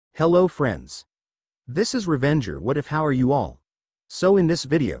Hello friends. This is Revenger. What if? How are you all? So in this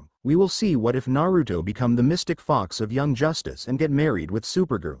video, we will see what if Naruto become the mystic fox of young justice and get married with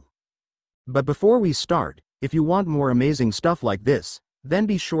Supergirl. But before we start, if you want more amazing stuff like this, then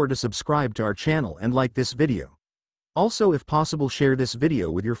be sure to subscribe to our channel and like this video. Also, if possible, share this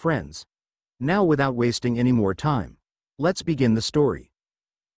video with your friends. Now, without wasting any more time, let's begin the story.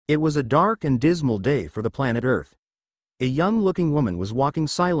 It was a dark and dismal day for the planet Earth. A young-looking woman was walking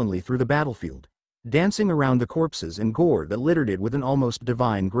silently through the battlefield, dancing around the corpses and gore that littered it with an almost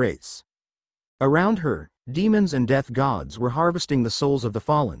divine grace. Around her, demons and death gods were harvesting the souls of the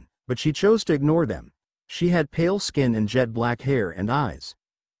fallen, but she chose to ignore them. She had pale skin and jet black hair and eyes.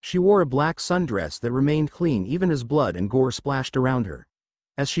 She wore a black sundress that remained clean even as blood and gore splashed around her.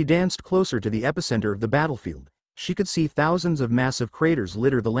 As she danced closer to the epicenter of the battlefield, she could see thousands of massive craters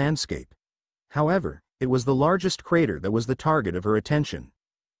litter the landscape. However, it was the largest crater that was the target of her attention.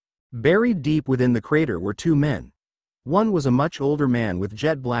 Buried deep within the crater were two men. One was a much older man with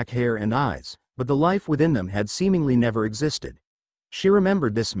jet black hair and eyes, but the life within them had seemingly never existed. She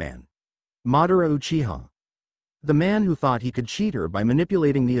remembered this man. Madara Uchiha. The man who thought he could cheat her by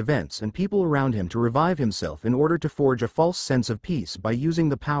manipulating the events and people around him to revive himself in order to forge a false sense of peace by using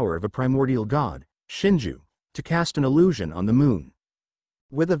the power of a primordial god, Shinju, to cast an illusion on the moon.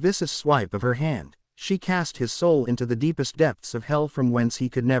 With a vicious swipe of her hand, she cast his soul into the deepest depths of hell from whence he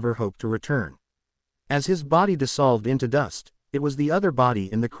could never hope to return. As his body dissolved into dust, it was the other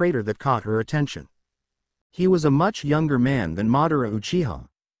body in the crater that caught her attention. He was a much younger man than Madara Uchiha.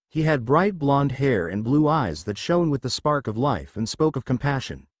 He had bright blonde hair and blue eyes that shone with the spark of life and spoke of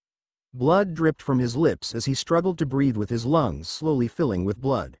compassion. Blood dripped from his lips as he struggled to breathe, with his lungs slowly filling with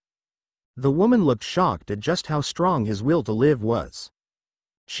blood. The woman looked shocked at just how strong his will to live was.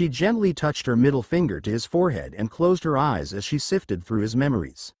 She gently touched her middle finger to his forehead and closed her eyes as she sifted through his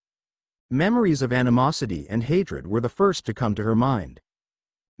memories. Memories of animosity and hatred were the first to come to her mind.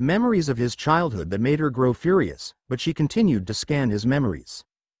 Memories of his childhood that made her grow furious, but she continued to scan his memories.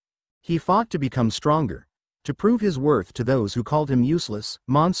 He fought to become stronger, to prove his worth to those who called him useless,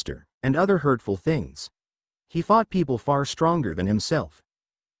 monster, and other hurtful things. He fought people far stronger than himself.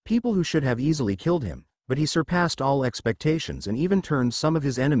 People who should have easily killed him, but he surpassed all expectations and even turned some of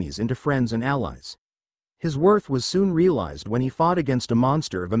his enemies into friends and allies. His worth was soon realized when he fought against a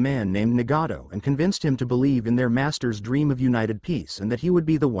monster of a man named Nagato and convinced him to believe in their master's dream of united peace and that he would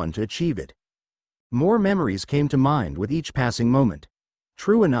be the one to achieve it. More memories came to mind with each passing moment.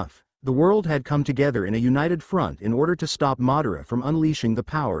 True enough, the world had come together in a united front in order to stop Madara from unleashing the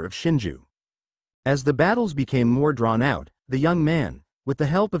power of Shinju. As the battles became more drawn out, the young man, with the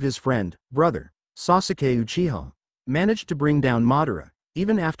help of his friend, brother, Sasuke Uchiha, managed to bring down Madara,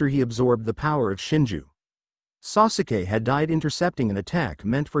 even after he absorbed the power of Shinju. Sasuke had died intercepting an attack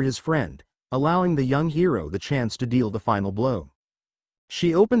meant for his friend, allowing the young hero the chance to deal the final blow.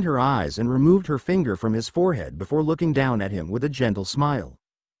 She opened her eyes and removed her finger from his forehead before looking down at him with a gentle smile.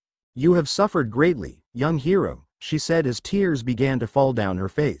 "You have suffered greatly, young hero," she said as tears began to fall down her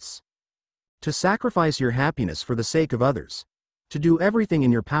face. "To sacrifice your happiness for the sake of others. To do everything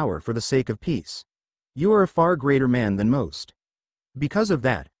in your power for the sake of peace. You are a far greater man than most. Because of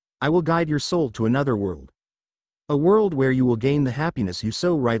that, I will guide your soul to another world. A world where you will gain the happiness you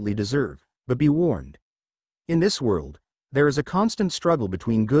so rightly deserve, but be warned. In this world, there is a constant struggle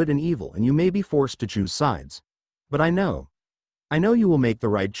between good and evil and you may be forced to choose sides. But I know you will make the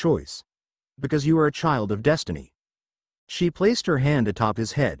right choice. Because you are a child of destiny." She placed her hand atop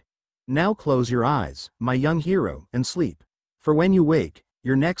his head. "Now close your eyes, my young hero, and sleep. For when you wake,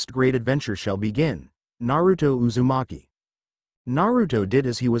 your next great adventure shall begin." Naruto Uzumaki. Naruto did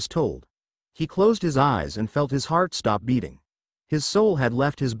as he was told. He closed his eyes and felt his heart stop beating. His soul had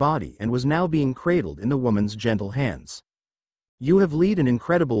left his body and was now being cradled in the woman's gentle hands. "You have led an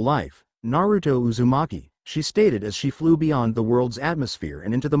incredible life, Naruto Uzumaki," she stated as she flew beyond the world's atmosphere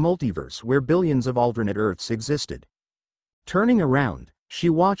and into the multiverse where billions of alternate Earths existed. Turning around, she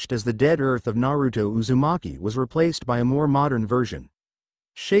watched as the dead Earth of Naruto Uzumaki was replaced by a more modern version.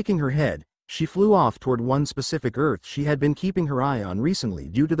 Shaking her head, she flew off toward one specific Earth she had been keeping her eye on recently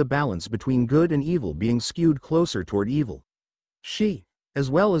due to the balance between good and evil being skewed closer toward evil. She,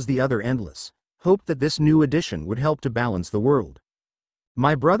 as well as the other Endless, hoped that this new addition would help to balance the world.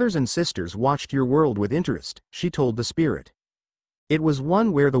 "My brothers and sisters watched your world with interest," she told the spirit. "It was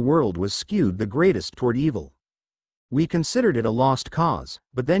one where the world was skewed the greatest toward evil. We considered it a lost cause,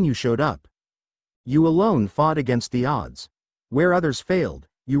 but then you showed up. You alone fought against the odds. Where others failed,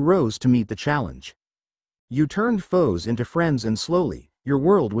 you rose to meet the challenge. You turned foes into friends and slowly, your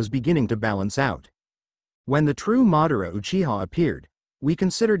world was beginning to balance out. When the true Madara Uchiha appeared, We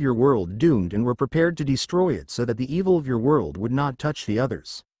considered your world doomed and were prepared to destroy it so that the evil of your world would not touch the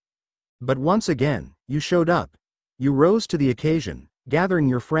others. But once again, you showed up. You rose to the occasion, gathering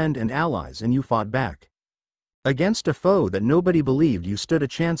your friend and allies, and you fought back. Against a foe that nobody believed you stood a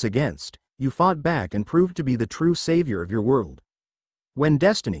chance against, you fought back and proved to be the true savior of your world. When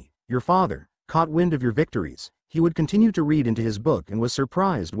Destiny, your father, caught wind of your victories, he would continue to read into his book and was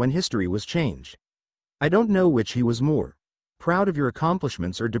surprised when history was changed. I don't know which he was more, proud of your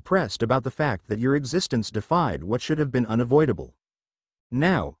accomplishments or depressed about the fact that your existence defied what should have been unavoidable.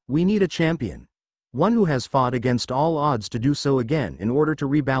 Now, we need a champion. One who has fought against all odds to do so again in order to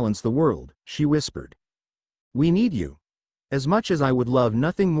rebalance the world, she whispered. We need you. As much as I would love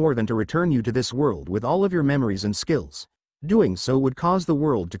nothing more than to return you to this world with all of your memories and skills, doing so would cause the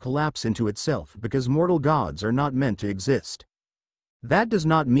world to collapse into itself because mortal gods are not meant to exist. That does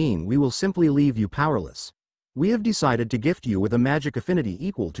not mean we will simply leave you powerless. We have decided to gift you with a magic affinity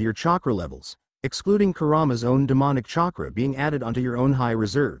equal to your chakra levels, excluding Kurama's own demonic chakra being added onto your own high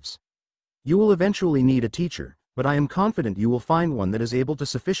reserves. You will eventually need a teacher, but I am confident you will find one that is able to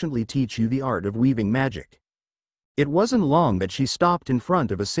sufficiently teach you the art of weaving magic. It wasn't long that she stopped in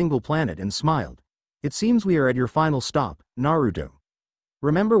front of a single planet and smiled. It seems we are at your final stop, Naruto.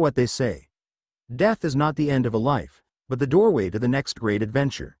 Remember what they say. Death is not the end of a life, but the doorway to the next great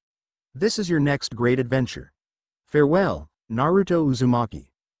adventure. This is your next great adventure. Farewell, Naruto Uzumaki.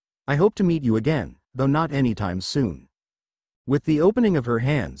 I hope to meet you again, though not anytime soon. With the opening of her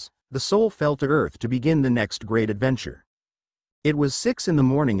hands, the soul fell to earth to begin the next great adventure. It was 6 in the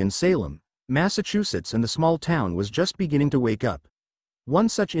morning in Salem, Massachusetts, and the small town was just beginning to wake up. One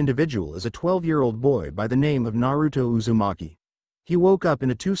such individual is a 12-year-old boy by the name of Naruto Uzumaki. He woke up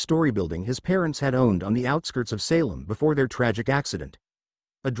in a 2-story building his parents had owned on the outskirts of Salem before their tragic accident.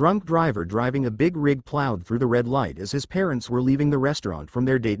 A drunk driver driving a big rig plowed through the red light as his parents were leaving the restaurant from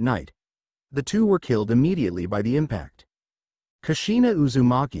their date night. The two were killed immediately by the impact. Kushina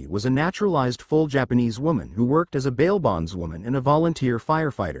Uzumaki was a naturalized full Japanese woman who worked as a bail bondswoman and a volunteer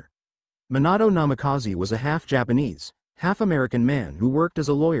firefighter. Minato Namikaze was a half-Japanese, half-American man who worked as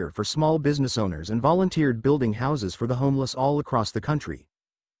a lawyer for small business owners and volunteered building houses for the homeless all across the country.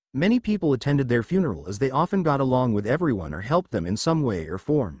 Many people attended their funeral as they often got along with everyone or helped them in some way or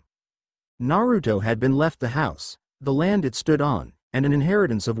form. Naruto had been left the house, the land it stood on, and an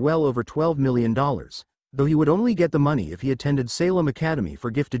inheritance of well over $12 million, though he would only get the money if he attended Salem Academy for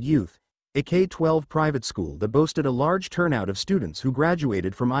Gifted Youth, a K-12 private school that boasted a large turnout of students who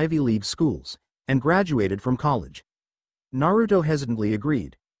graduated from Ivy League schools, and graduated from college. Naruto hesitantly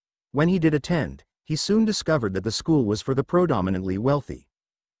agreed. When he did attend, he soon discovered that the school was for the predominantly wealthy.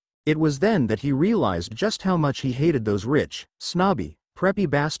 It was then that he realized just how much he hated those rich, snobby, preppy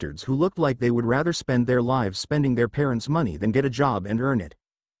bastards who looked like they would rather spend their lives spending their parents' money than get a job and earn it.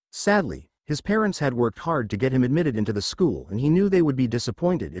 Sadly, his parents had worked hard to get him admitted into the school and he knew they would be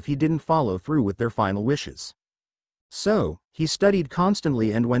disappointed if he didn't follow through with their final wishes. So, he studied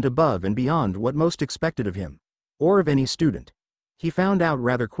constantly and went above and beyond what most expected of him, or of any student. He found out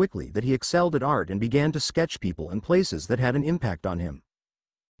rather quickly that he excelled at art and began to sketch people and places that had an impact on him.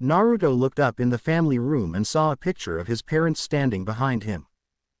 Naruto looked up in the family room and saw a picture of his parents standing behind him.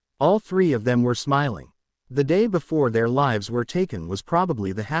 All three of them were smiling. The day before their lives were taken was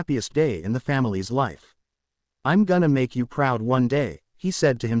probably the happiest day in the family's life. I'm gonna make you proud one day, he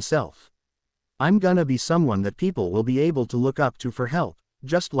said to himself. I'm gonna be someone that people will be able to look up to for help,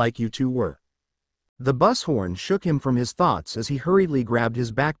 just like you two were. The bus horn shook him from his thoughts as he hurriedly grabbed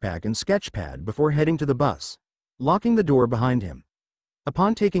his backpack and sketchpad before heading to the bus, locking the door behind him.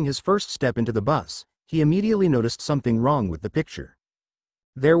 Upon taking his first step into the bus, he immediately noticed something wrong with the picture.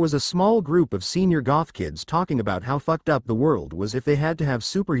 There was a small group of senior goth kids talking about how fucked up the world was if they had to have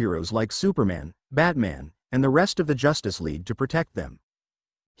superheroes like Superman, Batman, and the rest of the Justice League to protect them.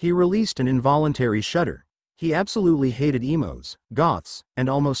 He released an involuntary shudder. He absolutely hated emos, goths, and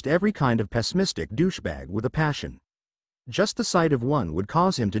almost every kind of pessimistic douchebag with a passion. Just the sight of one would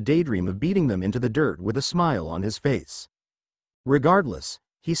cause him to daydream of beating them into the dirt with a smile on his face. Regardless,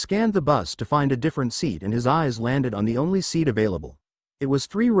 he scanned the bus to find a different seat and his eyes landed on the only seat available. It was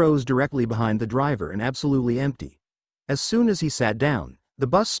 3 rows directly behind the driver and absolutely empty. As soon as he sat down, the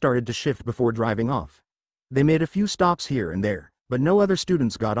bus started to shift before driving off. They made a few stops here and there, but no other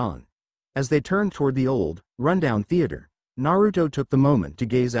students got on. As they turned toward the old, rundown theater, Naruto took the moment to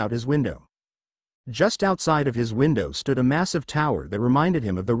gaze out his window. Just outside of his window stood a massive tower that reminded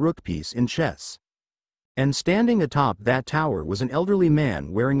him of the rook piece in chess. And standing atop that tower was an elderly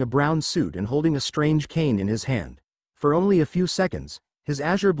man wearing a brown suit and holding a strange cane in his hand. For only a few seconds, his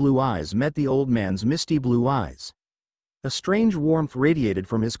azure blue eyes met the old man's misty blue eyes. A strange warmth radiated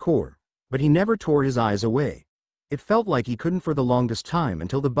from his core, but he never tore his eyes away. It felt like he couldn't for the longest time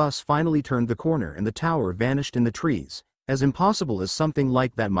until the bus finally turned the corner and the tower vanished in the trees, as impossible as something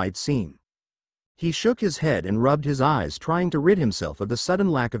like that might seem. He shook his head and rubbed his eyes, trying to rid himself of the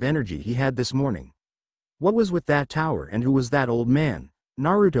sudden lack of energy he had this morning. What was with that tower and who was that old man?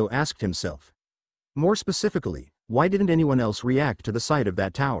 Naruto asked himself. More specifically, why didn't anyone else react to the sight of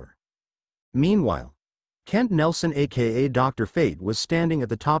that tower? Meanwhile, Kent Nelson aka Dr. Fate was standing at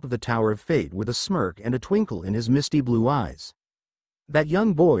the top of the Tower of Fate with a smirk and a twinkle in his misty blue eyes. That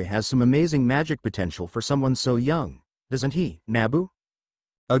young boy has some amazing magic potential for someone so young, doesn't he, Nabu?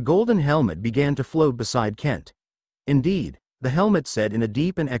 A golden helmet began to float beside Kent. Indeed, the helmet said in a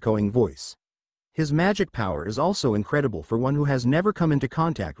deep and echoing voice. His magic power is also incredible for one who has never come into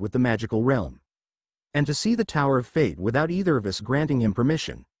contact with the magical realm. And to see the Tower of Fate without either of us granting him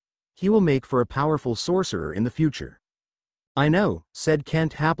permission, he will make for a powerful sorcerer in the future. I know, said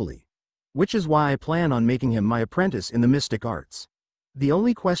Kent happily. Which is why I plan on making him my apprentice in the mystic arts. The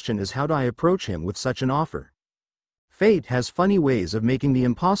only question is, how do I approach him with such an offer? Fate has funny ways of making the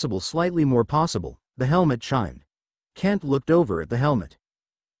impossible slightly more possible, the helmet chimed. Kent looked over at the helmet.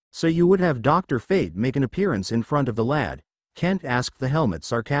 So you would have Dr. Fate make an appearance in front of the lad? Kent asked the helmet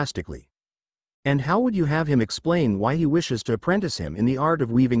sarcastically. And how would you have him explain why he wishes to apprentice him in the art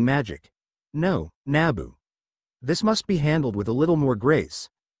of weaving magic? No, Nabu. This must be handled with a little more grace.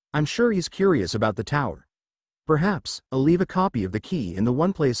 I'm sure he's curious about the tower. Perhaps, I'll leave a copy of the key in the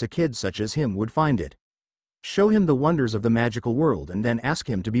one place a kid such as him would find it. Show him the wonders of the magical world and then ask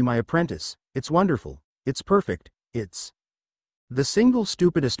him to be my apprentice. It's wonderful, it's perfect, it's the single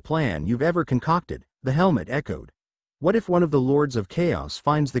stupidest plan you've ever concocted, the helmet echoed. What if one of the Lords of Chaos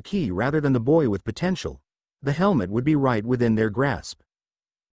finds the key rather than the boy with potential? The helmet would be right within their grasp.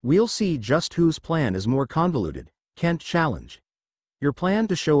 We'll see just whose plan is more convoluted, Kent challenged. Your plan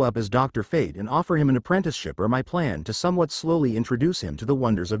to show up as Dr. Fate and offer him an apprenticeship, or my plan to somewhat slowly introduce him to the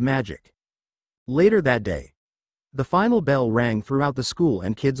wonders of magic? Later that day, the final bell rang throughout the school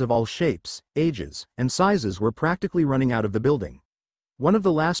and kids of all shapes, ages, and sizes were practically running out of the building. One of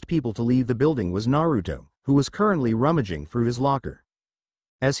the last people to leave the building was Naruto, who was currently rummaging through his locker.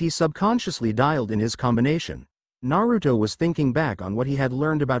 As he subconsciously dialed in his combination, Naruto was thinking back on what he had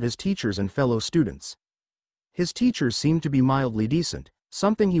learned about his teachers and fellow students. His teachers seemed to be mildly decent,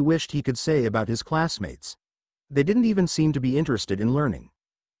 something he wished he could say about his classmates. They didn't even seem to be interested in learning.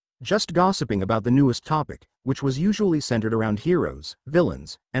 Just gossiping about the newest topic, which was usually centered around heroes,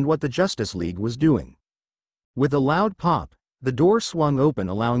 villains, and what the Justice League was doing. With a loud pop, the door swung open,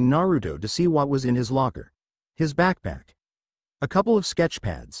 allowing Naruto to see what was in his locker. His backpack. A couple of sketch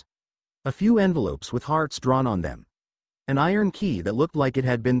pads. A few envelopes with hearts drawn on them. An iron key that looked like it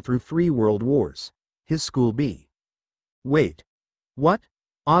had been through 3 world wars. His school bee. Wait. What?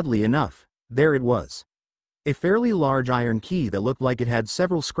 Oddly enough, there it was. A fairly large iron key that looked like it had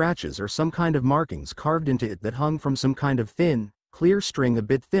several scratches or some kind of markings carved into it that hung from some kind of thin, clear string a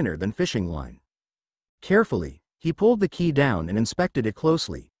bit thinner than fishing line. Carefully, he pulled the key down and inspected it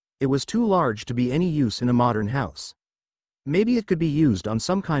closely. It was too large to be any use in a modern house. Maybe it could be used on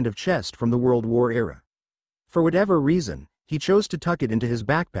some kind of chest from the World War era. For whatever reason, he chose to tuck it into his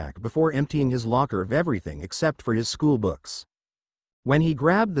backpack before emptying his locker of everything except for his school books. When he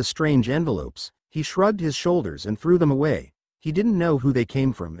grabbed the strange envelopes, he shrugged his shoulders and threw them away. He didn't know who they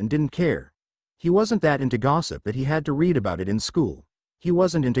came from and didn't care. He wasn't that into gossip that he had to read about it in school. He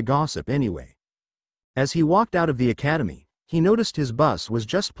wasn't into gossip anyway. As he walked out of the academy, he noticed his bus was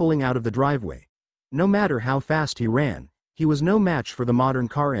just pulling out of the driveway. No matter how fast he ran, he was no match for the modern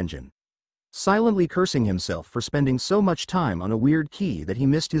car engine. Silently cursing himself for spending so much time on a weird key that he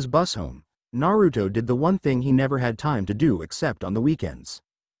missed his bus home, Naruto did the one thing he never had time to do except on the weekends.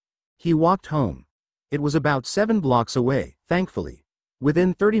 He walked home. It was about 7 blocks away, thankfully.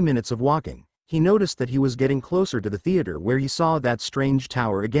 Within 30 minutes of walking, he noticed that he was getting closer to the theater where he saw that strange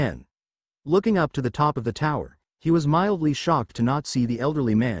tower again. Looking up to the top of the tower, he was mildly shocked to not see the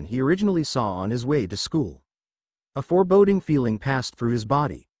elderly man he originally saw on his way to school. A foreboding feeling passed through his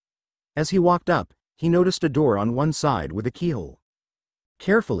body. As he walked up, he noticed a door on one side with a keyhole.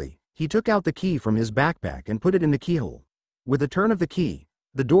 Carefully, he took out the key from his backpack and put it in the keyhole. With a turn of the key,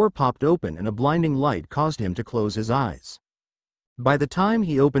 the door popped open and a blinding light caused him to close his eyes. By the time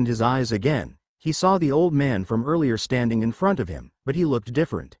he opened his eyes again, he saw the old man from earlier standing in front of him, but he looked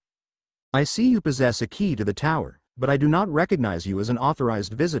different. I see you possess a key to the tower, but I do not recognize you as an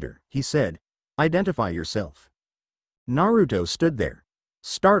authorized visitor, he said. Identify yourself. Naruto stood there,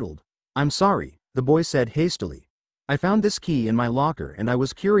 startled. I'm sorry, the boy said hastily. I found this key in my locker and I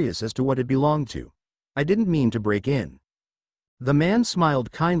was curious as to what it belonged to. I didn't mean to break in. The man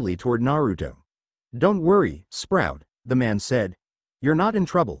smiled kindly toward Naruto. "Don't worry, Sprout," the man said. "You're not in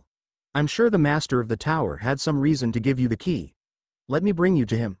trouble. I'm sure the master of the tower had some reason to give you the key. Let me bring you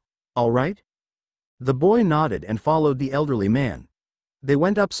to him. All right?" The boy nodded and followed the elderly man. They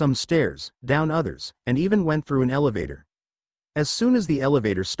went up some stairs, down others, and even went through an elevator. As soon as the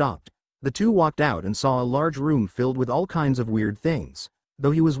elevator stopped, the two walked out and saw a large room filled with all kinds of weird things,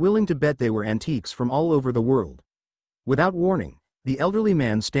 though he was willing to bet they were antiques from all over the world. Without warning, the elderly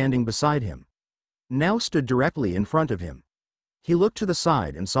man standing beside him now stood directly in front of him. He looked to the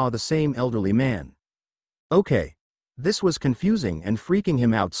side and saw the same elderly man. Okay. This was confusing and freaking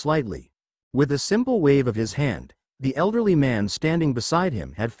him out slightly. With a simple wave of his hand, the elderly man standing beside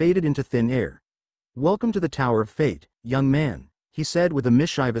him had faded into thin air. "Welcome to the Tower of Fate, young man," he said with a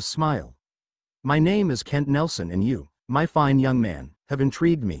mischievous smile. "My name is Kent Nelson and you, my fine young man, have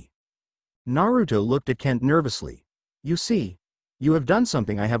intrigued me." Naruto looked at Kent nervously. "You see, you have done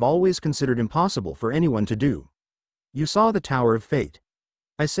something I have always considered impossible for anyone to do. You saw the Tower of Fate.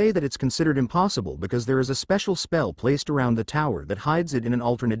 I say that it's considered impossible because there is a special spell placed around the tower that hides it in an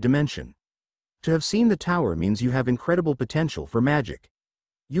alternate dimension. To have seen the tower means you have incredible potential for magic.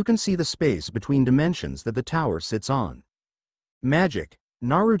 You can see the space between dimensions that the tower sits on." "Magic?"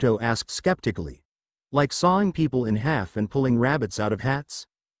 Naruto asked skeptically. "Like sawing people in half and pulling rabbits out of hats?"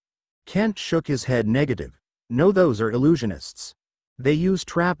 Kent shook his head negative. "No, those are illusionists. They use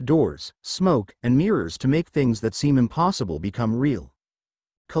trap doors, smoke, and mirrors to make things that seem impossible become real.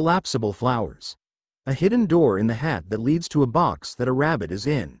 Collapsible flowers. A hidden door in the hat that leads to a box that a rabbit is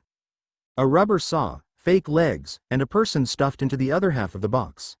in. A rubber saw, fake legs, and a person stuffed into the other half of the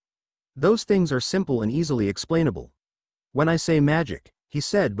box. Those things are simple and easily explainable. When I say magic," he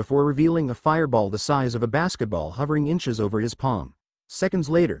said before revealing a fireball the size of a basketball hovering inches over his palm. Seconds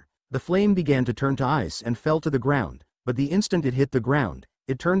later, the flame began to turn to ice and fell to the ground, but the instant it hit the ground,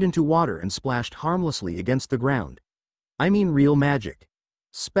 it turned into water and splashed harmlessly against the ground. "I mean real magic.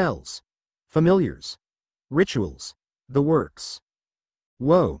 Spells. Familiars. Rituals. The works."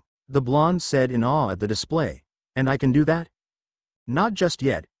 "Whoa," the blonde said in awe at the display. "And I can do that?" "Not just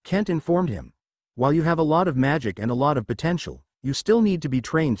yet," Kent informed him. "While you have a lot of magic and a lot of potential, you still need to be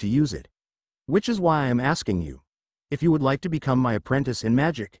trained to use it. Which is why I am asking you if you would like to become my apprentice in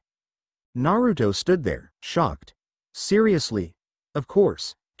magic." Naruto stood there, shocked. "Seriously?" "Of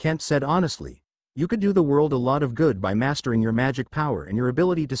course," Kent said honestly. "You could do the world a lot of good by mastering your magic power, and your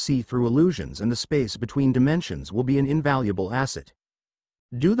ability to see through illusions and the space between dimensions will be an invaluable asset."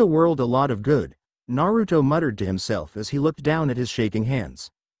 "Do the world a lot of good," Naruto muttered to himself as he looked down at his shaking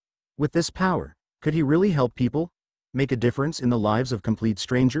hands. With this power, could he really help people? Make a difference in the lives of complete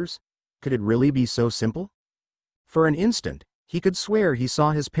strangers? Could it really be so simple? For an instant, he could swear he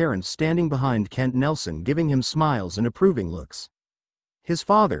saw his parents standing behind Kent Nelson giving him smiles and approving looks. His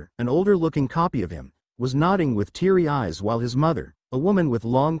father, an older-looking copy of him, was nodding with teary eyes while his mother, a woman with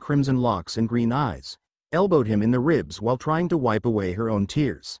long crimson locks and green eyes, elbowed him in the ribs while trying to wipe away her own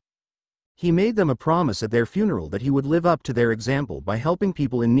tears. He made them a promise at their funeral that he would live up to their example by helping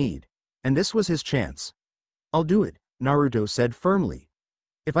people in need, and this was his chance. "I'll do it," Naruto said firmly.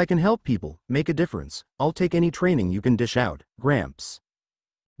 "If I can help people, make a difference, I'll take any training you can dish out, Gramps."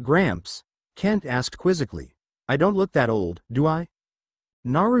 "Gramps?" Kent asked quizzically. "I don't look that old, do I?"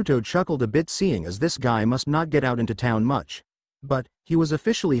 Naruto chuckled a bit, seeing as this guy must not get out into town much. But he was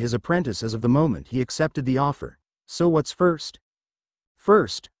officially his apprentice as of the moment he accepted the offer. "So what's first?"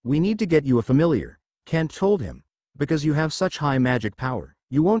 "First, we need to get you a familiar," Kent told him. "Because you have such high magic power,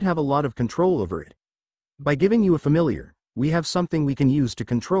 you won't have a lot of control over it. By giving you a familiar, we have something we can use to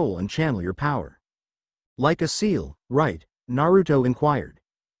control and channel your power." "Like a seal, right?" Naruto inquired.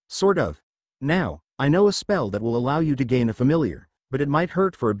 "Sort of. Now, I know a spell that will allow you to gain a familiar, but it might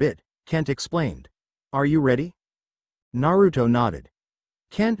hurt for a bit," Kent explained. "Are you ready?" Naruto nodded.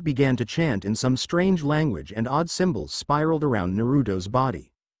 Kent began to chant in some strange language and odd symbols spiraled around Naruto's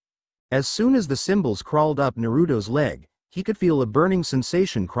body. As soon as the symbols crawled up Naruto's leg, he could feel a burning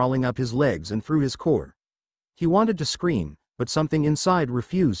sensation crawling up his legs and through his core. He wanted to scream, but something inside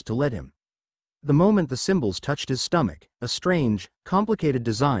refused to let him. The moment the symbols touched his stomach, a strange, complicated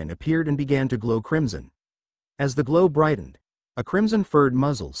design appeared and began to glow crimson. As the glow brightened, a crimson-furred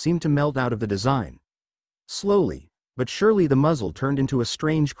muzzle seemed to melt out of the design. Slowly, but surely the muzzle turned into a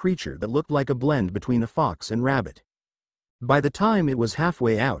strange creature that looked like a blend between a fox and rabbit. By the time it was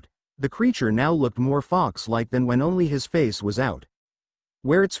halfway out, the creature now looked more fox-like than when only his face was out.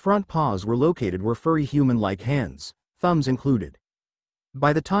 Where its front paws were located were furry human-like hands, thumbs included.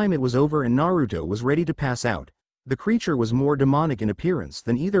 By the time it was over and Naruto was ready to pass out, the creature was more demonic in appearance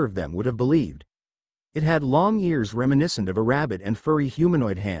than either of them would have believed. It had long ears reminiscent of a rabbit and furry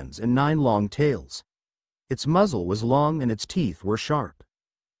humanoid hands and 9 long tails. Its muzzle was long and its teeth were sharp.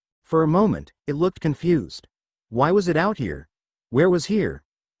 For a moment, it looked confused. Why was it out here? Where was here?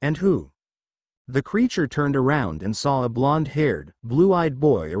 And who? The creature turned around and saw a blonde-haired, blue-eyed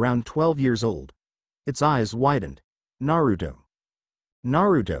boy around 12 years old. Its eyes widened. Naruto.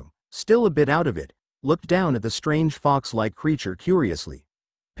 Naruto, still a bit out of it, looked down at the strange fox-like creature curiously.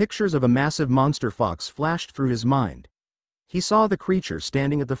 Pictures of a massive monster fox flashed through his mind. He saw the creature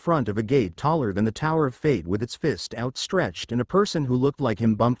standing at the front of a gate taller than the Tower of Fate with its fist outstretched, and a person who looked like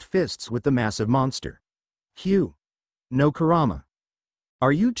him bumped fists with the massive monster. No, Kurama.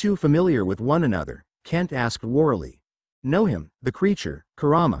 Are you two familiar with one another? Kent asked warily. Know him, the creature,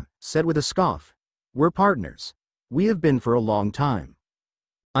 Kurama said with a scoff. We're partners. We have been for a long time.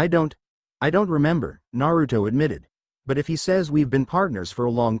 I don't remember, Naruto admitted. But if he says we've been partners for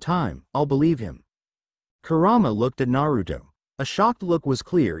a long time, I'll believe him. Kurama looked at Naruto. A shocked look was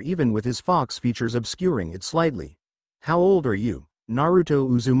clear even with his fox features obscuring it slightly. How old are you? Naruto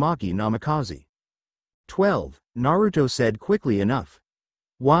Uzumaki Namikaze. 12, Naruto said quickly enough.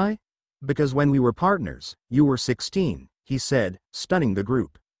 Why? Because when we were partners, you were 16, he said, stunning the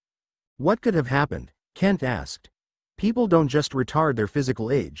group. What could have happened? Kent asked. People don't just retard their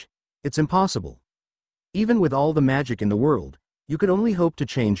physical age. It's impossible. Even with all the magic in the world, you could only hope to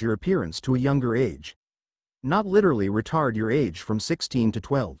change your appearance to a younger age. Not literally retard your age from 16 to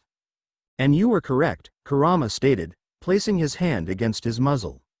 12. And you were correct, Kurama stated, placing his hand against his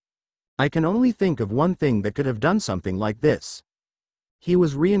muzzle. I can only think of one thing that could have done something like this. He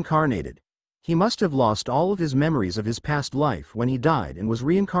was reincarnated. He must have lost all of his memories of his past life when he died and was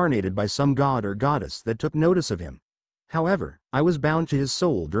reincarnated by some god or goddess that took notice of him. However, I was bound to his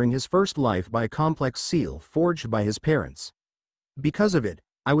soul during his first life by a complex seal forged by his parents. Because of it,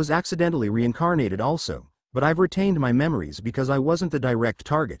 I was accidentally reincarnated also, but I've retained my memories because I wasn't the direct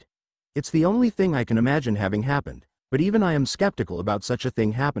target. It's the only thing I can imagine having happened, but even I am skeptical about such a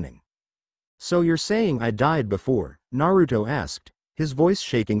thing happening. So you're saying I died before? Naruto asked, his voice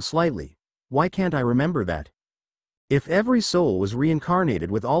shaking slightly. Why can't I remember that? If every soul was reincarnated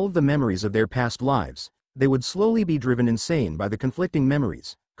with all of the memories of their past lives, they would slowly be driven insane by the conflicting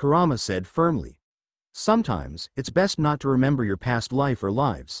memories, Kurama said firmly. Sometimes, it's best not to remember your past life or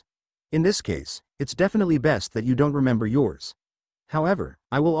lives. In this case, it's definitely best that you don't remember yours. However,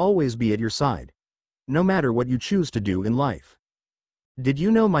 I will always be at your side. No matter what you choose to do in life. Did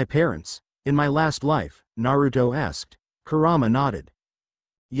you know my parents, in my last life? Naruto asked. Kurama nodded.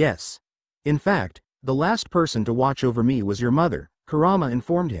 Yes. In fact, the last person to watch over me was your mother, Kurama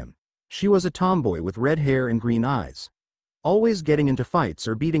informed him. She was a tomboy with red hair and green eyes. Always getting into fights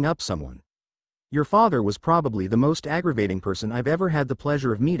or beating up someone. Your father was probably the most aggravating person I've ever had the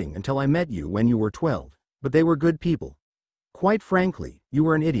pleasure of meeting until I met you when you were 12, but they were good people. Quite frankly, you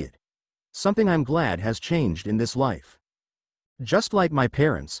were an idiot. Something I'm glad has changed in this life. Just like my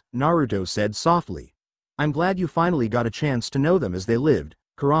parents, Naruto said softly. I'm glad you finally got a chance to know them as they lived,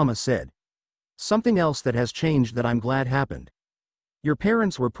 Kurama said. Something else that has changed that I'm glad happened. Your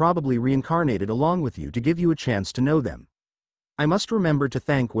parents were probably reincarnated along with you to give you a chance to know them. I must remember to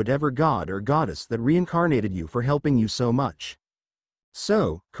thank whatever god or goddess that reincarnated you for helping you so much.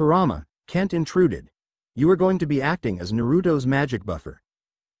 So, Kurama, Kent intruded. You are going to be acting as Naruto's magic buffer.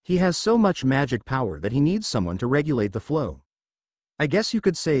 He has so much magic power that he needs someone to regulate the flow. I guess you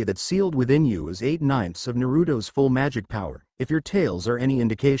could say that sealed within you is 8/9 of Naruto's full magic power, if your tails are any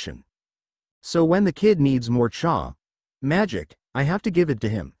indication. So when the kid needs more magic, I have to give it to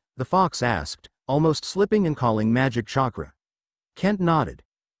him, the fox asked, almost slipping and calling magic chakra. Kent nodded.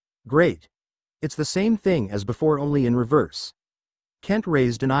 Great. It's the same thing as before, only in reverse. Kent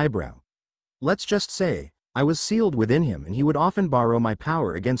raised an eyebrow. Let's just say, I was sealed within him and he would often borrow my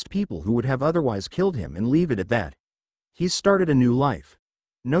power against people who would have otherwise killed him and leave it at that. He's started a new life.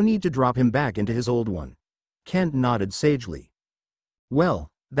 No need to drop him back into his old one. Kent nodded sagely. Well,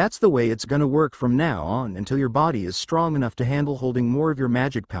 that's the way it's gonna work from now on until your body is strong enough to handle holding more of your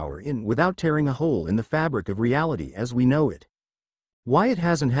magic power in without tearing a hole in the fabric of reality as we know it. Why it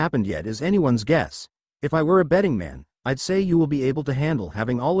hasn't happened yet is anyone's guess. If I were a betting man, I'd say you will be able to handle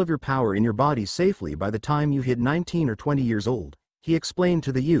having all of your power in your body safely by the time you hit 19 or 20 years old, he explained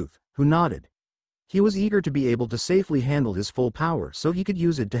to the youth, who nodded. He was eager to be able to safely handle his full power so he could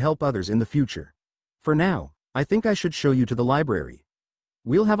use it to help others in the future. For now, I think I should show you to the library.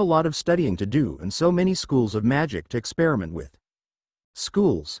 We'll have a lot of studying to do and so many schools of magic to experiment with.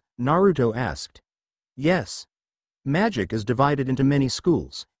 Schools? Naruto asked. Yes. Magic is divided into many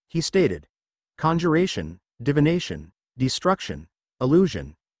schools, he stated. Conjuration, divination, destruction,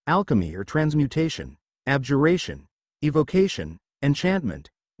 illusion, alchemy or transmutation, abjuration, evocation, enchantment,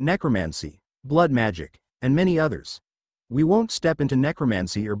 necromancy, blood magic, and many others. We won't step into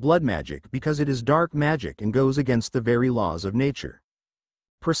necromancy or blood magic because it is dark magic and goes against the very laws of nature.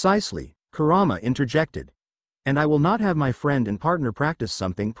 Precisely, Kurama interjected. And I will not have my friend and partner practice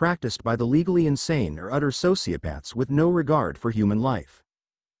something practiced by the legally insane or utter sociopaths with no regard for human life.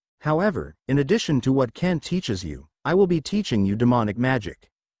 However, in addition to what Kent teaches you, I will be teaching you demonic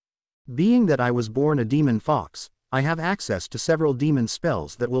magic. Being that I was born a demon fox, I have access to several demon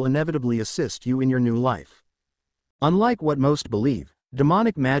spells that will inevitably assist you in your new life. Unlike what most believe,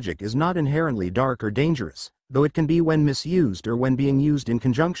 demonic magic is not inherently dark or dangerous, though it can be when misused or when being used in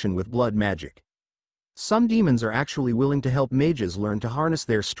conjunction with blood magic. Some demons are actually willing to help mages learn to harness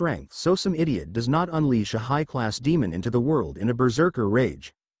their strength so some idiot does not unleash a high-class demon into the world in a berserker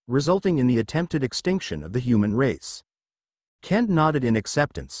rage, resulting in the attempted extinction of the human race. Kent nodded in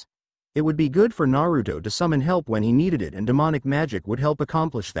acceptance. It would be good for Naruto to summon help when he needed it, and demonic magic would help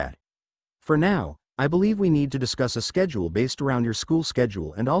accomplish that. For now, I believe we need to discuss a schedule based around your school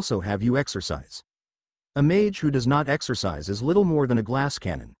schedule and also have you exercise. A mage who does not exercise is little more than a glass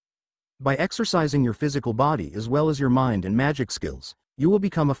cannon. By exercising your physical body as well as your mind and magic skills, you will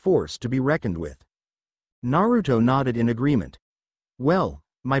become a force to be reckoned with. Naruto nodded in agreement. Well,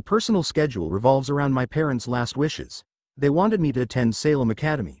 my personal schedule revolves around my parents' last wishes. They wanted me to attend Salem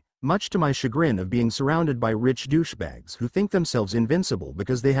Academy, much to my chagrin of being surrounded by rich douchebags who think themselves invincible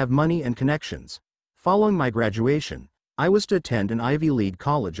because they have money and connections. Following my graduation, I was to attend an Ivy League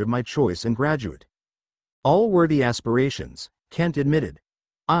college of my choice and graduate. All worthy aspirations, Kent admitted.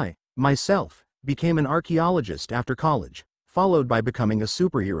 I, myself, became an archaeologist after college, followed by becoming a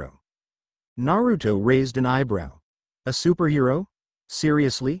superhero. Naruto raised an eyebrow. A superhero?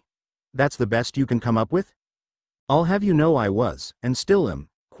 Seriously? That's the best you can come up with? I'll have you know I was, and still am,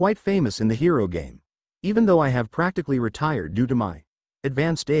 quite famous in the hero game. Even though I have practically retired due to my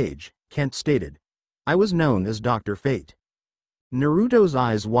advanced age, Kent stated. I was known as Dr. Fate. Naruto's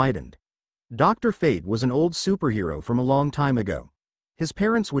eyes widened. Dr. Fate was an old superhero from a long time ago. His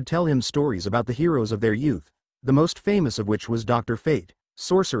parents would tell him stories about the heroes of their youth, the most famous of which was Dr. Fate,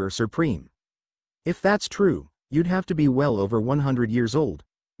 Sorcerer Supreme. If that's true, you'd have to be well over 100 years old,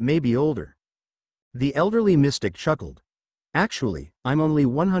 maybe older. The elderly mystic chuckled. Actually, I'm only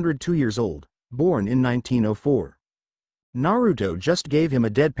 102 years old, born in 1904. Naruto just gave him a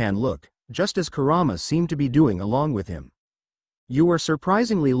deadpan look, just as Kurama seemed to be doing along with him. You are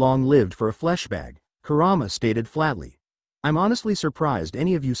surprisingly long-lived for a fleshbag, Kurama stated flatly. I'm honestly surprised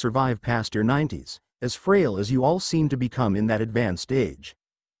any of you survive past your 90s, as frail as you all seem to become in that advanced age.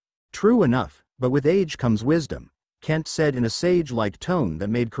 True enough, but with age comes wisdom, Kent said in a sage-like tone that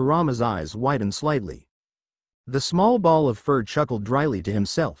made Kurama's eyes widen slightly. The small ball of fur chuckled dryly to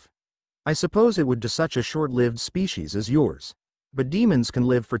himself. I suppose it would to such a short-lived species as yours. But demons can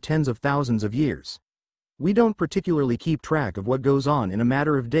live for tens of thousands of years. We don't particularly keep track of what goes on in a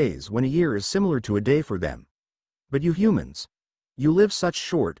matter of days when a year is similar to a day for them. But you humans, you live such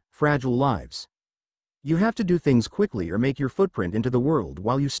short, fragile lives. You have to do things quickly or make your footprint into the world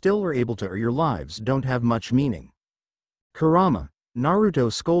while you still are able to, or your lives don't have much meaning. Kurama,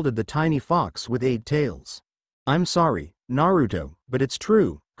 Naruto scolded the tiny fox with 8 tails. I'm sorry, Naruto, but it's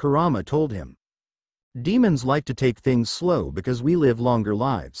true, Kurama told him. Demons like to take things slow because we live longer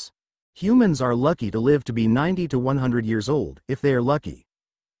lives. Humans are lucky to live to be 90 to 100 years old, if they are lucky.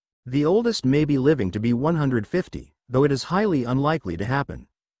 The oldest may be living to be 150, though it is highly unlikely to happen.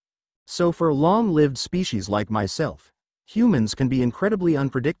 So for a long-lived species like myself, humans can be incredibly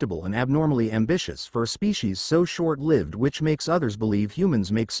unpredictable and abnormally ambitious for a species so short-lived, which makes others believe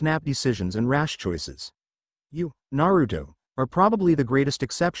humans make snap decisions and rash choices. You, Naruto, are probably the greatest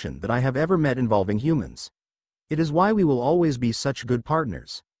exception that I have ever met involving humans. It is why we will always be such good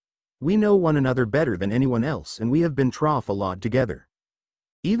partners. We know one another better than anyone else, and we have been through a lot together.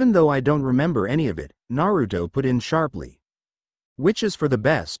 Even though I don't remember any of it, Naruto put in sharply. Which is for the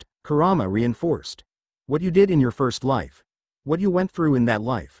best, Kurama reinforced. What you did in your first life, what you went through in that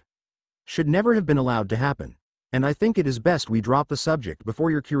life, should never have been allowed to happen, and I think it is best we drop the subject before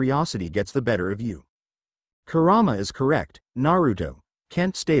your curiosity gets the better of you. Kurama is correct, Naruto,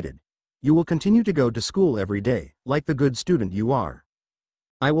 Kent stated. You will continue to go to school every day, like the good student you are.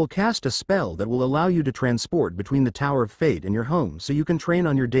 I will cast a spell that will allow you to transport between the Tower of Fate and your home so you can train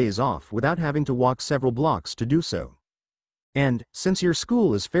on your days off without having to walk several blocks to do so. And, since your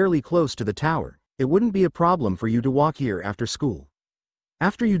school is fairly close to the tower, it wouldn't be a problem for you to walk here after school.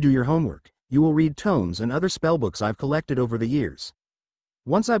 After you do your homework, you will read tomes and other spellbooks I've collected over the years.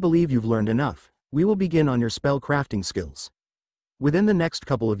 Once I believe you've learned enough, we will begin on your spell crafting skills. Within the next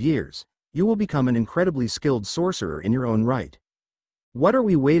couple of years, you will become an incredibly skilled sorcerer in your own right. What are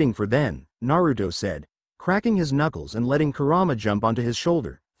we waiting for then? Naruto said, cracking his knuckles and letting Kurama jump onto his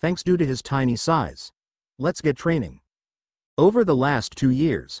shoulder, thanks due to his tiny size. Let's get training. Over the last 2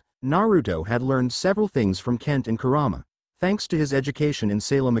 years, Naruto had learned several things from Kent and Kurama. Thanks to his education in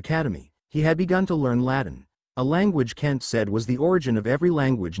Salem Academy, he had begun to learn Latin, a language Kent said was the origin of every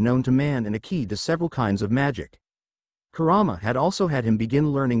language known to man and a key to several kinds of magic. Kurama had also had him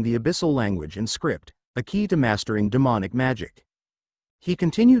begin learning the abyssal language and script, a key to mastering demonic magic. He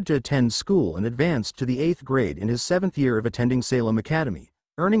continued to attend school and advanced to the 8th grade in his 7th year of attending Salem Academy,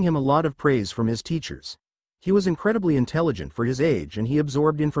 earning him a lot of praise from his teachers. He was incredibly intelligent for his age and he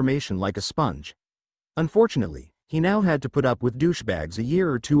absorbed information like a sponge. Unfortunately, he now had to put up with douchebags a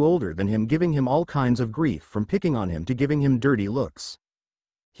year or two older than him giving him all kinds of grief, from picking on him to giving him dirty looks.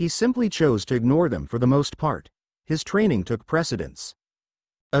 He simply chose to ignore them for the most part. His training took precedence.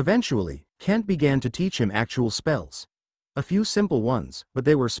 Eventually, Kent began to teach him actual spells. A few simple ones, but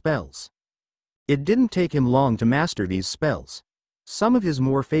they were spells. It didn't take him long to master these spells. Some of his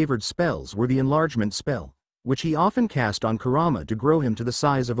more favored spells were the enlargement spell, which he often cast on Kurama to grow him to the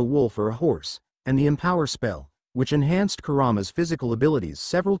size of a wolf or a horse, and the empower spell, which enhanced Kurama's physical abilities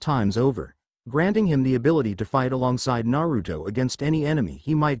several times over, granting him the ability to fight alongside Naruto against any enemy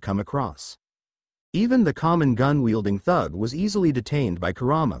he might come across. Even the common gun-wielding thug was easily detained by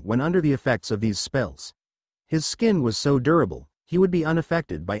Kurama when under the effects of these spells. His skin was so durable, he would be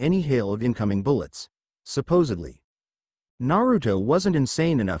unaffected by any hail of incoming bullets, supposedly. Naruto wasn't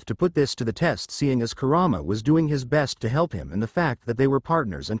insane enough to put this to the test, seeing as Kurama was doing his best to help him and the fact that they were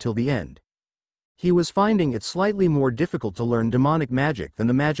partners until the end. He was finding it slightly more difficult to learn demonic magic than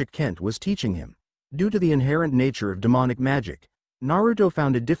the magic Kent was teaching him. Due to the inherent nature of demonic magic, Naruto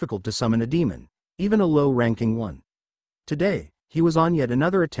found it difficult to summon a demon, even a low-ranking one. Today, he was on yet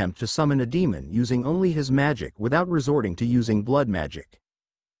another attempt to summon a demon using only his magic without resorting to using blood magic.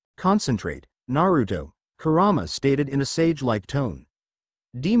 Concentrate, Naruto, Kurama stated in a sage-like tone.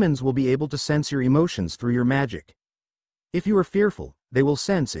 Demons will be able to sense your emotions through your magic. If you are fearful, they will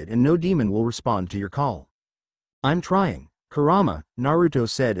sense it and no demon will respond to your call. I'm trying, Kurama, Naruto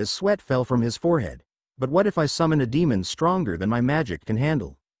said as sweat fell from his forehead. But what if I summon a demon stronger than my magic can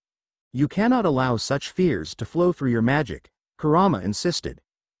handle? You cannot allow such fears to flow through your magic, Kurama insisted.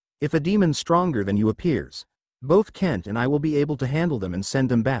 If a demon stronger than you appears, both Kent and I will be able to handle them and send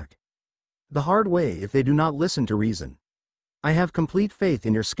them back the hard way if they do not listen to reason. I have complete faith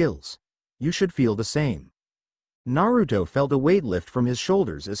in your skills. You should feel the same. Naruto felt a weight lift from his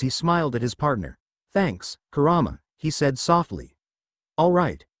shoulders as he smiled at his partner. Thanks, Kurama, he said softly. All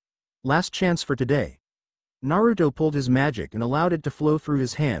right. Last chance for today. Naruto pulled his magic and allowed it to flow through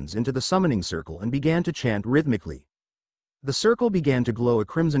his hands into the summoning circle and began to chant rhythmically. The circle began to glow a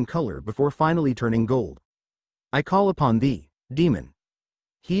crimson color before finally turning gold. I call upon thee, demon.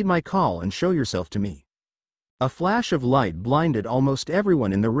 Heed my call and show yourself to me. A flash of light blinded almost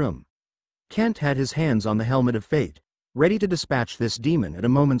everyone in the room. Kent had his hands on the helmet of fate, ready to dispatch this demon at a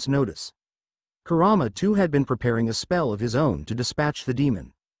moment's notice. Kurama too had been preparing a spell of his own to dispatch the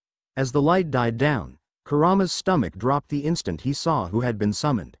demon. As the light died down, Kurama's stomach dropped the instant he saw who had been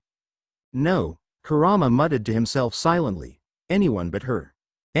summoned. No, Kurama muttered to himself silently. Anyone but her.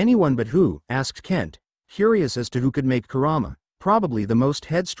 Anyone but who? Asked Kent, curious as to who could make Kurama, probably the most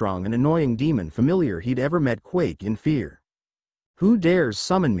headstrong and annoying demon familiar he'd ever met, quake in fear. Who dares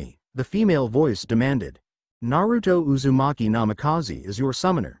summon me? The female voice demanded. Naruto Uzumaki Namikaze is your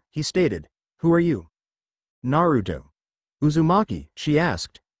summoner, he stated. Who are you? Naruto. Uzumaki, she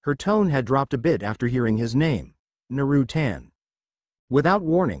asked. Her tone had dropped a bit after hearing his name. Narutan. Without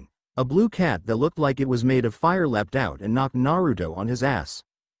warning, a blue cat that looked like it was made of fire leapt out and knocked Naruto on his ass.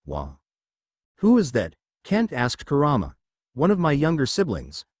 Wah. Who is that? Kent asked Kurama. One of my younger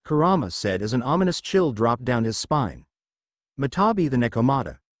siblings, Kurama said as an ominous chill dropped down his spine. Matabi the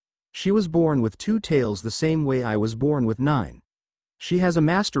Nekomata. She was born with 2 tails the same way I was born with 9. She has a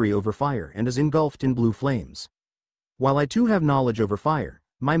mastery over fire and is engulfed in blue flames. While I too have knowledge over fire,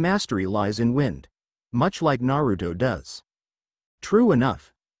 my mastery lies in wind. Much like Naruto does. True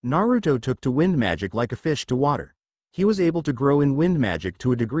enough, Naruto took to wind magic like a fish to water. He was able to grow in wind magic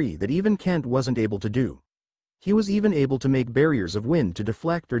to a degree that even Kent wasn't able to do. He was even able to make barriers of wind to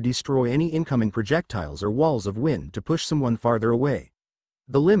deflect or destroy any incoming projectiles or walls of wind to push someone farther away.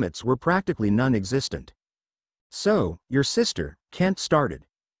 The limits were practically non-existent. So, your sister, Kent started.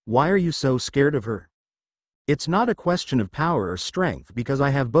 Why are you so scared of her? It's not a question of power or strength because I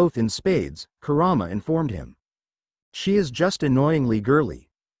have both in spades, Kurama informed him. She is just annoyingly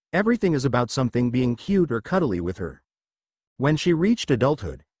girly. Everything is about something being cute or cuddly with her. When she reached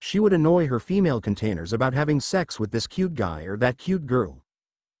adulthood, she would annoy her female containers about having sex with this cute guy or that cute girl.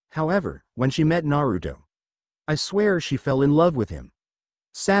 However, when she met Naruto, I swear she fell in love with him.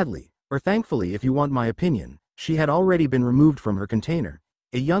 Sadly, or thankfully if you want my opinion, she had already been removed from her container,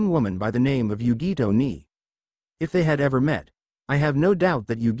 a young woman by the name of Yugito Ni. If they had ever met, I have no doubt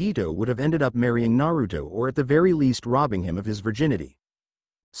that Yugito would have ended up marrying Naruto or at the very least robbing him of his virginity.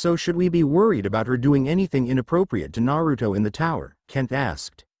 So should we be worried about her doing anything inappropriate to Naruto in the tower? Kent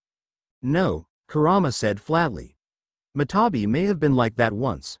asked. No, Kurama said flatly. Matabi may have been like that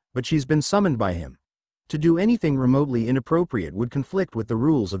once, but she's been summoned by him. To do anything remotely inappropriate would conflict with the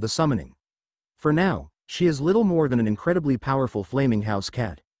rules of the summoning. For now, she is little more than an incredibly powerful flaming house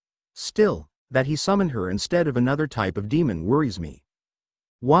cat. Still, that he summoned her instead of another type of demon worries me.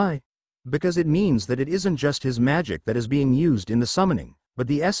 Why? Because it means that it isn't just his magic that is being used in the summoning, but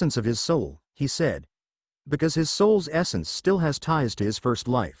the essence of his soul, he said. Because his soul's essence still has ties to his first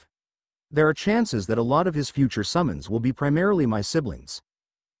life. There are chances that a lot of his future summons will be primarily my siblings.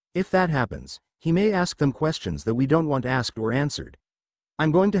 If that happens, he may ask them questions that we don't want asked or answered.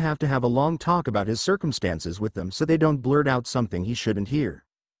 I'm going to have a long talk about his circumstances with them so they don't blurt out something he shouldn't hear.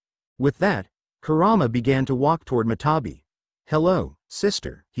 With that, Kurama began to walk toward Matabi. Hello,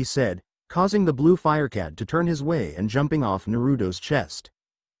 sister, he said, causing the blue firecat to turn his way and jumping off Naruto's chest.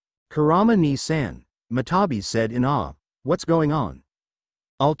 Kurama ni-san, Matabi said in awe, what's going on?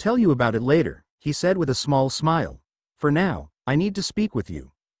 I'll tell you about it later, he said with a small smile. For now, I need to speak with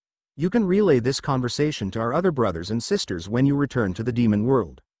you. You can relay this conversation to our other brothers and sisters when you return to the demon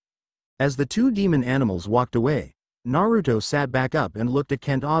world. As the two demon animals walked away, Naruto sat back up and looked at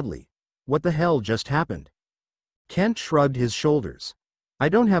Kent oddly. What the hell just happened? Kent shrugged his shoulders. I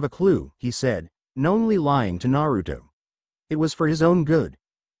don't have a clue, he said, knowingly lying to Naruto. It was for his own good.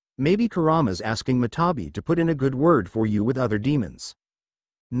 Maybe Kurama's asking Matabi to put in a good word for you with other demons.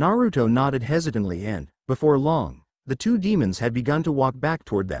 Naruto nodded hesitantly and, before long, the two demons had begun to walk back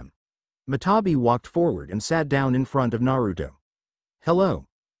toward them. Matabi walked forward and sat down in front of Naruto. Hello,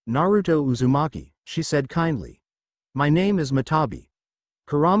 Naruto Uzumaki, she said kindly. My name is Matabi.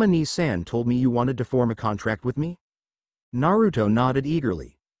 Kurama ni-san told me you wanted to form a contract with me? Naruto nodded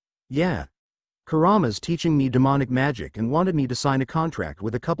eagerly. Yeah. Kurama's teaching me demonic magic and wanted me to sign a contract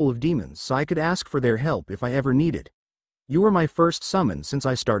with a couple of demons so I could ask for their help if I ever need it. You were my first summon since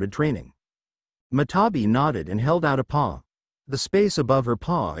I started training. Matabi nodded and held out a paw. The space above her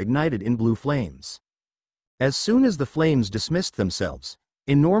paw ignited in blue flames. As soon as the flames dismissed themselves,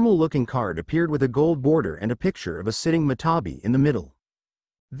 a normal-looking card appeared with a gold border and a picture of a sitting Matabi in the middle.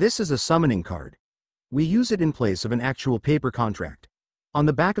 This is a summoning card. We use it in place of an actual paper contract. On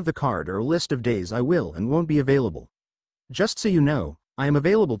the back of the card are a list of days I will and won't be available. Just so you know, I am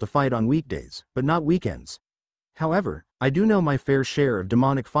available to fight on weekdays, but not weekends. However, I do know my fair share of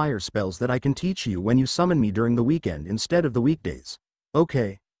demonic fire spells that I can teach you when you summon me during the weekend instead of the weekdays.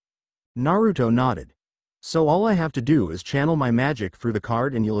 Okay. Naruto nodded. So all I have to do is channel my magic through the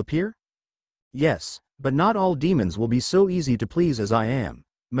card and you'll appear? Yes, but not all demons will be so easy to please as I am,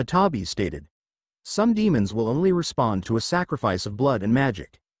 Matabi stated. Some demons will only respond to a sacrifice of blood and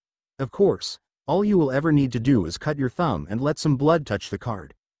magic. Of course, all you will ever need to do is cut your thumb and let some blood touch the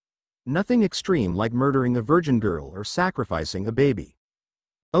card. Nothing extreme like murdering a virgin girl or sacrificing a baby.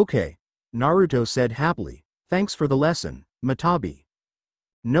 Okay, Naruto said happily, thanks for the lesson, Matabi.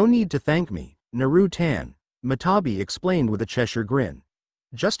 No need to thank me, Naruto-tan, Matabi explained with a Cheshire grin.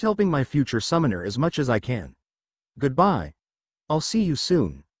 Just helping my future summoner as much as I can. Goodbye. I'll see you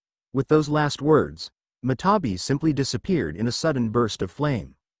soon. With those last words, Matabi simply disappeared in a sudden burst of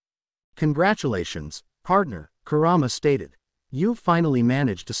flame. Congratulations, partner, Kurama stated. You've finally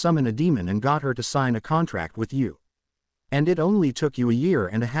managed to summon a demon and got her to sign a contract with you. And it only took you a year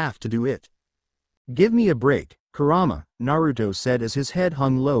and a half to do it. Give me a break, Kurama, Naruto said as his head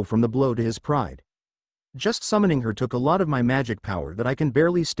hung low from the blow to his pride. Just summoning her took a lot of my magic power that I can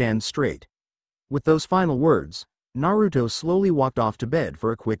barely stand straight. With those final words, Naruto slowly walked off to bed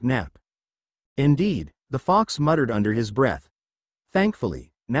for a quick nap. Indeed, the fox muttered under his breath.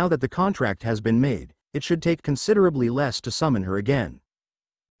 Thankfully, now that the contract has been made, it should take considerably less to summon her again.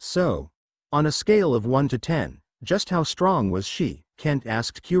 So, on a scale of 1 to 10, just how strong was she? Kent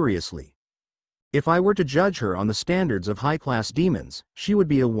asked curiously. If I were to judge her on the standards of high-class demons, she would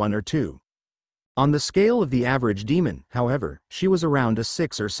be a 1 or 2. On the scale of the average demon, however, she was around a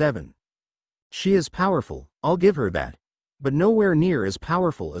 6 or 7. She is powerful, I'll give her that. But nowhere near as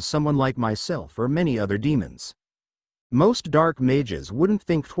powerful as someone like myself or many other demons. Most dark mages wouldn't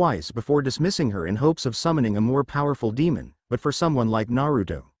think twice before dismissing her in hopes of summoning a more powerful demon, but for someone like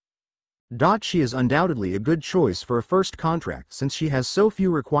Naruto. She is undoubtedly a good choice for a first contract since she has so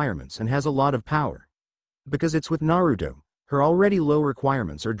few requirements and has a lot of power. Because it's with Naruto, her already low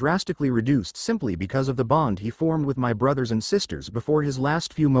requirements are drastically reduced simply because of the bond he formed with my brothers and sisters before his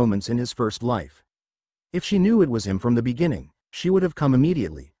last few moments in his first life. If she knew it was him from the beginning, she would have come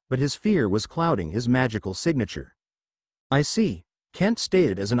immediately, but his fear was clouding his magical signature. I see, Kent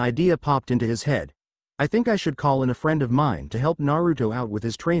stated as an idea popped into his head. I think I should call in a friend of mine to help Naruto out with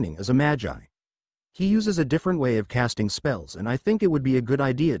his training as a magi. He uses a different way of casting spells and I think it would be a good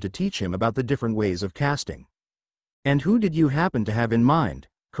idea to teach him about the different ways of casting. And who did you happen to have in mind?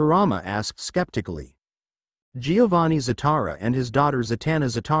 Kurama asked skeptically. Giovanni Zatara and his daughter Zatanna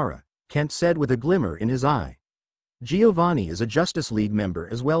Zatara, Kent said with a glimmer in his eye. Giovanni is a Justice League member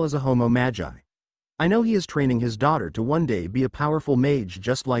as well as a homo magi. I know he is training his daughter to one day be a powerful mage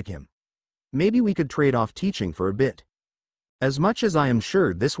just like him. Maybe we could trade off teaching for a bit. As much as I am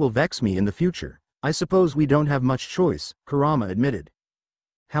sure this will vex me in the future, I suppose we don't have much choice, Kurama admitted.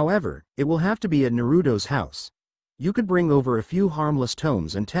 However, it will have to be at Naruto's house. You could bring over a few harmless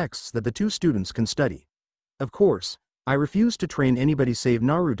tomes and texts that the two students can study. Of course, I refuse to train anybody save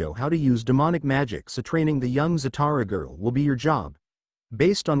Naruto how to use demonic magic, so training the young Zatara girl will be your job.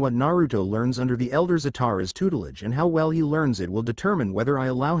 Based on what Naruto learns under the elder Zatara's tutelage and how well he learns it will determine whether I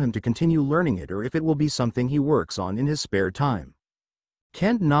allow him to continue learning it or if it will be something he works on in his spare time.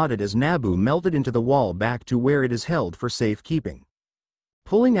 Kent nodded as Nabu melted into the wall back to where it is held for safekeeping.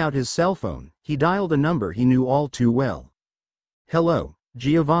 Pulling out his cell phone, he dialed a number he knew all too well. Hello,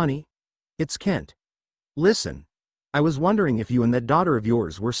 Giovanni? It's Kent. Listen. I was wondering if you and that daughter of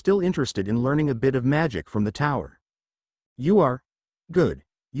yours were still interested in learning a bit of magic from the tower. You are? Good.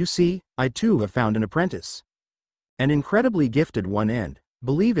 You see, I too have found an apprentice. An incredibly gifted one and,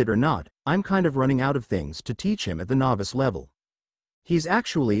 believe it or not, I'm kind of running out of things to teach him at the novice level. He's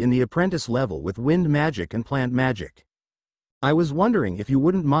actually in the apprentice level with wind magic and plant magic. I was wondering if you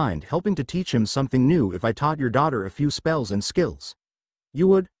wouldn't mind helping to teach him something new if I taught your daughter a few spells and skills. You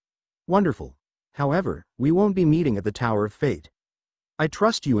would? Wonderful. However, we won't be meeting at the Tower of Fate. I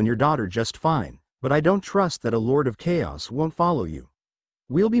trust you and your daughter just fine, but I don't trust that a Lord of Chaos won't follow you.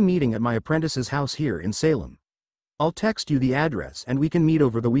 We'll be meeting at my apprentice's house here in Salem. I'll text you the address and we can meet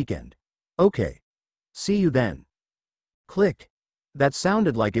over the weekend. Okay. See you then. Click. That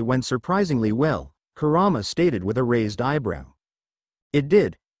sounded like it went surprisingly well, Kurama stated with a raised eyebrow. It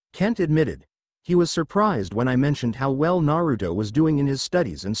did, Kent admitted. He was surprised when I mentioned how well Naruto was doing in his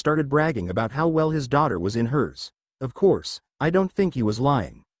studies and started bragging about how well his daughter was in hers. Of course, I don't think he was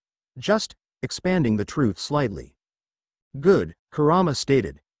lying. Just expanding the truth slightly. Good, Kurama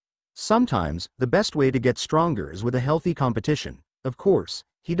stated. Sometimes, the best way to get stronger is with a healthy competition. Of course,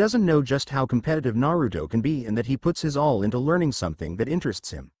 he doesn't know just how competitive Naruto can be and that he puts his all into learning something that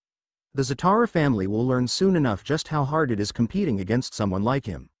interests him. The Zatara family will learn soon enough just how hard it is competing against someone like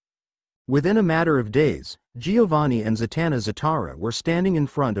him. Within a matter of days, Giovanni and Zatanna Zatara were standing in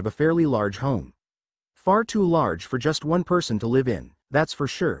front of a fairly large home. Far too large for just one person to live in, that's for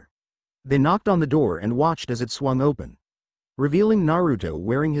sure. They knocked on the door and watched as it swung open, revealing Naruto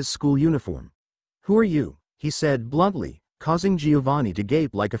wearing his school uniform. Who are you? He said bluntly, causing Giovanni to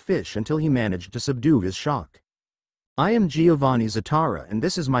gape like a fish until he managed to subdue his shock. I am Giovanni Zatara and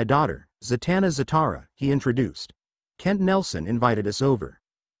this is my daughter, Zatanna Zatara, he introduced. Kent Nelson invited us over.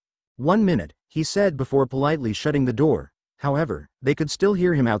 1 minute, he said before politely shutting the door. However, they could still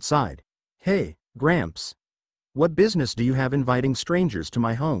hear him outside. Hey, Gramps. What business do you have inviting strangers to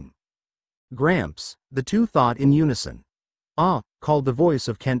my home? Gramps, the two thought in unison. Ah, called the voice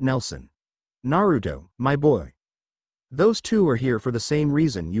of Kent Nelson. Naruto, my boy. Those two are here for the same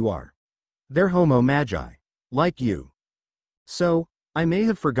reason you are. They're homo magi. Like you. So, I may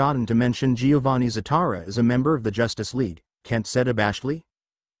have forgotten to mention Giovanni Zatara is a member of the Justice League, Kent said abashedly.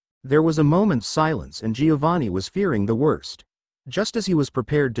 There was a moment's silence and Giovanni was fearing the worst. Just as he was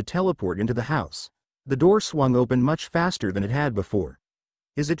prepared to teleport into the house, the door swung open much faster than it had before.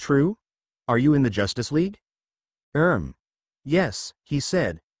 Is it true? Are you in the Justice League? Yes, he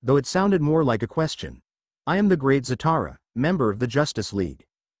said, though it sounded more like a question. I am the great Zatara, member of the Justice League.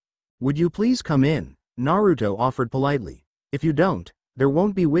 Would you please come in? Naruto offered politely. If you don't, there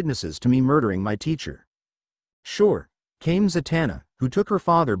won't be witnesses to me murdering my teacher. Sure, came Zatanna, who took her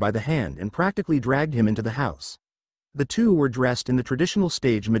father by the hand and practically dragged him into the house. The two were dressed in the traditional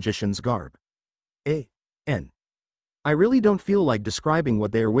stage magician's garb. I really don't feel like describing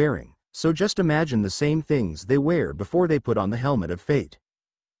what they are wearing, so just imagine the same things they wear before they put on the helmet of fate.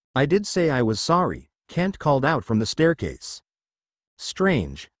 I did say I was sorry, Kent called out from the staircase.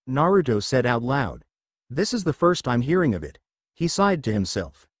 Strange, Naruto said out loud. This is the first I'm hearing of it. He sighed to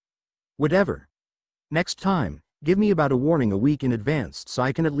himself. Whatever. Next time, give me about a warning a week in advance so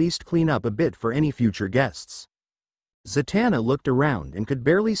I can at least clean up a bit for any future guests. Zatanna looked around and could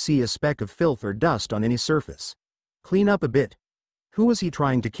barely see a speck of filth or dust on any surface. Clean up a bit. Who was he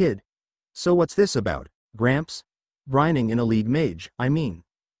trying to kid? So what's this about, Gramps? Brining in a league mage, I mean.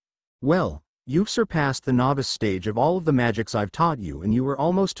 Well, you've surpassed the novice stage of all of the magics I've taught you, and you were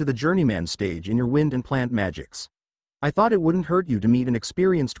almost to the journeyman stage in your wind and plant magics. I thought it wouldn't hurt you to meet an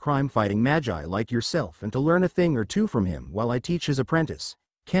experienced crime-fighting magi like yourself and to learn a thing or two from him while I teach his apprentice,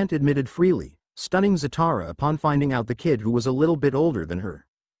 Kent admitted freely, stunning Zatara upon finding out the kid who was a little bit older than her.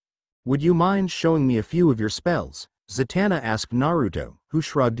 Would you mind showing me a few of your spells? Zatanna asked Naruto, who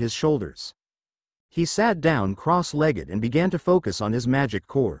shrugged his shoulders. He sat down cross-legged and began to focus on his magic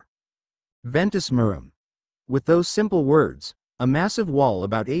core. Ventus Murum. With those simple words, a massive wall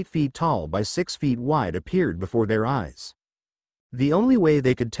about 8 feet tall by 6 feet wide appeared before their eyes. The only way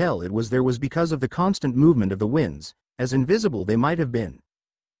they could tell it was because of the constant movement of the winds, as invisible they might have been.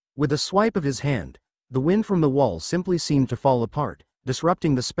 With a swipe of his hand, the wind from the wall simply seemed to fall apart,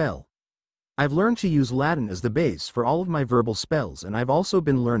 disrupting the spell. I've learned to use Latin as the base for all of my verbal spells, and I've also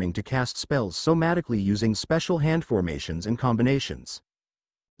been learning to cast spells somatically using special hand formations and combinations.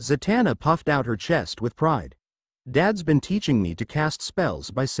 Zatanna puffed out her chest with pride. Dad's been teaching me to cast spells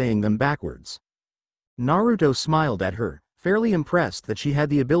by saying them backwards. Naruto smiled at her, fairly impressed that she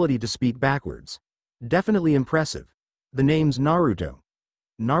had the ability to speak backwards. Definitely impressive. The name's Naruto.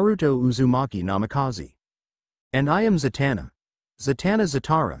 Naruto Uzumaki Namikaze. And I am Zatanna. Zatanna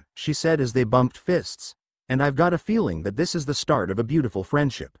Zatara, she said as they bumped fists, and I've got a feeling that this is the start of a beautiful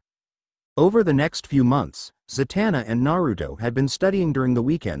friendship. Over the next few months, Zatanna and Naruto had been studying during the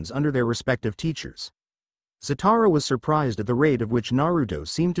weekends under their respective teachers. Zatara was surprised at the rate at which Naruto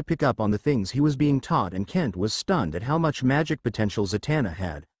seemed to pick up on the things he was being taught, and Kent was stunned at how much magic potential Zatanna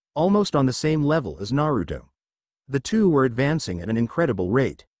had, almost on the same level as Naruto. The two were advancing at an incredible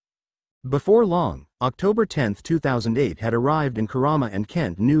rate. Before long, October 10, 2008 had arrived, and Kurama and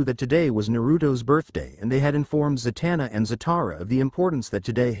Kent knew that today was Naruto's birthday, and they had informed Zatanna and Zatara of the importance that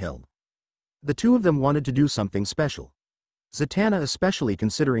today held. The two of them wanted to do something special. Zatanna especially,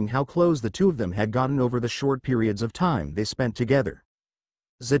 considering how close the two of them had gotten over the short periods of time they spent together.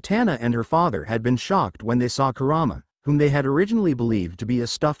 Zatanna and her father had been shocked when they saw Kurama, whom they had originally believed to be a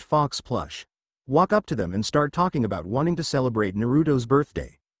stuffed fox plush, walk up to them and start talking about wanting to celebrate Naruto's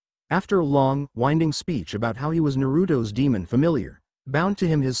birthday. After a long, winding speech about how he was Naruto's demon familiar, bound to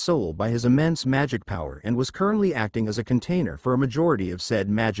him his soul by his immense magic power, and was currently acting as a container for a majority of said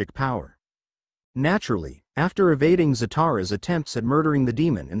magic power. Naturally, after evading Zatara's attempts at murdering the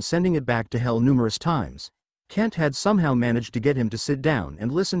demon and sending it back to hell numerous times, Kent had somehow managed to get him to sit down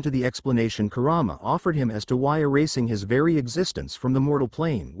and listen to the explanation Kurama offered him as to why erasing his very existence from the mortal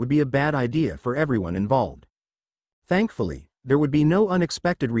plane would be a bad idea for everyone involved. Thankfully, there would be no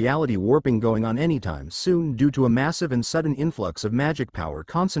unexpected reality warping going on anytime soon due to a massive and sudden influx of magic power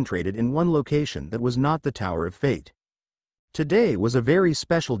concentrated in one location that was not the Tower of Fate. Today was a very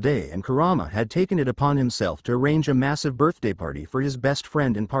special day, and Kurama had taken it upon himself to arrange a massive birthday party for his best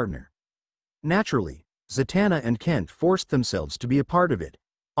friend and partner. Naturally, Zatanna and Kent forced themselves to be a part of it,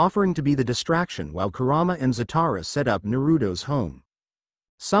 offering to be the distraction while Kurama and Zatara set up Naruto's home.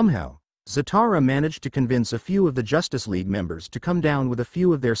 Somehow, Zatara managed to convince a few of the Justice League members to come down with a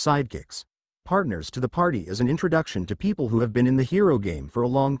few of their sidekicks, partners to the party, as an introduction to people who have been in the hero game for a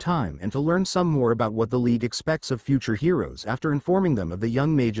long time, and to learn some more about what the League expects of future heroes after informing them of the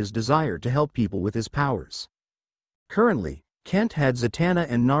young mage's desire to help people with his powers. Currently, Kent had Zatanna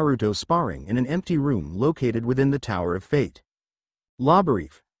and Naruto sparring in an empty room located within the Tower of Fate.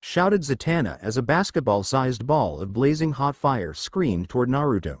 "Labyrinth," shouted Zatanna as a basketball-sized ball of blazing hot fire screamed toward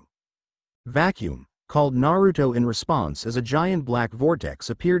Naruto. "Vacuum," called Naruto in response as a giant black vortex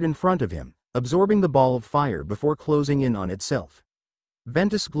appeared in front of him, absorbing the ball of fire before closing in on itself.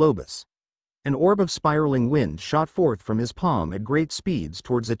 "Ventus Globus." An orb of spiraling wind shot forth from his palm at great speeds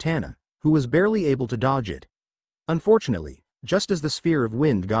towards Zatanna, who was barely able to dodge it. Unfortunately, just as the sphere of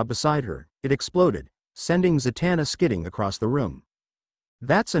wind got beside her, it exploded, sending Zatanna skidding across the room.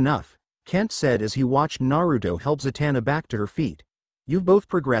 "That's enough," Kent said as he watched Naruto help Zatanna back to her feet. "You've both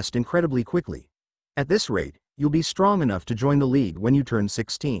progressed incredibly quickly. At this rate, you'll be strong enough to join the League when you turn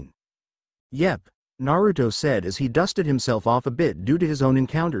 16. "Yep," Naruto said as he dusted himself off a bit due to his own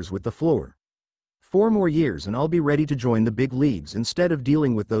encounters with the floor. 4 more years and I'll be ready to join the big leagues instead of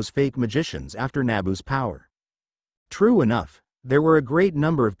dealing with those fake magicians after Nabu's power." True enough, there were a great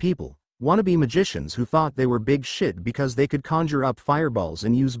number of people, wannabe magicians, who thought they were big shit because they could conjure up fireballs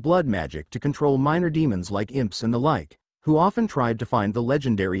and use blood magic to control minor demons like imps and the like, who often tried to find the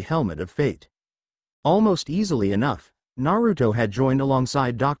legendary Helmet of Fate. Almost easily enough, Naruto had joined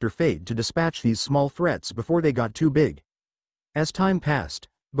alongside Dr. Fate to dispatch these small threats before they got too big. As time passed,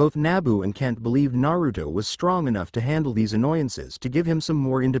 both Nabu and Kent believed Naruto was strong enough to handle these annoyances to give him some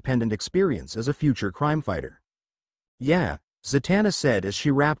more independent experience as a future crime fighter. "Yeah," Zatanna said as she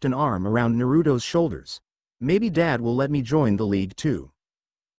wrapped an arm around Naruto's shoulders. "Maybe Dad will let me join the league too."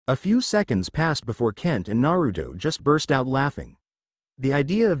 A few seconds passed before Kent and Naruto just burst out laughing. The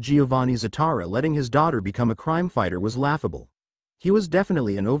idea of Giovanni Zatara letting his daughter become a crime fighter was laughable. He was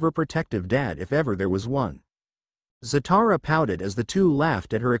definitely an overprotective dad if ever there was one. Zatara pouted as the two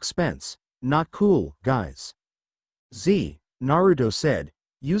laughed at her expense. "Not cool, guys." Naruto said,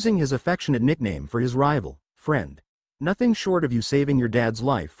 using his affectionate nickname for his rival, "Friend. Nothing short of you saving your dad's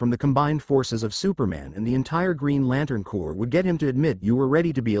life from the combined forces of Superman and the entire Green Lantern Corps would get him to admit you were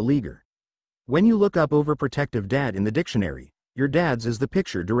ready to be a leaguer. When you look up overprotective dad in the dictionary, your dad's is the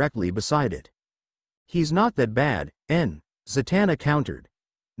picture directly beside it." "He's not that bad, Zatanna countered.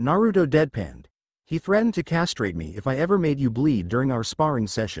 Naruto deadpanned. "He threatened to castrate me if I ever made you bleed during our sparring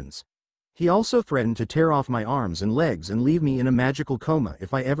sessions. He also threatened to tear off my arms and legs and leave me in a magical coma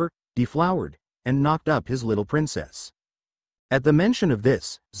if I ever deflowered and knocked up his little princess." At the mention of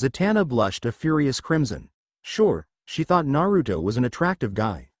this, Zatanna blushed a furious crimson. Sure, she thought Naruto was an attractive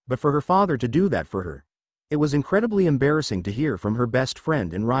guy, but for her father to do that for her, it was incredibly embarrassing to hear from her best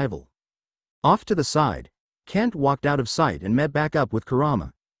friend and rival. Off to the side, Kent walked out of sight and met back up with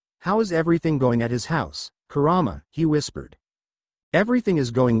Kurama. "How is everything going at his house, Kurama?" he whispered. "Everything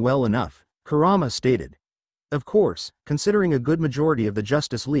is going well enough," Kurama stated. "Of course, considering a good majority of the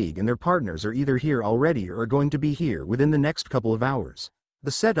Justice League and their partners are either here already or are going to be here within the next couple of hours, the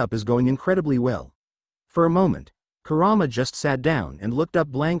setup is going incredibly well." For a moment, Kurama just sat down and looked up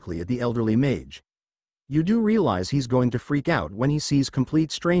blankly at the elderly mage. "You do realize he's going to freak out when he sees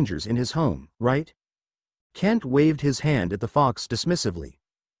complete strangers in his home, right?" Kent waved his hand at the fox dismissively.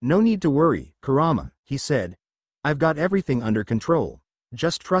 "No need to worry, Kurama," he said. "I've got everything under control.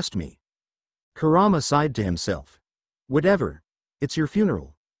 Just trust me." Kurama sighed to himself. "Whatever. It's your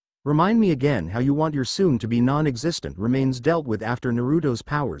funeral. Remind me again how you want your soon-to-be non-existent remains dealt with after Naruto's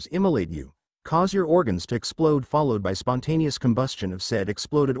powers immolate you, cause your organs to explode followed by spontaneous combustion of said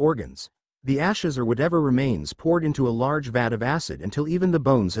exploded organs. The ashes or whatever remains poured into a large vat of acid until even the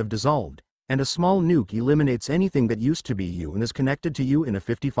bones have dissolved, and a small nuke eliminates anything that used to be you and is connected to you in a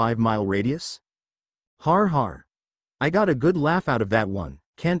 55-mile radius?" "Har har. I got a good laugh out of that one,"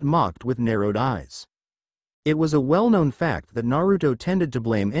 Kent mocked with narrowed eyes. It was a well-known fact that Naruto tended to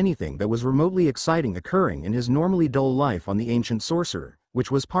blame anything that was remotely exciting occurring in his normally dull life on the ancient sorcerer,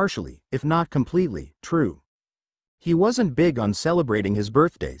 which was partially, if not completely, true. He wasn't big on celebrating his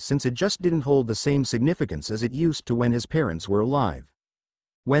birthday since it just didn't hold the same significance as it used to when his parents were alive.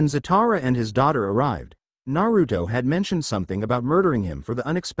 When Zatara and his daughter arrived, Naruto had mentioned something about murdering him for the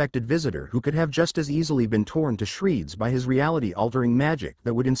unexpected visitor who could have just as easily been torn to shreds by his reality-altering magic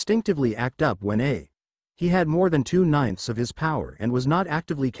that would instinctively act up when he had more than 2/9 of his power and was not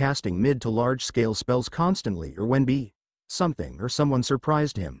actively casting mid to large-scale spells constantly or when something or someone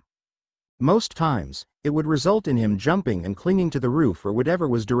surprised him. Most times, it would result in him jumping and clinging to the roof or whatever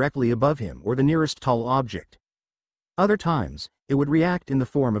was directly above him or the nearest tall object. Other times, it would react in the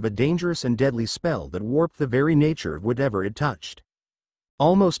form of a dangerous and deadly spell that warped the very nature of whatever it touched.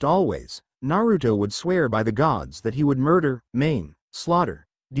 Almost always, Naruto would swear by the gods that he would murder, maim, slaughter,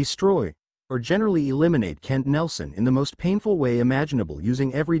 destroy, or generally eliminate Kent Nelson in the most painful way imaginable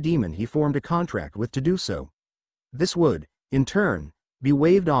using every demon he formed a contract with to do so. This would, in turn, be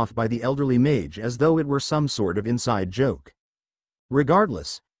waved off by the elderly mage as though it were some sort of inside joke.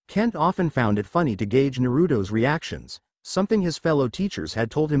 Regardless, Kent often found it funny to gauge Naruto's reactions, something his fellow teachers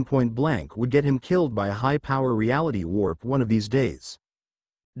had told him point blank would get him killed by a high-power reality warp one of these days.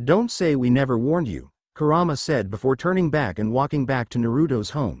 "Don't say we never warned you," Kurama said before turning back and walking back to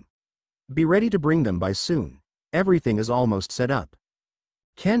Naruto's home. "Be ready to bring them by soon. Everything is almost set up."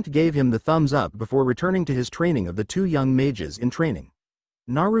 Kent gave him the thumbs up before returning to his training of the two young mages in training.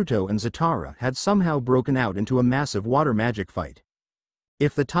 Naruto and Zatara had somehow broken out into a massive water magic fight.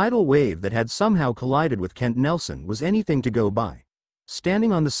 If the tidal wave that had somehow collided with Kent Nelson was anything to go by,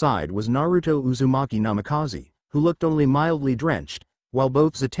 standing on the side was Naruto Uzumaki Namikaze, who looked only mildly drenched, while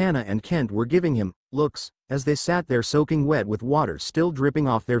both Zatanna and Kent were giving him looks as they sat there soaking wet with water still dripping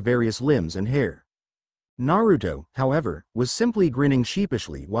off their various limbs and hair. Naruto, however, was simply grinning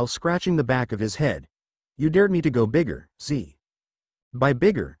sheepishly while scratching the back of his head. "You dared me to go bigger, Z." "By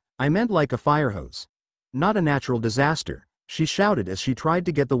bigger, I meant like a fire hose. Not a natural disaster," she shouted as she tried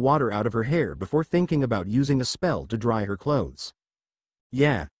to get the water out of her hair before thinking about using a spell to dry her clothes.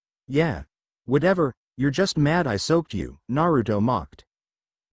 Yeah. Whatever, you're just mad I soaked you, Naruto mocked.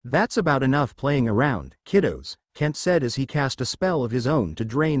 That's about enough playing around, kiddos, Kent said as he cast a spell of his own to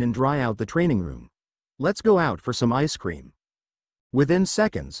drain and dry out the training room. Let's go out for some ice cream. Within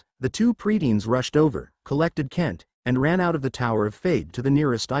seconds, the two preteens rushed over, collected Kent, and ran out of the Tower of Fate to the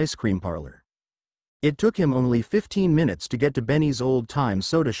nearest ice cream parlor. It took him only 15 minutes to get to Benny's old-time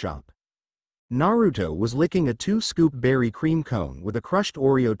soda shop. Naruto was licking a 2-scoop berry cream cone with a crushed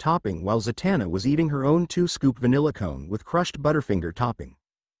Oreo topping while Zatanna was eating her own 2-scoop vanilla cone with crushed Butterfinger topping.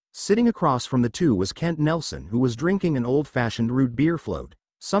 Sitting across from the two was Kent Nelson, who was drinking an old-fashioned root beer float.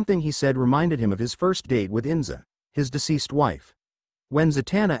 Something he said reminded him of his first date with Inza, his deceased wife. When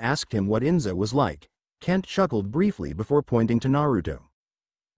Zatanna asked him what Inza was like, Kent chuckled briefly before pointing to Naruto.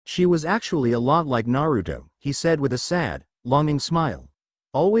 She was actually a lot like Naruto, he said with a sad, longing smile.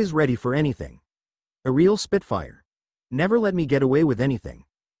 Always ready for anything. A real spitfire. Never let me get away with anything.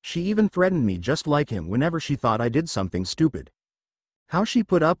 She even threatened me just like him whenever she thought I did something stupid. How she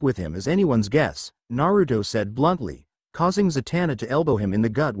put up with him is anyone's guess, Naruto said bluntly, causing Zatanna to elbow him in the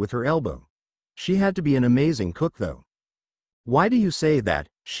gut with her elbow. She had to be an amazing cook though. Why do you say that?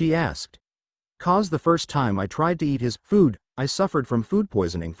 She asked. 'Cause the first time I tried to eat his food, I suffered from food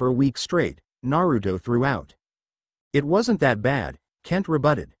poisoning for a week straight, Naruto threw out. It wasn't that bad, Kent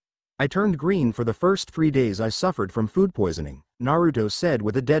rebutted. I turned green for the first 3 days I suffered from food poisoning, Naruto said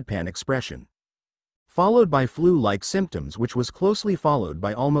with a deadpan expression. Followed by flu-like symptoms, which was closely followed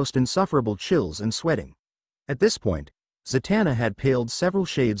by almost insufferable chills and sweating. At this point, Zatanna had paled several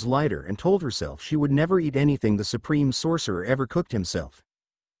shades lighter and told herself she would never eat anything the Supreme Sorcerer ever cooked himself.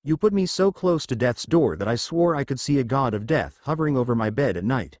 You put me so close to death's door that I swore I could see a god of death hovering over my bed at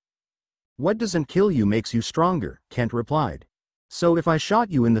night. What doesn't kill you makes you stronger, Kent replied. So if I shot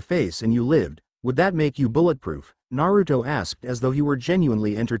you in the face and you lived, would that make you bulletproof? Naruto asked as though he were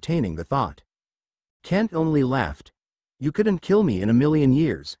genuinely entertaining the thought. Kent only laughed. You couldn't kill me in a million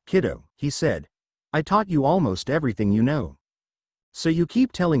years, kiddo, he said. I taught you almost everything you know. So you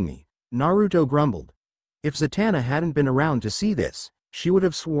keep telling me, Naruto grumbled. If Zatanna hadn't been around to see this, she would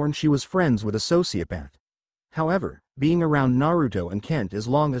have sworn she was friends with a sociopath. However, being around Naruto and Kent as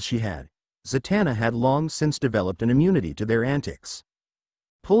long as she had, Zatanna had long since developed an immunity to their antics.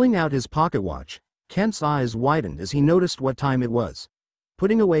 Pulling out his pocket watch, Kent's eyes widened as he noticed what time it was.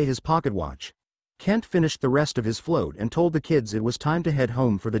 Putting away his pocket watch, Kent finished the rest of his float and told the kids it was time to head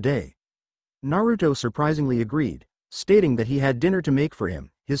home for the day. Naruto surprisingly agreed, stating that he had dinner to make for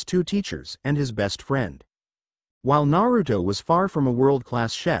him, his two teachers, and his best friend. While Naruto was far from a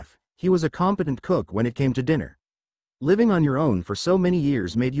world-class chef, he was a competent cook when it came to dinner. Living on your own for so many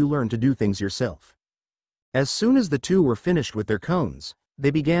years made you learn to do things yourself. As soon as the two were finished with their cones, they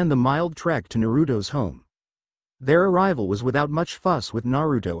began the mild trek to Naruto's home. Their arrival was without much fuss, with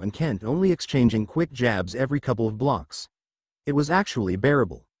Naruto and Kent only exchanging quick jabs every couple of blocks. It was actually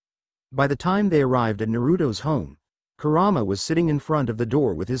bearable. By the time they arrived at Naruto's home, Kurama was sitting in front of the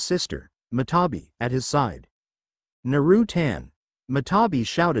door with his sister, Matabi, at his side. Naruto-tan, Matabi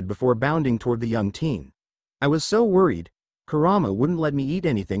shouted before bounding toward the young teen. I was so worried. Kurama wouldn't let me eat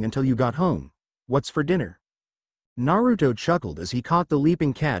anything until you got home. What's for dinner? Naruto chuckled as he caught the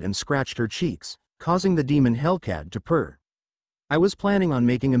leaping cat and scratched her cheeks, causing the demon Hellcat to purr. I was planning on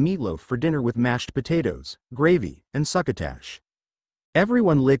making a meatloaf for dinner with mashed potatoes, gravy, and succotash.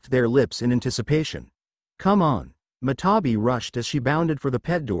 Everyone licked their lips in anticipation. Come on. Matabi rushed as she bounded for the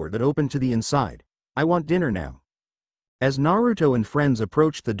pet door that opened to the inside. I want dinner now. As Naruto and friends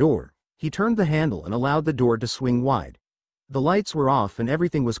approached the door, he turned the handle and allowed the door to swing wide. The lights were off and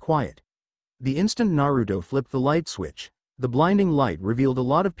everything was quiet. The instant Naruto flipped the light switch, the blinding light revealed a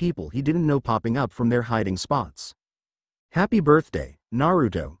lot of people he didn't know popping up from their hiding spots. Happy birthday,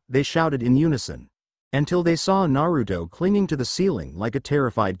 Naruto, they shouted in unison. Until they saw Naruto clinging to the ceiling like a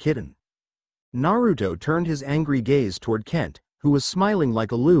terrified kitten. Naruto turned his angry gaze toward Kent, who was smiling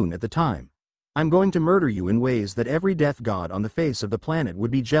like a loon at the time. I'm going to murder you in ways that every death god on the face of the planet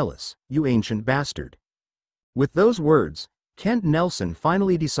would be jealous, you ancient bastard. With those words, Kent Nelson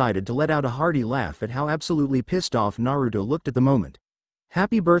finally decided to let out a hearty laugh at how absolutely pissed off Naruto looked at the moment.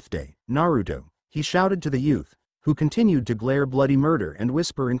 Happy birthday, Naruto, he shouted to the youth, who continued to glare bloody murder and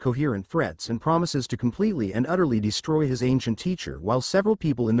whisper incoherent threats and promises to completely and utterly destroy his ancient teacher, while several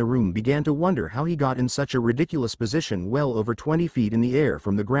people in the room began to wonder how he got in such a ridiculous position well over 20 feet in the air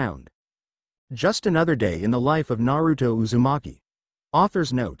from the ground. Just another day in the life of Naruto Uzumaki.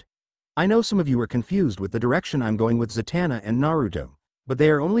 Author's note. I know some of you are confused with the direction I'm going with Zatanna and Naruto, but they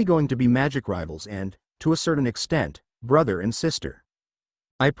are only going to be magic rivals and, to a certain extent, brother and sister.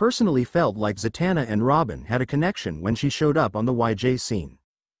 I personally felt like Zatanna and Robin had a connection when she showed up on the YJ scene.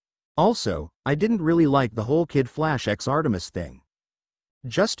 Also, I didn't really like the whole Kid Flash x Artemis thing.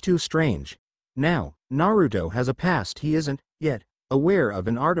 Just too strange. Now, Naruto has a past he isn't, yet, aware of,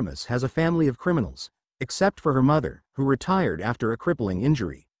 and Artemis has a family of criminals, except for her mother, who retired after a crippling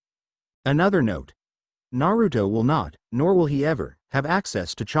injury. Another note. Naruto will not, nor will he ever, have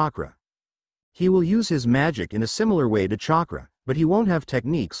access to chakra. He will use his magic in a similar way to chakra, but he won't have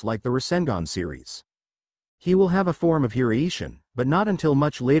techniques like the Rasengan series. He will have a form of Hiraishin, but not until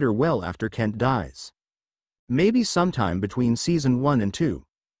much later, well after Kent dies. Maybe sometime between season 1 and 2.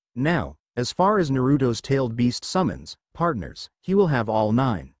 Now, as far as Naruto's tailed beast summons, partners, he will have all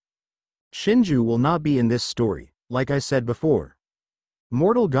 9. Shinju will not be in this story, like I said before.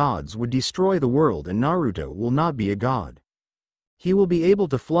 Mortal gods would destroy the world and Naruto will not be a god. He will be able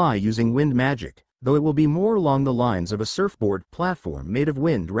to fly using wind magic, though it will be more along the lines of a surfboard platform made of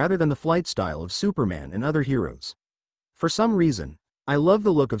wind rather than the flight style of Superman and other heroes. For some reason, I love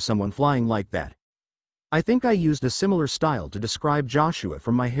the look of someone flying like that. I think I used a similar style to describe Joshua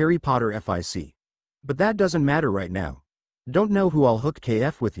from my Harry Potter FIC. But that doesn't matter right now. Don't know who I'll hook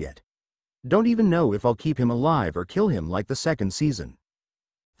KF with yet. Don't even know if I'll keep him alive or kill him like the second season.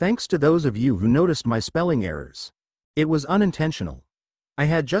 Thanks to those of you who noticed my spelling errors. It was unintentional. I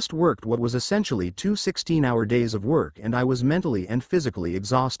had just worked what was essentially 2 16-hour days of work and I was mentally and physically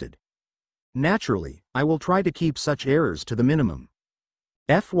exhausted. Naturally, I will try to keep such errors to the minimum.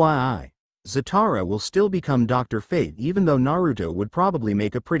 FYI, Zatara will still become Dr. Fate even though Naruto would probably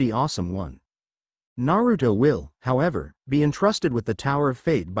make a pretty awesome one. Naruto will, however, be entrusted with the Tower of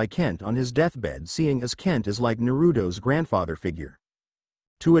Fate by Kent on his deathbed, seeing as Kent is like Naruto's grandfather figure.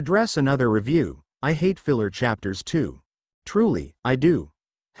 To address another review, I hate filler chapters too. Truly, I do.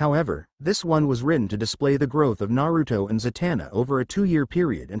 However, this one was written to display the growth of Naruto and Zatanna over a 2-year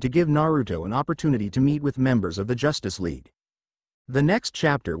period and to give Naruto an opportunity to meet with members of the Justice League. The next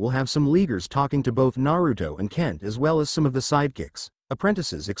chapter will have some Leaguers talking to both Naruto and Kent as well as some of the sidekicks,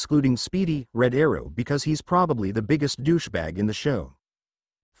 apprentices excluding Speedy, Red Arrow because he's probably the biggest douchebag in the show.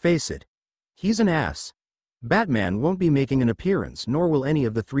 Face it. He's an ass. Batman won't be making an appearance, nor will any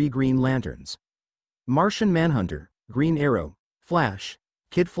of the 3 Green Lanterns. Martian Manhunter, Green Arrow, Flash,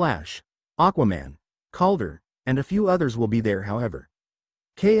 Kid Flash, Aquaman, Calder, and a few others will be there. However,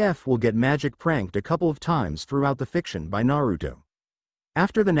 KF will get magic pranked a couple of times throughout the fiction by Naruto.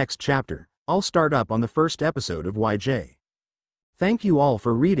 After the next chapter, I'll start up on the first episode of YJ. Thank you all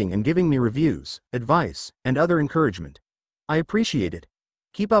for reading and giving me reviews, advice, and other encouragement. I appreciate it.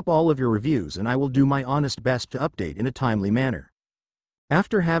 Keep up all of your reviews and I will do my honest best to update in a timely manner.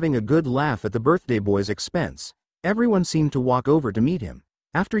 After having a good laugh at the birthday boy's expense, everyone seemed to walk over to meet him,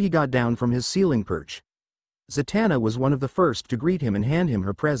 after he got down from his ceiling perch. Zatanna was one of the first to greet him and hand him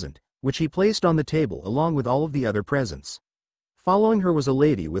her present, which he placed on the table along with all of the other presents. Following her was a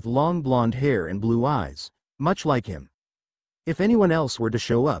lady with long blonde hair and blue eyes, much like him. If anyone else were to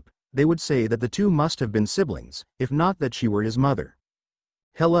show up, they would say that the two must have been siblings, if not that she were his mother.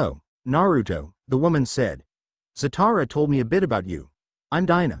 "Hello, Naruto," the woman said. "Zatara told me a bit about you. I'm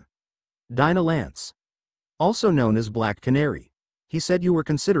Dinah. Dinah Lance. Also known as Black Canary. He said you were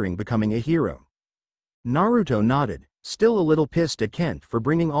considering becoming a hero." Naruto nodded, still a little pissed at Kent for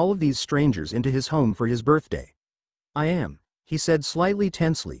bringing all of these strangers into his home for his birthday. "I am," he said slightly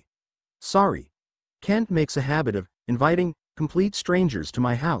tensely. "Sorry. Kent makes a habit of inviting complete strangers to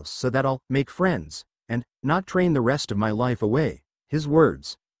my house so that I'll make friends and not train the rest of my life away." His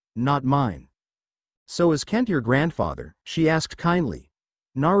words, not mine. "So is Kent your grandfather?" she asked kindly.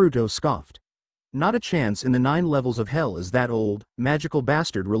 Naruto scoffed. "Not a chance in the 9 levels of hell is that old, magical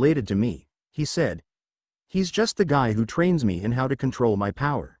bastard related to me," he said. "He's just the guy who trains me in how to control my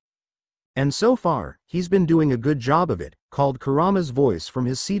power. And so far, he's been doing a good job of it," called Kurama's voice from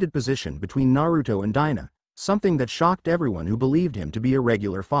his seated position between Naruto and Dinah, something that shocked everyone who believed him to be a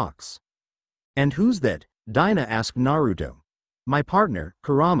regular fox. "And who's that?" Dinah asked Naruto. "My partner,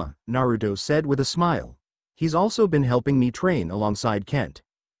 Kurama," Naruto said with a smile. "He's also been helping me train alongside Kent."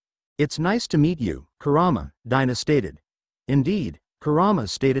 "It's nice to meet you, Kurama," Dinah stated. "Indeed," Kurama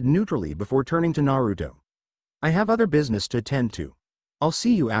stated neutrally before turning to Naruto. "I have other business to attend to. I'll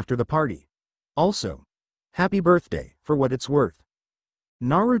see you after the party. Also, happy birthday, for what it's worth."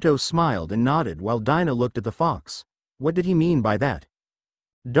 Naruto smiled and nodded while Dinah looked at the fox. What did he mean by that?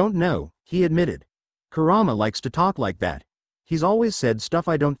 "Don't know," he admitted. "Kurama likes to talk like that. He's always said stuff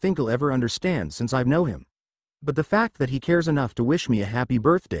I don't think he'll ever understand since I've known him. But the fact that he cares enough to wish me a happy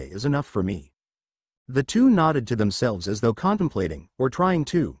birthday is enough for me." The two nodded to themselves as though contemplating, or trying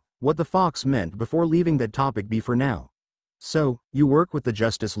to, what the fox meant before leaving that topic be for now. So, you work with the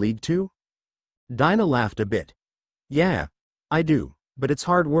Justice League too? Dinah laughed a bit. Yeah, I do, but it's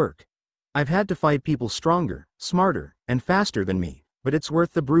hard work. I've had to fight people stronger, smarter, and faster than me, but it's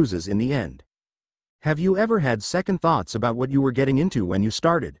worth the bruises in the end. Have you ever had second thoughts about what you were getting into when you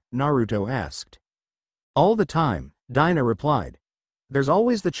started? Naruto asked. All the time, Dinah replied. There's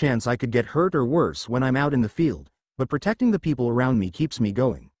always the chance I could get hurt or worse when I'm out in the field, but protecting the people around me keeps me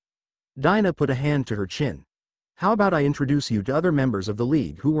going. Dinah put a hand to her chin. How about I introduce you to other members of the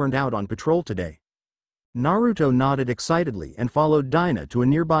League who weren't out on patrol today? Naruto nodded excitedly and followed Dinah to a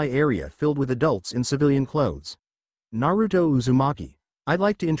nearby area filled with adults in civilian clothes. Naruto Uzumaki, I'd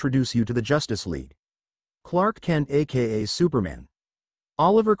like to introduce you to the Justice League. Clark Kent aka Superman.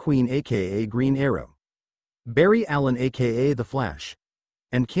 Oliver Queen aka Green Arrow. Barry Allen aka The Flash.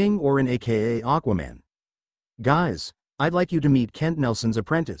 And King Orin aka Aquaman. Guys, I'd like you to meet Kent Nelson's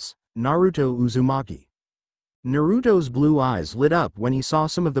apprentice, Naruto Uzumaki. Naruto's blue eyes lit up when he saw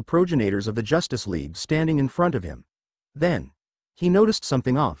some of the progenitors of the Justice League standing in front of him. Then, he noticed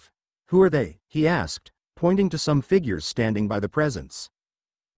something off. Who are they? He asked, pointing to some figures standing by the presence.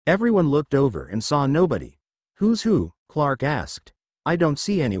 Everyone looked over and saw nobody. Who's who? Clark asked. I don't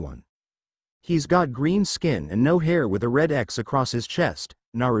see anyone. He's got green skin and no hair with a red X across his chest,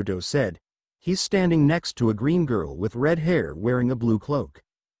 Naruto said. He's standing next to a green girl with red hair wearing a blue cloak.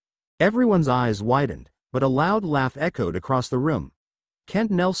 Everyone's eyes widened, but a loud laugh echoed across the room.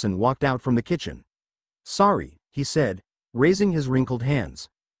 Kent Nelson walked out from the kitchen. Sorry, he said, raising his wrinkled hands.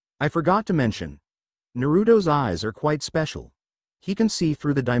 I forgot to mention. Naruto's eyes are quite special. He can see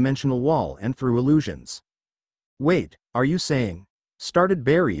through the dimensional wall and through illusions. Wait, are you saying? Started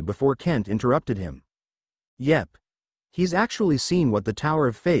Barry before Kent interrupted him. Yep. He's actually seen what the Tower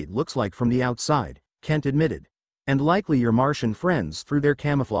of Fate looks like from the outside, Kent admitted. And likely your Martian friends through their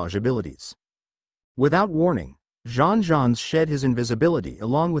camouflage abilities. Without warning, Jean shed his invisibility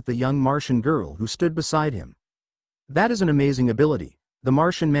along with the young Martian girl who stood beside him. That is an amazing ability, the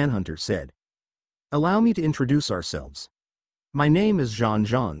Martian Manhunter said. Allow me to introduce ourselves. My name is Jean,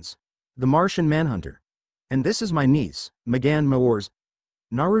 the Martian Manhunter. And this is my niece, Magan Maors.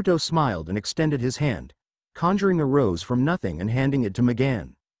 Naruto smiled and extended his hand, conjuring a rose from nothing and handing it to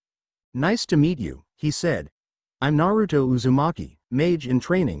Magan. Nice to meet you, he said. I'm Naruto Uzumaki, mage in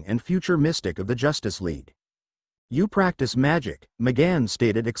training and future mystic of the Justice League. You practice magic, Magan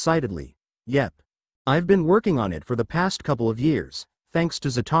stated excitedly. Yep. I've been working on it for the past couple of years, thanks to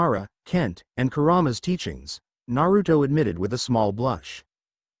Zatara, Kent, and Kurama's teachings, Naruto admitted with a small blush.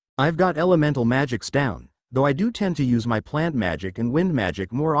 I've got elemental magics down, though I do tend to use my plant magic and wind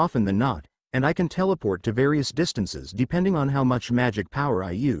magic more often than not, and I can teleport to various distances depending on how much magic power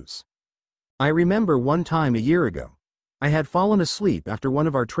I use. I remember one time a year ago. I had fallen asleep after one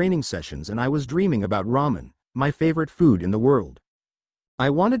of our training sessions and I was dreaming about ramen, my favorite food in the world. I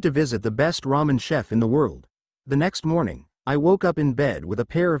wanted to visit the best ramen chef in the world. The next morning, I woke up in bed with a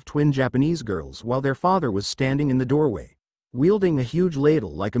pair of twin Japanese girls while their father was standing in the doorway, wielding a huge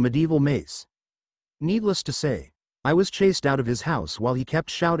ladle like a medieval mace. Needless to say, I was chased out of his house while he kept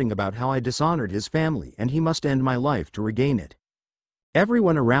shouting about how I dishonored his family and he must end my life to regain it.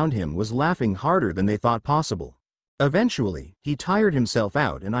 Everyone around him was laughing harder than they thought possible. Eventually, he tired himself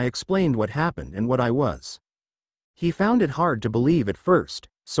out and I explained what happened and what I was. He found it hard to believe at first,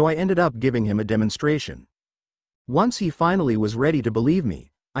 so I ended up giving him a demonstration. Once he finally was ready to believe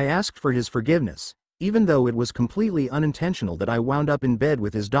me, I asked for his forgiveness, even though it was completely unintentional that I wound up in bed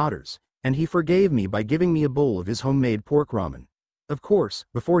with his daughters, and he forgave me by giving me a bowl of his homemade pork ramen. Of course,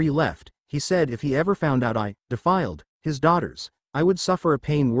 before he left, he said if he ever found out I defiled his daughters, I would suffer a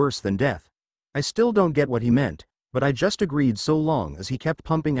pain worse than death. I still don't get what he meant, but I just agreed so long as he kept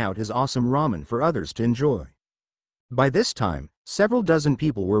pumping out his awesome ramen for others to enjoy. By this time, several dozen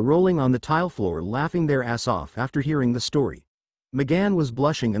people were rolling on the tile floor laughing their ass off after hearing the story. Magan was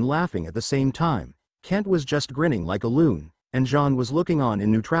blushing and laughing at the same time, Kent was just grinning like a loon, and Jean was looking on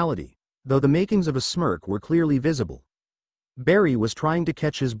in neutrality, though the makings of a smirk were clearly visible. Barry was trying to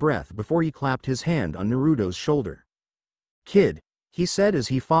catch his breath before he clapped his hand on Naruto's shoulder. Kid, he said as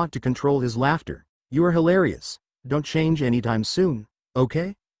he fought to control his laughter, you are hilarious, don't change anytime soon,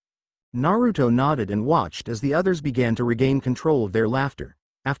 okay? Naruto nodded and watched as the others began to regain control of their laughter.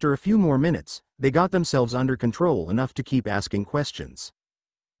 After a few more minutes, they got themselves under control enough to keep asking questions.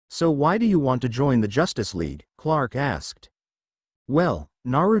 So why do you want to join the Justice League? Clark asked. Well,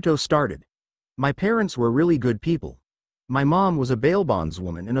 Naruto started. My parents were really good people. My mom was a bail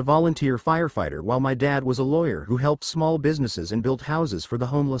bondswoman and a volunteer firefighter while my dad was a lawyer who helped small businesses and built houses for the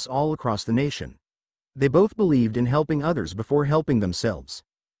homeless all across the nation. They both believed in helping others before helping themselves.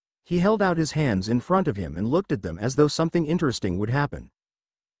 He held out his hands in front of him and looked at them as though something interesting would happen.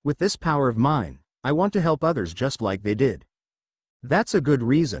 With this power of mine, I want to help others just like they did. That's a good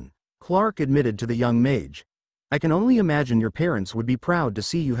reason, Clark admitted to the young mage. I can only imagine your parents would be proud to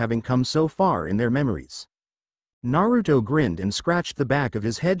see you having come so far in their memories. Naruto grinned and scratched the back of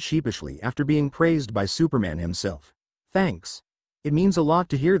his head sheepishly after being praised by Superman himself. Thanks. It means a lot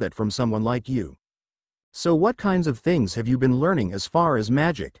to hear that from someone like you. So what kinds of things have you been learning as far as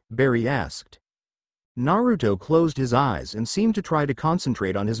magic? Barry asked. Naruto closed his eyes and seemed to try to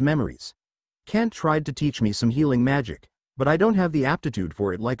concentrate on his memories. Kent tried to teach me some healing magic, but I don't have the aptitude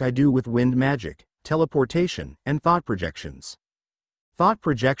for it like I do with wind magic, teleportation, and thought projections. Thought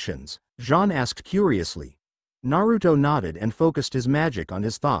projections? Jean asked curiously. Naruto nodded and focused his magic on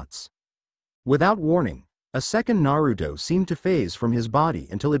his thoughts. Without warning, a second Naruto seemed to phase from his body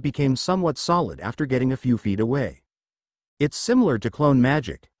until it became somewhat solid after getting a few feet away. It's similar to clone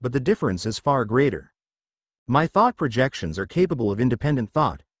magic, but the difference is far greater. My thought projections are capable of independent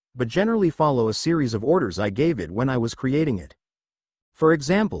thought, but generally follow a series of orders I gave it when I was creating it. For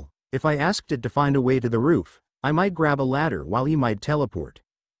example, if I asked it to find a way to the roof, I might grab a ladder while he might teleport.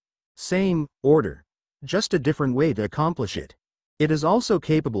 Same order, just a different way to accomplish it. It is also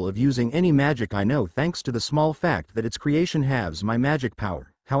capable of using any magic I know thanks to the small fact that its creation halves my magic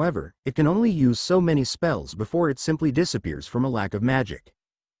power. However, it can only use so many spells before it simply disappears from a lack of magic.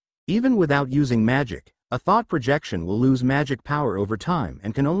 Even without using magic, a thought projection will lose magic power over time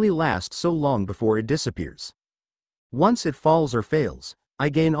and can only last so long before it disappears. Once it falls or fails, I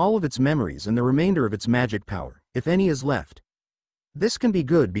gain all of its memories and the remainder of its magic power, if any is left. This can be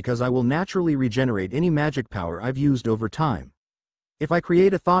good because I will naturally regenerate any magic power I've used over time. If I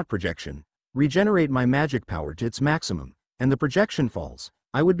create a thought projection, regenerate my magic power to its maximum, and the projection falls,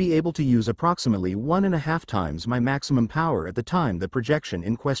 I would be able to use approximately 1.5 times my maximum power at the time the projection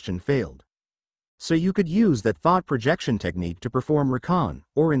in question failed. So you could use that thought projection technique to perform recon,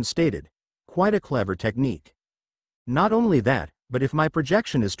 or instated. Quite a clever technique. Not only that, but if my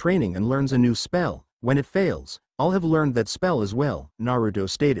projection is training and learns a new spell, when it fails, I'll have learned that spell as well, Naruto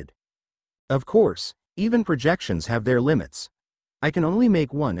stated. Of course, even projections have their limits. I can only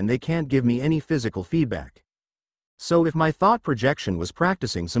make one and they can't give me any physical feedback. So if my thought projection was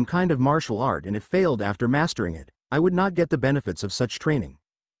practicing some kind of martial art and it failed after mastering it, I would not get the benefits of such training.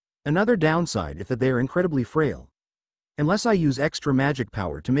 Another downside is that they are incredibly frail. Unless I use extra magic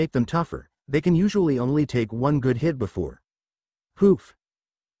power to make them tougher, they can usually only take one good hit before. Poof.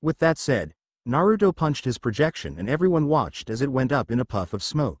 With that said, Naruto punched his projection and everyone watched as it went up in a puff of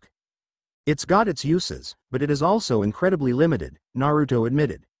smoke. It's got its uses, but it is also incredibly limited, Naruto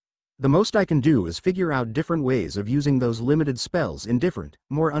admitted. The most I can do is figure out different ways of using those limited spells in different,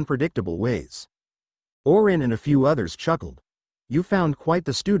 more unpredictable ways. Orin and a few others chuckled. You found quite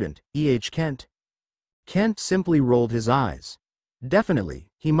the student, Kent. Kent simply rolled his eyes. Definitely,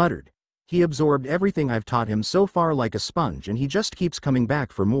 he muttered. He absorbed everything I've taught him so far like a sponge and he just keeps coming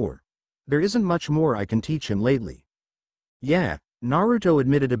back for more. There isn't much more I can teach him lately. Yeah, Naruto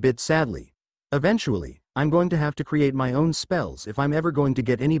admitted a bit sadly. Eventually, I'm going to have to create my own spells if I'm ever going to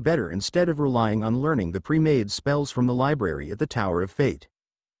get any better instead of relying on learning the pre-made spells from the library at the Tower of Fate.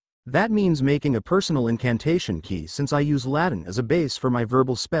 That means making a personal incantation key since I use Latin as a base for my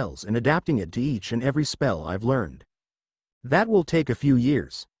verbal spells and adapting it to each and every spell I've learned. That will take a few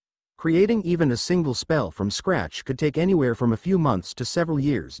years. Creating even a single spell from scratch could take anywhere from a few months to several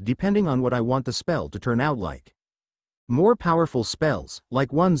years depending on what I want the spell to turn out like. More powerful spells,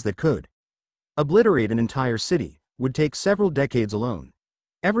 like ones that could obliterate an entire city, would take several decades alone.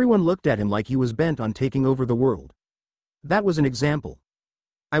 Everyone looked at him like he was bent on taking over the world. That was an example.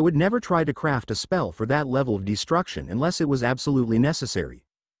 I would never try to craft a spell for that level of destruction unless it was absolutely necessary.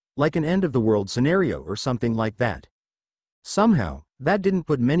 Like an end-of-the-world scenario or something like that. Somehow, that didn't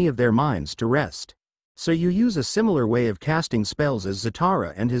put many of their minds to rest. So you use a similar way of casting spells as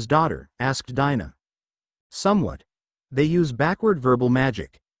Zatara and his daughter, asked Dinah. Somewhat. They use backward verbal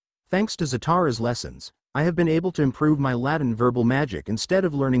magic. Thanks to Zatara's lessons, I have been able to improve my Latin verbal magic instead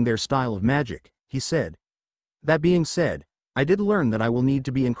of learning their style of magic, he said. That being said, I did learn that I will need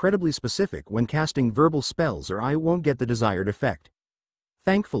to be incredibly specific when casting verbal spells or I won't get the desired effect.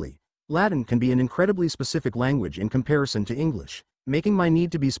 Thankfully, Latin can be an incredibly specific language in comparison to English, making my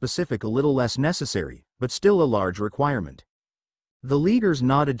need to be specific a little less necessary, but still a large requirement. The leaguers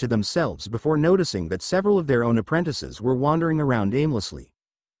nodded to themselves before noticing that several of their own apprentices were wandering around aimlessly.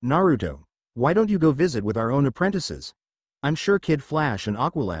 Naruto, why don't you go visit with our own apprentices? I'm sure Kid Flash and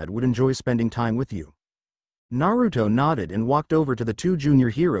Aqualad would enjoy spending time with you. Naruto nodded and walked over to the two junior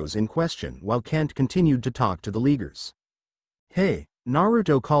heroes in question while Kent continued to talk to the leaguers. Hey,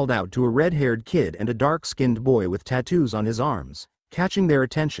 Naruto called out to a red-haired kid and a dark-skinned boy with tattoos on his arms, catching their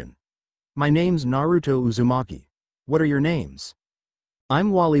attention. My name's Naruto Uzumaki. What are your names? I'm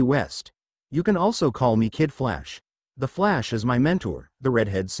Wally West. You can also call me Kid Flash. The Flash is my mentor, the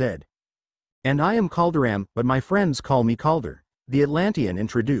redhead said. And I am Calderam, but my friends call me Calder, the Atlantean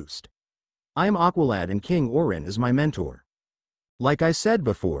introduced. I am Aqualad and King Orin is my mentor. Like I said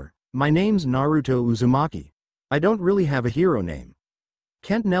before, my name's Naruto Uzumaki. I don't really have a hero name.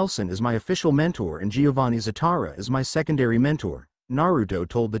 Kent Nelson is my official mentor and Giovanni Zatara is my secondary mentor, Naruto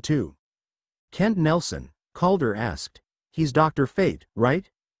told the two. Kent Nelson, Calder asked. He's Dr. Fate, right?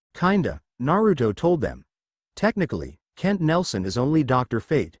 Kinda, Naruto told them. Technically, Kent Nelson is only Dr.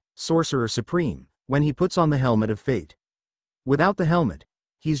 Fate, Sorcerer Supreme, when he puts on the helmet of fate. Without the helmet,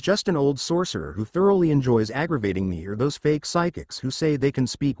 he's just an old sorcerer who thoroughly enjoys aggravating me or those fake psychics who say they can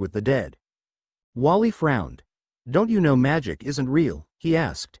speak with the dead. Wally frowned. Don't you know magic isn't real, he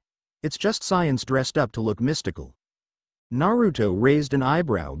asked. It's just science dressed up to look mystical. Naruto raised an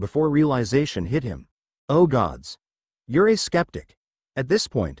eyebrow before realization hit him. Oh gods. You're a skeptic. At this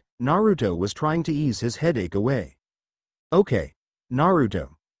point, Naruto was trying to ease his headache away. Okay,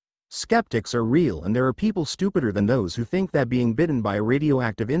 Naruto. Skeptics are real and there are people stupider than those who think that being bitten by a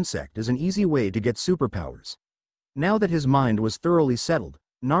radioactive insect is an easy way to get superpowers. Now that his mind was thoroughly settled,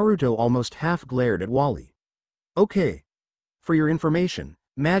 Naruto almost half glared at Wally. Okay. For your information,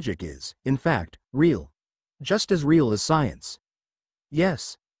 magic is, in fact, real. Just as real as science.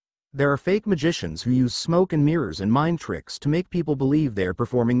 Yes. There are fake magicians who use smoke and mirrors and mind tricks to make people believe they are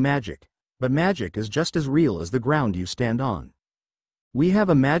performing magic, but magic is just as real as the ground you stand on. We have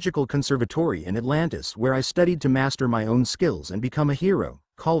a magical conservatory in Atlantis where I studied to master my own skills and become a hero,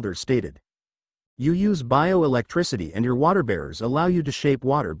 Calder stated. You use bioelectricity and your water bearers allow you to shape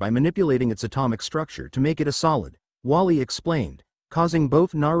water by manipulating its atomic structure to make it a solid, Wally explained, causing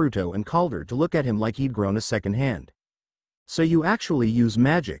both Naruto and Calder to look at him like he'd grown a second hand. So you actually use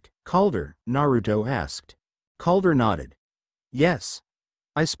magic, Calder? Naruto asked. Calder nodded. Yes.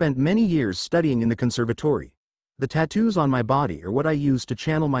 I spent many years studying in the conservatory. The tattoos on my body are what I use to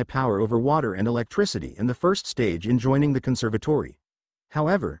channel my power over water and electricity in the first stage in joining the conservatory.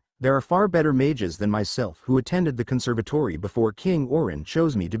 However, there are far better mages than myself who attended the conservatory before King Orin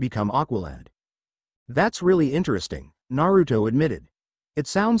chose me to become Aqualad. That's really interesting, Naruto admitted. It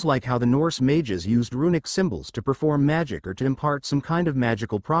sounds like how the Norse mages used runic symbols to perform magic or to impart some kind of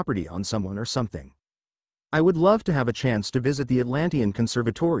magical property on someone or something. I would love to have a chance to visit the Atlantean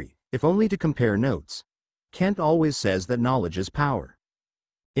Conservatory, if only to compare notes. Kent always says that knowledge is power.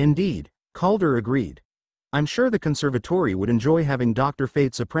 Indeed, Calder agreed. I'm sure the conservatory would enjoy having Dr.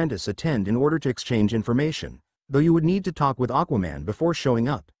 Fate's apprentice attend in order to exchange information, though you would need to talk with Aquaman before showing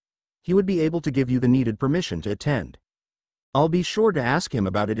up. He would be able to give you the needed permission to attend. I'll be sure to ask him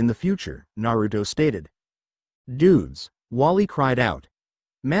about it in the future, Naruto stated. Dudes, Wally cried out.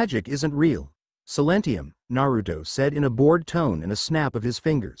 Magic isn't real. Silentium, Naruto said in a bored tone and a snap of his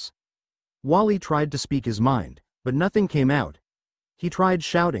fingers. Wally tried to speak his mind, but nothing came out. He tried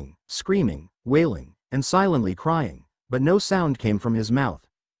shouting, screaming, wailing, and silently crying, but no sound came from his mouth.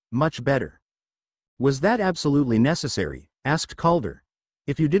 Much better. Was that absolutely necessary? Asked Calder.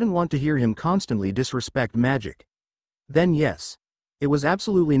 If you didn't want to hear him constantly disrespect magic. Then yes. It was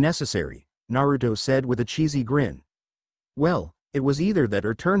absolutely necessary, Naruto said with a cheesy grin. Well, it was either that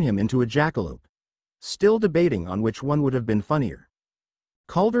or turn him into a jackalope. Still debating on which one would have been funnier.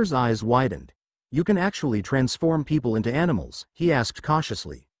 Calder's eyes widened. You can actually transform people into animals, he asked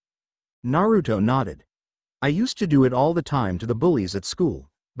cautiously. Naruto nodded. I used to do it all the time to the bullies at school,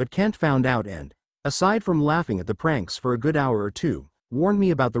 but Kent found out and, aside from laughing at the pranks for a good hour or two, warned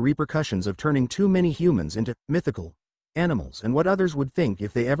me about the repercussions of turning too many humans into mythical animals and what others would think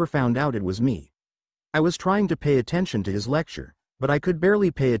if they ever found out it was me. I was trying to pay attention to his lecture, but I could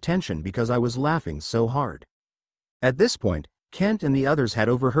barely pay attention because I was laughing so hard. At this point, Kent and the others had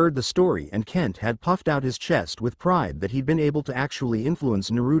overheard the story and Kent had puffed out his chest with pride that he'd been able to actually influence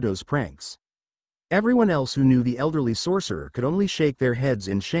Naruto's pranks. Everyone else who knew the elderly sorcerer could only shake their heads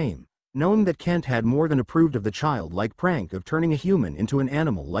in shame, knowing that Kent had more than approved of the childlike prank of turning a human into an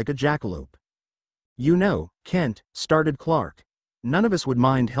animal like a jackalope. You know, Kent, started Clark. None of us would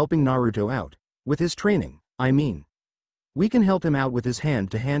mind helping Naruto out, with his training, I mean. We can help him out with his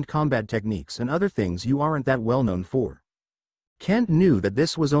hand-to-hand combat techniques and other things you aren't that well known for. Kent knew that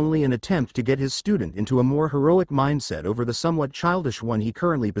this was only an attempt to get his student into a more heroic mindset over the somewhat childish one he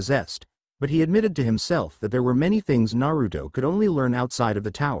currently possessed, but he admitted to himself that there were many things Naruto could only learn outside of the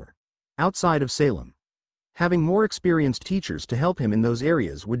tower, outside of Salem. Having more experienced teachers to help him in those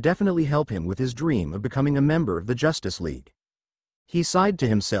areas would definitely help him with his dream of becoming a member of the Justice League. He sighed to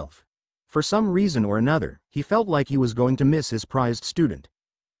himself. For some reason or another, he felt like he was going to miss his prized student.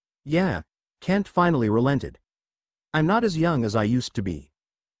 Yeah, Kent finally relented. I'm not as young as I used to be.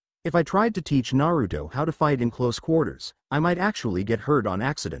 If I tried to teach Naruto how to fight in close quarters, I might actually get hurt on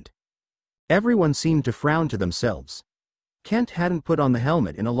accident. Everyone seemed to frown to themselves. Kent hadn't put on the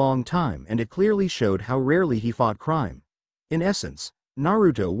helmet in a long time, and it clearly showed how rarely he fought crime. In essence,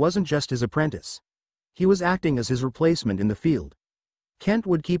 Naruto wasn't just his apprentice. He was acting as his replacement in the field. Kent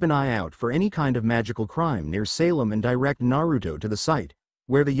would keep an eye out for any kind of magical crime near Salem and direct Naruto to the site,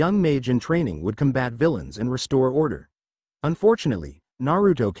 where the young mage in training would combat villains and restore order. Unfortunately,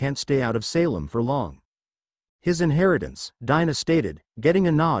 Naruto can't stay out of Salem for long. His inheritance, Dinah stated, getting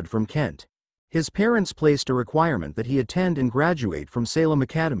a nod from Kent. His parents placed a requirement that he attend and graduate from Salem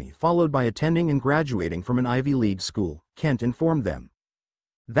Academy, followed by attending and graduating from an Ivy League school, Kent informed them.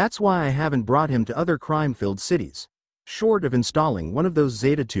 That's why I haven't brought him to other crime-filled cities. Short of installing one of those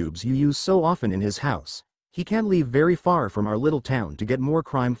Zeta tubes you use so often in his house, he can't leave very far from our little town to get more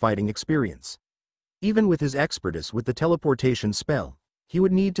crime-fighting experience. Even with his expertise with the teleportation spell, he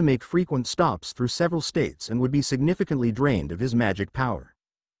would need to make frequent stops through several states and would be significantly drained of his magic power.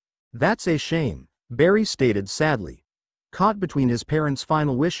 That's a shame, Barry stated sadly. Caught between his parents'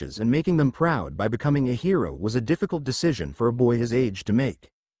 final wishes and making them proud by becoming a hero was a difficult decision for a boy his age to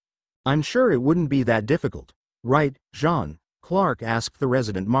make. I'm sure it wouldn't be that difficult, right, Jean? Clark asked the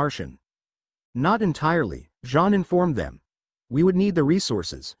resident Martian. Not entirely, Jean informed them. We would need the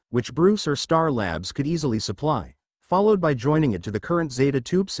resources, which Bruce or Star Labs could easily supply, followed by joining it to the current Zeta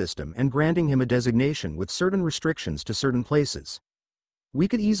tube system and granting him a designation with certain restrictions to certain places. We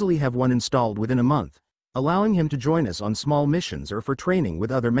could easily have one installed within a month, allowing him to join us on small missions or for training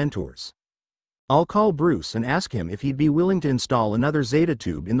with other mentors. I'll call Bruce and ask him if he'd be willing to install another Zeta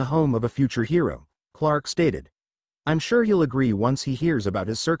tube in the home of a future hero, Clark stated. I'm sure he'll agree once he hears about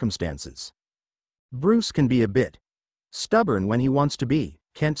his circumstances. Bruce can be a bit stubborn when he wants to be,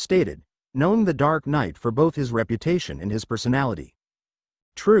 Kent stated, knowing the Dark Knight for both his reputation and his personality.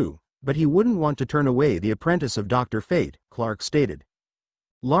 True, but he wouldn't want to turn away the apprentice of Dr. Fate, Clark stated.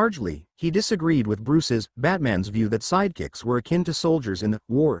 Largely, he disagreed with Bruce's, Batman's view that sidekicks were akin to soldiers in the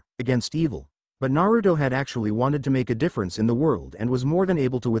war against evil, but Naruto had actually wanted to make a difference in the world and was more than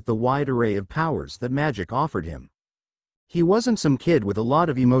able to with the wide array of powers that magic offered him. He wasn't some kid with a lot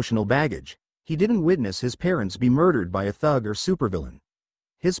of emotional baggage. He didn't witness his parents be murdered by a thug or supervillain.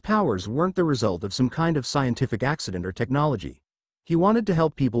 His powers weren't the result of some kind of scientific accident or technology. He wanted to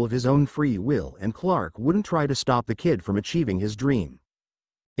help people of his own free will, and Clark wouldn't try to stop the kid from achieving his dream.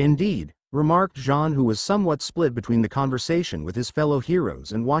 Indeed, remarked Jean, who was somewhat split between the conversation with his fellow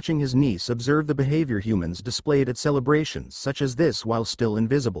heroes and watching his niece observe the behavior humans displayed at celebrations such as this while still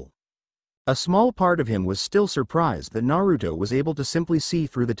invisible. A small part of him was still surprised that Naruto was able to simply see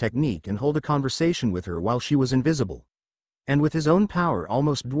through the technique and hold a conversation with her while she was invisible. And with his own power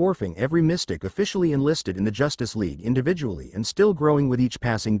almost dwarfing every mystic officially enlisted in the Justice League individually and still growing with each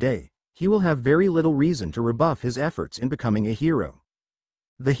passing day, he will have very little reason to rebuff his efforts in becoming a hero.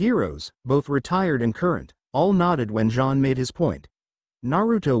 The heroes, both retired and current, all nodded when Jean made his point.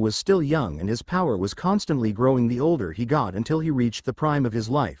 Naruto was still young and his power was constantly growing the older he got until he reached the prime of his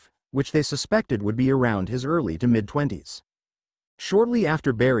life, which they suspected would be around his early to mid-20s. Shortly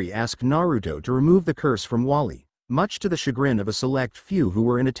after Barry asked Naruto to remove the curse from Wally, much to the chagrin of a select few who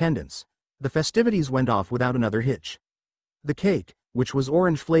were in attendance, the festivities went off without another hitch. The cake, which was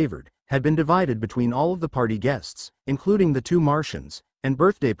orange-flavored, had been divided between all of the party guests, including the two Martians, and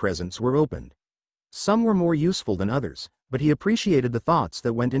birthday presents were opened. Some were more useful than others, but he appreciated the thoughts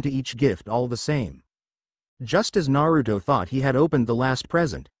that went into each gift all the same. Just as Naruto thought he had opened the last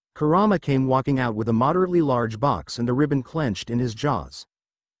present, Kurama came walking out with a moderately large box and the ribbon clenched in his jaws.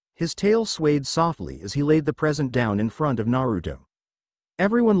 His tail swayed softly as he laid the present down in front of Naruto.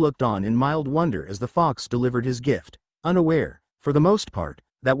 Everyone looked on in mild wonder as the fox delivered his gift, unaware, for the most part,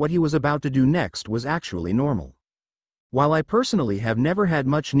 that what he was about to do next was actually normal. While I personally have never had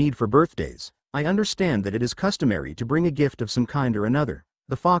much need for birthdays, I understand that it is customary to bring a gift of some kind or another,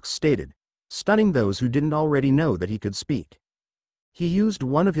 the fox stated, stunning those who didn't already know that he could speak. He used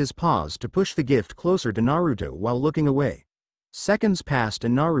one of his paws to push the gift closer to Naruto while looking away. Seconds passed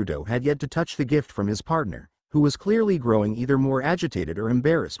and Naruto had yet to touch the gift from his partner, who was clearly growing either more agitated or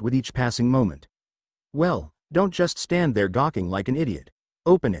embarrassed with each passing moment. Well, don't just stand there gawking like an idiot.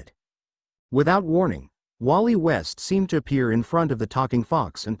 Open it. Without warning, Wally West seemed to appear in front of the talking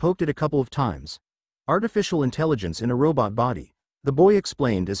fox and poked it a couple of times. Artificial intelligence in a robot body, the boy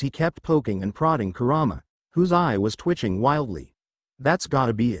explained as he kept poking and prodding Kurama, whose eye was twitching wildly. That's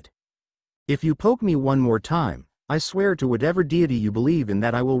gotta be it. If you poke me one more time, I swear to whatever deity you believe in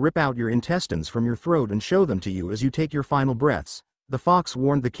that I will rip out your intestines from your throat and show them to you as you take your final breaths, the fox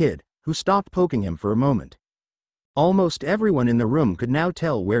warned the kid, who stopped poking him for a moment. Almost everyone in the room could now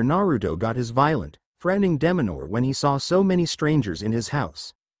tell where Naruto got his violent, threatening demeanor when he saw so many strangers in his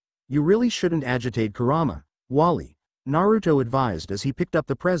house. You really shouldn't agitate Kurama, Wally, Naruto advised as he picked up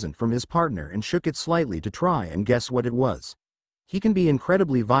the present from his partner and shook it slightly to try and guess what it was. He can be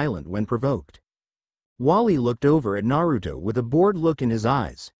incredibly violent when provoked. Wally looked over at Naruto with a bored look in his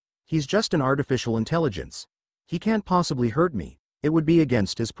eyes. He's just an artificial intelligence. He can't possibly hurt me, it would be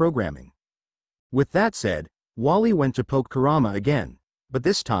against his programming. With that said, Wally went to poke Kurama again, but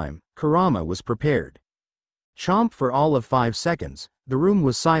this time, Kurama was prepared. Chomp for all of 5 seconds, the room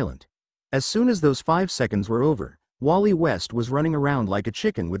was silent. As soon as those 5 seconds were over, Wally West was running around like a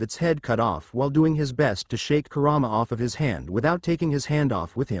chicken with its head cut off while doing his best to shake Kurama off of his hand without taking his hand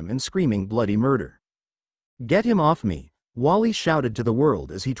off with him and screaming bloody murder. Get him off me, Wally shouted to the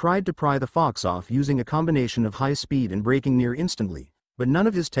world as he tried to pry the fox off using a combination of high speed and breaking near instantly, but none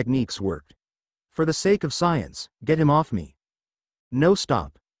of his techniques worked. For the sake of science, get him off me. No,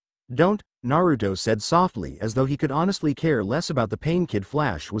 stop. Don't, Naruto said softly as though he could honestly care less about the pain Kid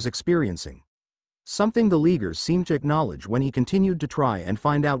Flash was experiencing. Something the Leaguers seemed to acknowledge when he continued to try and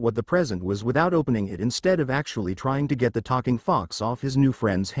find out what the present was without opening it instead of actually trying to get the talking fox off his new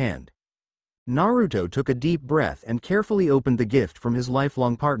friend's hand. Naruto took a deep breath and carefully opened the gift from his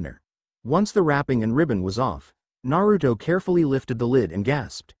lifelong partner. Once the wrapping and ribbon was off, Naruto carefully lifted the lid and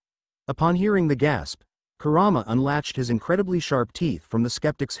gasped. Upon hearing the gasp, Kurama unlatched his incredibly sharp teeth from the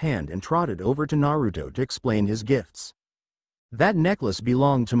skeptic's hand and trotted over to Naruto to explain his gifts. That necklace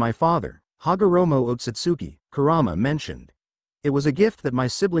belonged to my father, Hagoromo Otsutsuki, Kurama mentioned. It was a gift that my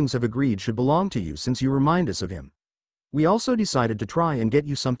siblings have agreed should belong to you since you remind us of him. We also decided to try and get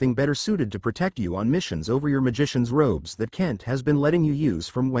you something better suited to protect you on missions over your magician's robes that Kent has been letting you use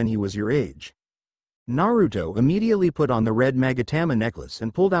from when he was your age. Naruto immediately put on the red Magatama necklace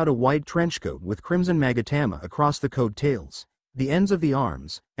and pulled out a white trenchcoat with crimson Magatama across the coat tails, the ends of the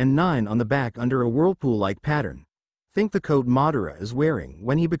arms, and 9 on the back under a whirlpool-like pattern. Think the coat Madara is wearing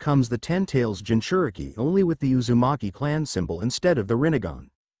when he becomes the Ten Tails Jinchuriki only with the Uzumaki clan symbol instead of the Rinnegan.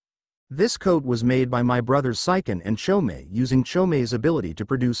 This coat was made by my brothers Seiken and Chomei using Chomei's ability to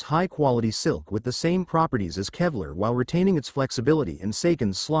produce high-quality silk with the same properties as Kevlar while retaining its flexibility in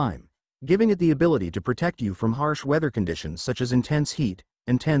Seiken's slime, giving it the ability to protect you from harsh weather conditions such as intense heat,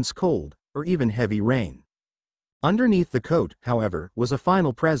 intense cold, or even heavy rain. Underneath the coat, however, was a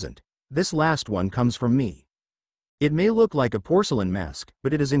final present. This last one comes from me. It may look like a porcelain mask,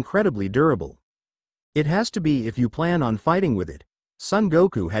 but it is incredibly durable. It has to be if you plan on fighting with it. Son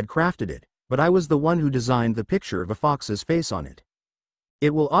Goku had crafted it, but I was the one who designed the picture of a fox's face on it.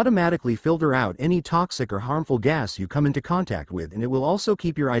 It will automatically filter out any toxic or harmful gas you come into contact with, and it will also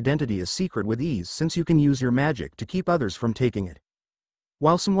keep your identity a secret with ease since you can use your magic to keep others from taking it.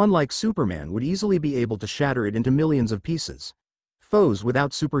 While someone like Superman would easily be able to shatter it into millions of pieces, foes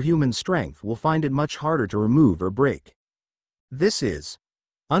without superhuman strength will find it much harder to remove or break. This is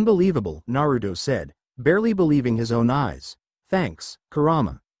unbelievable, Naruto said, barely believing his own eyes. Thanks,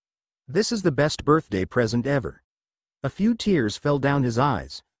 Kurama. This is the best birthday present ever. A few tears fell down his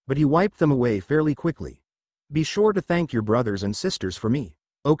eyes, but he wiped them away fairly quickly. Be sure to thank your brothers and sisters for me,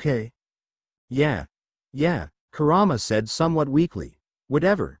 okay? Yeah, Kurama said somewhat weakly.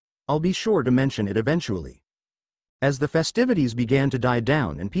 Whatever, I'll be sure to mention it eventually. As the festivities began to die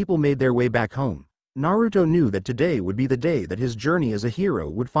down and people made their way back home, Naruto knew that today would be the day that his journey as a hero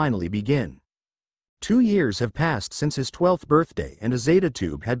would finally begin. 2 years have passed since his 12th birthday and a Zeta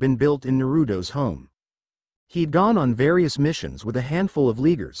tube had been built in Naruto's home. He'd gone on various missions with a handful of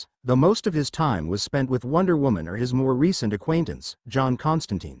Leaguers, though most of his time was spent with Wonder Woman or his more recent acquaintance, John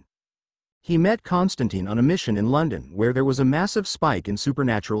Constantine. He met Constantine on a mission in London where there was a massive spike in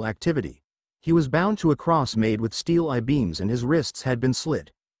supernatural activity. He was bound to a cross made with steel I-beams and his wrists had been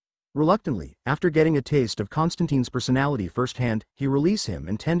slit. Reluctantly, after getting a taste of Constantine's personality firsthand, he released him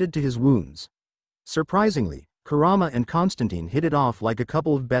and tended to his wounds. Surprisingly, Kurama and Constantine hit it off like a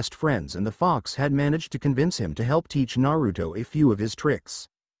couple of best friends, and the fox had managed to convince him to help teach Naruto a few of his tricks.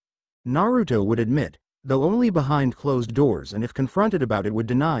 Naruto would admit, though only behind closed doors, and if confronted about it would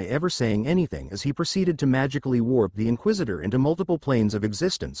deny ever saying anything as he proceeded to magically warp the Inquisitor into multiple planes of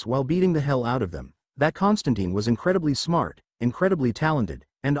existence while beating the hell out of them, that Constantine was incredibly smart, incredibly talented,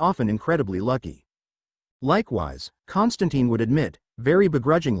 and often incredibly lucky. Likewise, Constantine would admit, very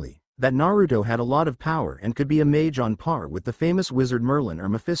begrudgingly, that Naruto had a lot of power and could be a mage on par with the famous wizard Merlin or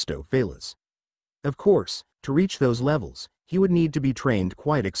Mephistopheles. Of course, to reach those levels, he would need to be trained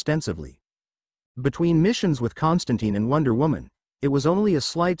quite extensively. Between missions with Constantine and Wonder Woman, it was only a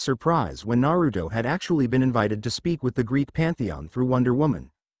slight surprise when Naruto had actually been invited to speak with the Greek pantheon through Wonder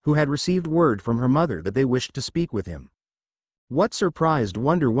Woman, who had received word from her mother that they wished to speak with him. What surprised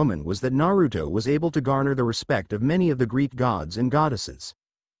Wonder Woman was that Naruto was able to garner the respect of many of the Greek gods and goddesses.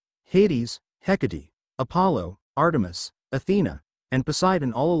 Hades, Hecate, Apollo, Artemis, Athena, and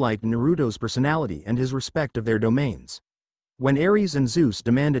Poseidon all liked Naruto's personality and his respect of their domains. When Ares and Zeus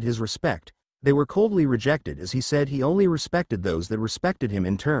demanded his respect, they were coldly rejected as he said he only respected those that respected him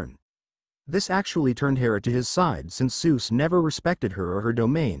in turn. This actually turned Hera to his side since Zeus never respected her or her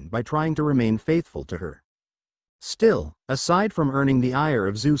domain by trying to remain faithful to her. Still, aside from earning the ire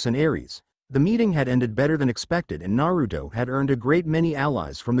of Zeus and Ares, the meeting had ended better than expected and Naruto had earned a great many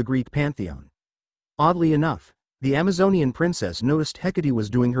allies from the Greek pantheon. Oddly enough, the Amazonian princess noticed Hecate was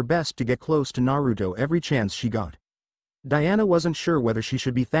doing her best to get close to Naruto every chance she got. Diana wasn't sure whether she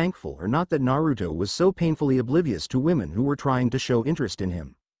should be thankful or not that Naruto was so painfully oblivious to women who were trying to show interest in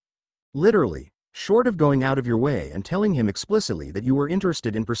him. Literally, short of going out of your way and telling him explicitly that you were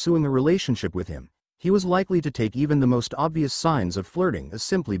interested in pursuing a relationship with him, he was likely to take even the most obvious signs of flirting as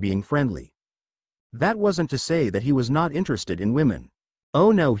simply being friendly. That wasn't to say that he was not interested in women.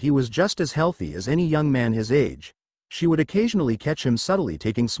 Oh no, he was just as healthy as any young man his age. She would occasionally catch him subtly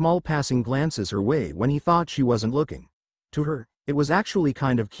taking small passing glances her way when he thought she wasn't looking. To her, it was actually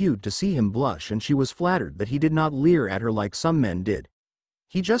kind of cute to see him blush and she was flattered that he did not leer at her like some men did.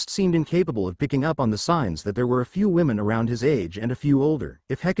 He just seemed incapable of picking up on the signs that there were a few women around his age and a few older,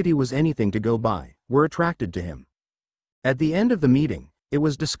 if Hecate was anything to go by, were attracted to him. At the end of the meeting, it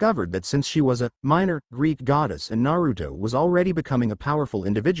was discovered that since she was a minor Greek goddess and Naruto was already becoming a powerful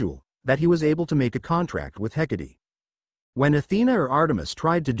individual, that he was able to make a contract with Hecate. When Athena or Artemis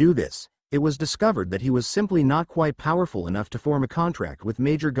tried to do this, it was discovered that he was simply not quite powerful enough to form a contract with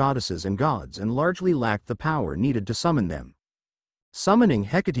major goddesses and gods and largely lacked the power needed to summon them. Summoning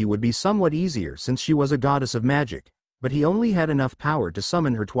Hecate would be somewhat easier since she was a goddess of magic, but he only had enough power to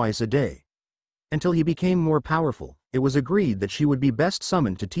summon her twice a day. Until he became more powerful, it was agreed that she would be best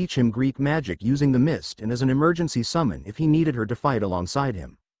summoned to teach him Greek magic using the mist and as an emergency summon if he needed her to fight alongside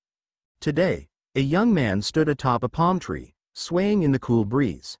him. Today, a young man stood atop a palm tree, swaying in the cool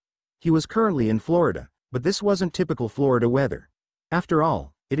breeze. He was currently in Florida, but this wasn't typical Florida weather. After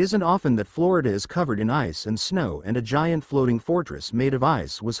all, it isn't often that Florida is covered in ice and snow and a giant floating fortress made of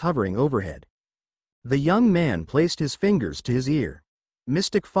ice was hovering overhead. The young man placed his fingers to his ear.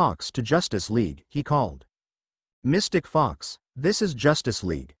 "Mystic Fox to Justice League," he called. "Mystic Fox, this is Justice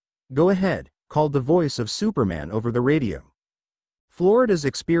League. Go ahead," called the voice of Superman over the radio. "Florida's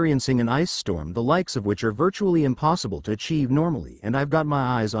experiencing an ice storm the likes of which are virtually impossible to achieve normally and I've got my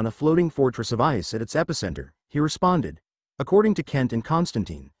eyes on a floating fortress of ice at its epicenter," he responded. According to Kent and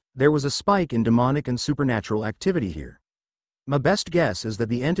Constantine, there was a spike in demonic and supernatural activity here. "My best guess is that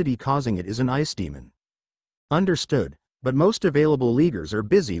the entity causing it is an ice demon." "Understood, but most available leaguers are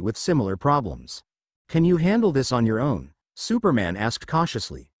busy with similar problems. Can you handle this on your own?" Superman asked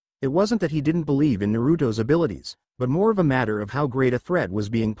cautiously. It wasn't that he didn't believe in Naruto's abilities, but more of a matter of how great a threat was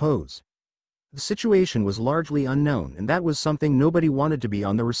being posed. The situation was largely unknown and that was something nobody wanted to be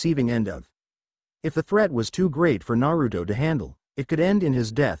on the receiving end of. If the threat was too great for Naruto to handle, it could end in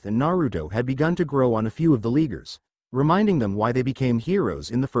his death and Naruto had begun to grow on a few of the leaguers, reminding them why they became heroes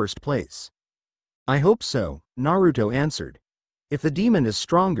in the first place. "I hope so," Naruto answered. "If the demon is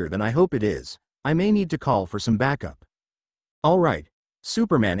stronger than I hope it is, I may need to call for some backup." "All right,"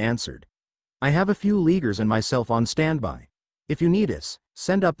 Superman answered. "I have a few leaguers and myself on standby. If you need us,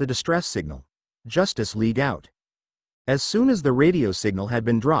 send up the distress signal. Justice League out." As soon as the radio signal had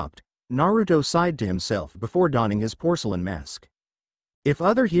been dropped, Naruto sighed to himself before donning his porcelain mask. If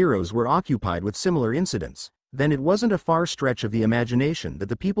other heroes were occupied with similar incidents, then it wasn't a far stretch of the imagination that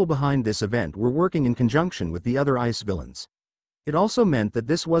the people behind this event were working in conjunction with the other ice villains. It also meant that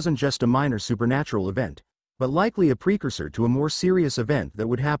this wasn't just a minor supernatural event, but likely a precursor to a more serious event that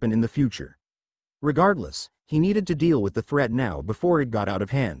would happen in the future. Regardless, he needed to deal with the threat now before it got out of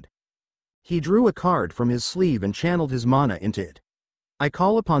hand. He drew a card from his sleeve and channeled his mana into it. "I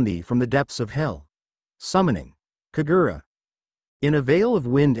call upon thee from the depths of hell." Summoning. Kagura. In a veil of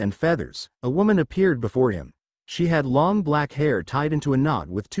wind and feathers, a woman appeared before him. She had long black hair tied into a knot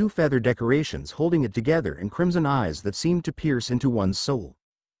with two feather decorations holding it together and crimson eyes that seemed to pierce into one's soul.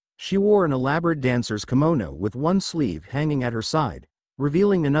 She wore an elaborate dancer's kimono with one sleeve hanging at her side,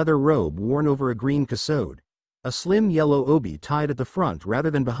 revealing another robe worn over a green kasode, a slim yellow obi tied at the front rather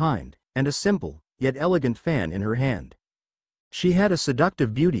than behind, and a simple, yet elegant fan in her hand. She had a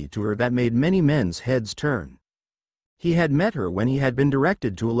seductive beauty to her that made many men's heads turn. He had met her when he had been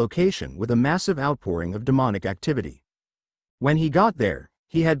directed to a location with a massive outpouring of demonic activity. When he got there,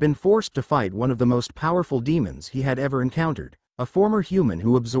 he had been forced to fight one of the most powerful demons he had ever encountered, a former human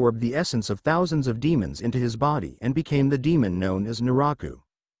who absorbed the essence of thousands of demons into his body and became the demon known as Naraku.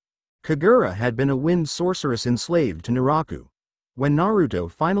 Kagura had been a wind sorceress enslaved to Naraku. When Naruto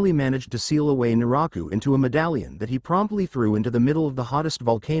finally managed to seal away Naraku into a medallion that he promptly threw into the middle of the hottest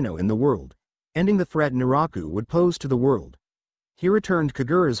volcano in the world, ending the threat Naraku would pose to the world, he returned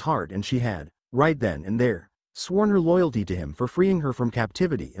Kagura's heart, and she had, right then and there, sworn her loyalty to him for freeing her from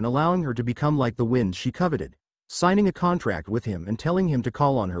captivity and allowing her to become like the wind she coveted, signing a contract with him and telling him to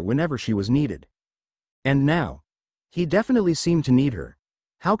call on her whenever she was needed. And now, he definitely seemed to need her.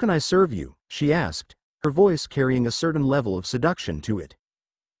 "How can I serve you?" she asked, her voice carrying a certain level of seduction to it.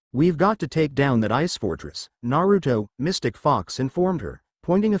 "We've got to take down that ice fortress," Naruto, Mystic Fox informed her,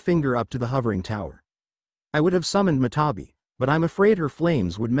 pointing a finger up to the hovering tower. "I would have summoned Matabi, but I'm afraid her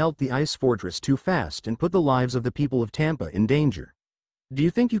flames would melt the ice fortress too fast and put the lives of the people of Tampa in danger. Do you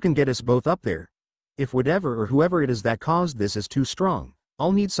think you can get us both up there? If whatever or whoever it is that caused this is too strong,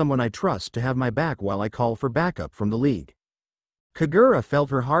 I'll need someone I trust to have my back while I call for backup from the League." Kagura felt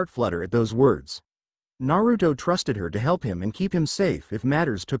her heart flutter at those words. Naruto trusted her to help him and keep him safe if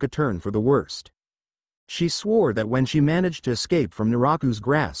matters took a turn for the worst. She swore that when she managed to escape from Naraku's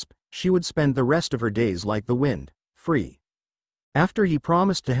grasp, she would spend the rest of her days like the wind, free. After he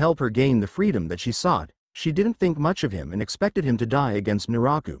promised to help her gain the freedom that she sought, she didn't think much of him and expected him to die against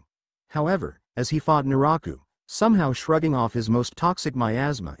Naraku. However, as he fought Naraku, somehow shrugging off his most toxic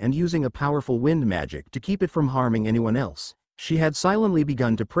miasma and using a powerful wind magic to keep it from harming anyone else, she had silently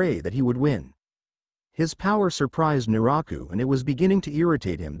begun to pray that he would win. His power surprised Naraku, and it was beginning to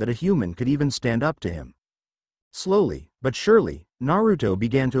irritate him that a human could even stand up to him. Slowly, but surely, Naruto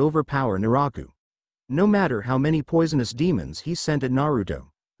began to overpower Naraku. No matter how many poisonous demons he sent at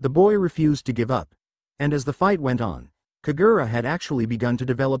Naruto, the boy refused to give up. And as the fight went on, Kagura had actually begun to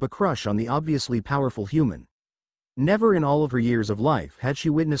develop a crush on the obviously powerful human. Never in all of her years of life had she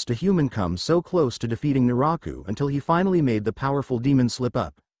witnessed a human come so close to defeating Naraku until he finally made the powerful demon slip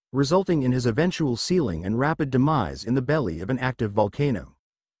up, resulting in his eventual sealing and rapid demise in the belly of an active volcano.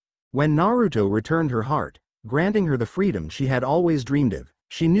 When Naruto returned her heart, granting her the freedom she had always dreamed of,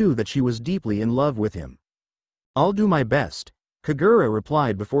 she knew that she was deeply in love with him. "I'll do my best," Kagura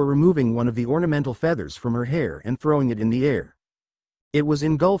replied before removing one of the ornamental feathers from her hair and throwing it in the air. It was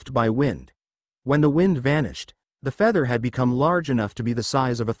engulfed by wind. When the wind vanished, the feather had become large enough to be the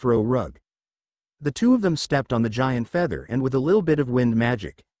size of a throw rug. The two of them stepped on the giant feather, and with a little bit of wind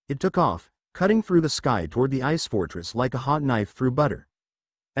magic, it took off, cutting through the sky toward the ice fortress like a hot knife through butter.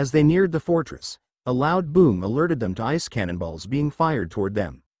 As they neared the fortress, a loud boom alerted them to ice cannonballs being fired toward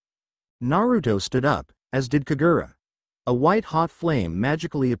them. Naruto stood up, as did Kagura. A white-hot flame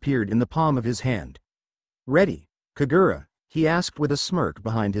magically appeared in the palm of his hand. "Ready, Kagura?" he asked with a smirk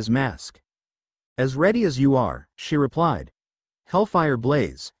behind his mask. "As ready as you are," she replied. "Hellfire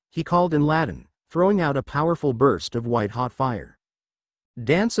blaze," he called in Latin, throwing out a powerful burst of white-hot fire.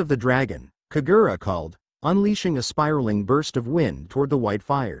 "Dance of the dragon," Kagura called, unleashing a spiraling burst of wind toward the white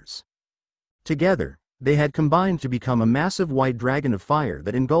fires. Together, they had combined to become a massive white dragon of fire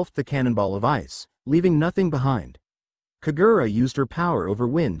that engulfed the cannonball of ice, leaving nothing behind. Kagura used her power over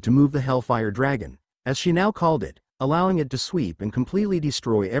wind to move the Hellfire Dragon, as she now called it, allowing it to sweep and completely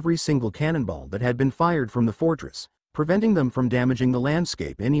destroy every single cannonball that had been fired from the fortress, preventing them from damaging the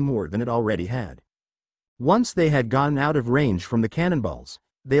landscape any more than it already had. Once they had gotten out of range from the cannonballs,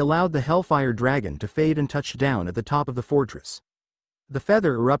 they allowed the Hellfire Dragon to fade and touch down at the top of the fortress. The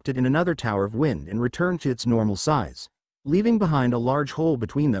feather erupted in another tower of wind and returned to its normal size, leaving behind a large hole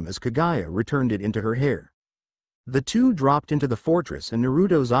between them as Kagaya returned it into her hair. The two dropped into the fortress, and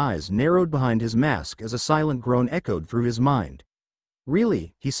Naruto's eyes narrowed behind his mask as a silent groan echoed through his mind.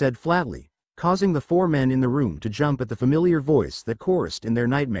 "Really?" he said flatly, causing the four men in the room to jump at the familiar voice that chorused in their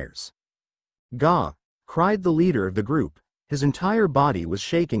nightmares. "Gah!" cried the leader of the group. His entire body was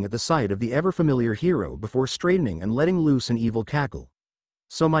shaking at the sight of the ever-familiar hero before straightening and letting loose an evil cackle.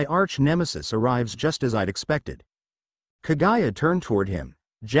 "So my arch-nemesis arrives just as I'd expected." Kagaya turned toward him,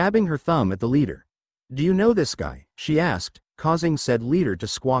 jabbing her thumb at the leader. "Do you know this guy?" she asked, causing said leader to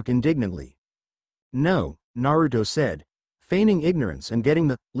squawk indignantly. "No," Naruto said, feigning ignorance and getting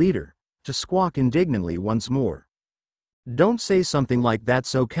the leader to squawk indignantly once more. "Don't say something like that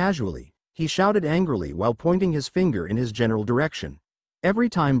so casually," he shouted angrily while pointing his finger in his general direction. "Every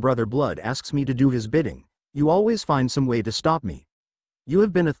time Brother Blood asks me to do his bidding, you always find some way to stop me. You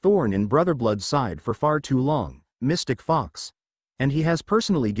have been a thorn in Brother Blood's side for far too long, Mystic Fox. And he has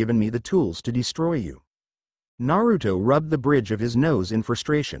personally given me the tools to destroy you." Naruto rubbed the bridge of his nose in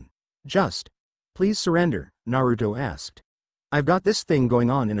frustration. Please surrender, Naruto asked. I've got this thing going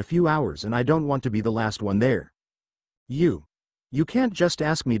on in a few hours and I don't want to be the last one there. You can't just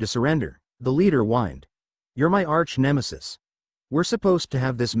ask me to surrender, the leader whined. You're my arch nemesis. We're supposed to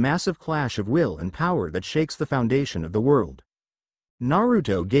have this massive clash of will and power that shakes the foundation of the world.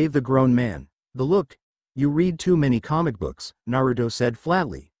 Naruto gave the grown man the look. You read too many comic books, Naruto said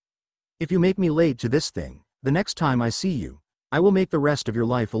flatly. If you make me late to this thing, the next time I see you, I will make the rest of your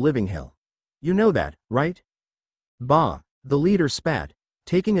life a living hell. You know that, right? Bah, the leader spat,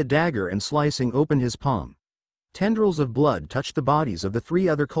 taking a dagger and slicing open his palm. Tendrils of blood touched the bodies of the 3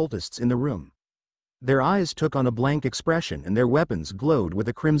 other cultists in the room. Their eyes took on a blank expression and their weapons glowed with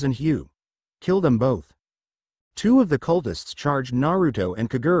a crimson hue. Kill them both. 2 of the cultists charged Naruto and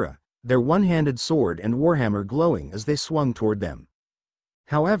Kagura, their one-handed sword and warhammer glowing as they swung toward them.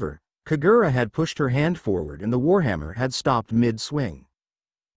 However, Kagura had pushed her hand forward and the warhammer had stopped mid-swing.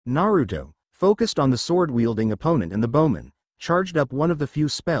 Naruto, focused on the sword-wielding opponent and the bowman, charged up one of the few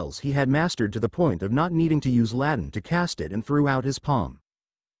spells he had mastered to the point of not needing to use Latin to cast it and threw out his palm.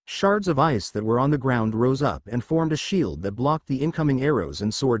 Shards of ice that were on the ground rose up and formed a shield that blocked the incoming arrows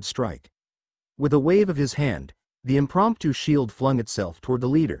and sword strike. With a wave of his hand, the impromptu shield flung itself toward the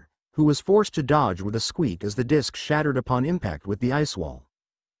leader, who was forced to dodge with a squeak as the disc shattered upon impact with the ice wall.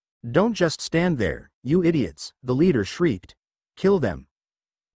 Don't just stand there, you idiots, the leader shrieked. Kill them.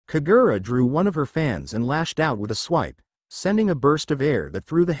 Kagura drew one of her fans and lashed out with a swipe, sending a burst of air that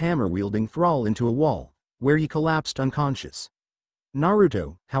threw the hammer-wielding thrall into a wall, where he collapsed unconscious.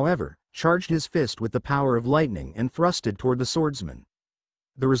 Naruto, however, charged his fist with the power of lightning and thrusted toward the swordsman.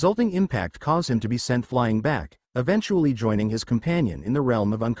 The resulting impact caused him to be sent flying back, eventually joining his companion in the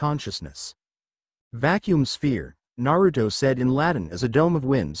realm of unconsciousness. Vacuum sphere, Naruto said in Latin as a dome of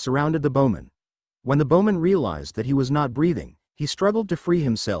wind surrounded the bowman. When the bowman realized that he was not breathing, he struggled to free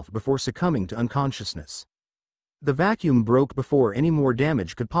himself before succumbing to unconsciousness. The vacuum broke before any more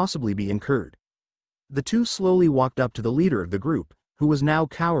damage could possibly be incurred. The 2 slowly walked up to the leader of the group, who was now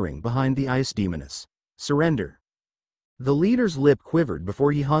cowering behind the ice demoness. Surrender. The leader's lip quivered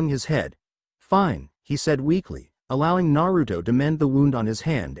before he hung his head. Fine, he said weakly, allowing Naruto to mend the wound on his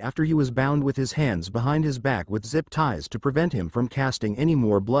hand after he was bound with his hands behind his back with zip ties to prevent him from casting any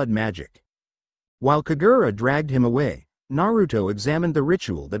more blood magic. While Kagura dragged him away, Naruto examined the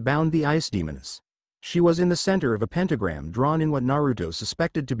ritual that bound the ice demoness. She was in the center of a pentagram drawn in what Naruto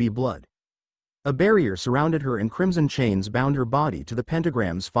suspected to be blood. A barrier surrounded her and crimson chains bound her body to the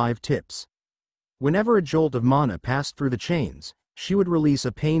pentagram's 5 tips. Whenever a jolt of mana passed through the chains, she would release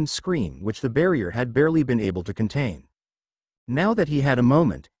a pained scream which the barrier had barely been able to contain. Now that he had a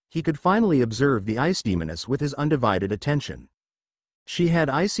moment, he could finally observe the ice demoness with his undivided attention. She had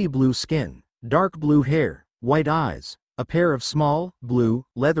icy blue skin, dark blue hair, white eyes, a pair of small, blue,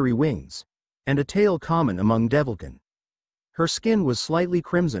 leathery wings, and a tail common among devilkin. Her skin was slightly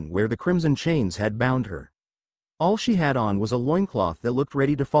crimson where the crimson chains had bound her. All she had on was a loincloth that looked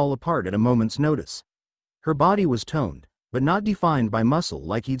ready to fall apart at a moment's notice. Her body was toned, but not defined by muscle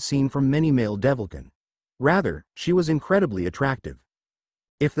like he'd seen from many male devilkin. Rather, she was incredibly attractive.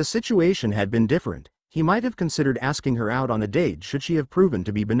 If the situation had been different, he might have considered asking her out on a date should she have proven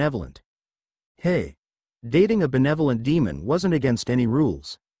to be benevolent. Hey, dating a benevolent demon wasn't against any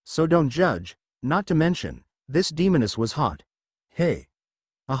rules, so don't judge, not to mention, this demoness was hot. Hey.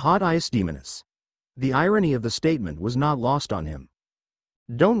 A hot ice demoness. The irony of the statement was not lost on him.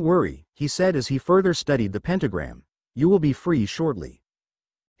 Don't worry, he said as he further studied the pentagram, you will be free shortly.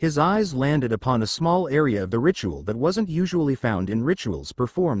 His eyes landed upon a small area of the ritual that wasn't usually found in rituals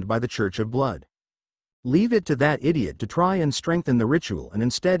performed by the Church of Blood. Leave it to that idiot to try and strengthen the ritual and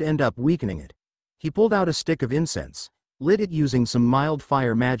instead end up weakening it. He pulled out a stick of incense, lit it using some mild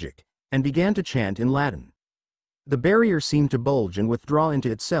fire magic, and began to chant in Latin. The barrier seemed to bulge and withdraw into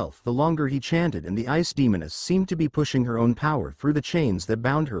itself the longer he chanted, and the ice demoness seemed to be pushing her own power through the chains that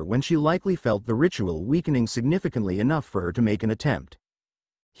bound her when she likely felt the ritual weakening significantly enough for her to make an attempt.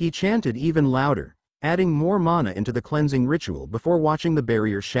 He chanted even louder, adding more mana into the cleansing ritual before watching the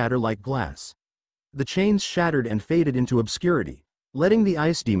barrier shatter like glass. The chains shattered and faded into obscurity, letting the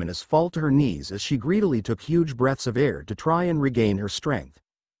ice demoness fall to her knees as she greedily took huge breaths of air to try and regain her strength.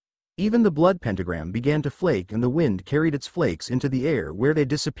 Even the blood pentagram began to flake and the wind carried its flakes into the air where they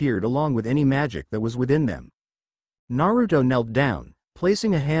disappeared along with any magic that was within them. Naruto knelt down,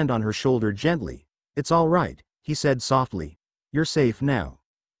 placing a hand on her shoulder gently. It's all right, he said softly. You're safe now.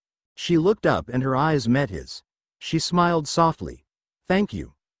 She looked up and her eyes met his. She smiled softly. Thank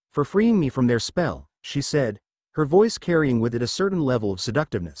you for freeing me from their spell, she said, her voice carrying with it a certain level of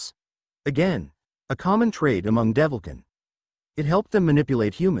seductiveness. Again, a common trait among Devilkin. It helped them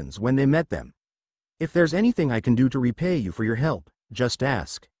manipulate humans when they met them. If there's anything I can do to repay you for your help, just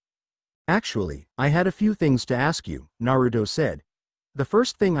ask. Actually, I had a few things to ask you, Naruto said. The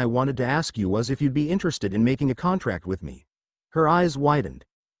first thing I wanted to ask you was if you'd be interested in making a contract with me. Her eyes widened.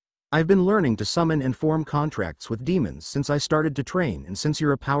 I've been learning to summon and form contracts with demons since I started to train, and since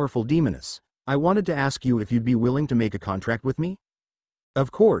you're a powerful demoness, I wanted to ask you if you'd be willing to make a contract with me? Of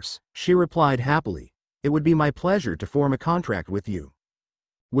course, she replied happily. It would be my pleasure to form a contract with you.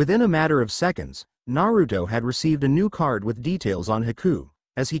 Within a matter of seconds, Naruto had received a new card with details on Haku,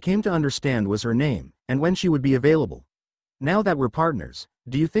 as he came to understand was her name, and when she would be available. Now that we're partners,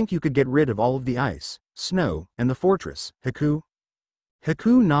 do you think you could get rid of all of the ice, snow, and the fortress, Haku?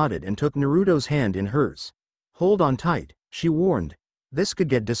 Haku nodded and took Naruto's hand in hers. Hold on tight, she warned. This could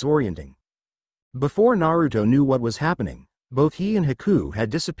get disorienting. Before Naruto knew what was happening, both he and Haku had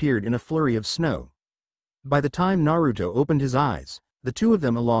disappeared in a flurry of snow. By the time Naruto opened his eyes, the two of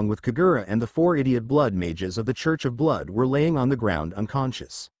them along with Kagura and the 4 idiot blood mages of the Church of Blood were laying on the ground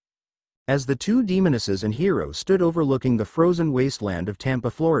unconscious. As the 2 demonesses and heroes stood overlooking the frozen wasteland of Tampa,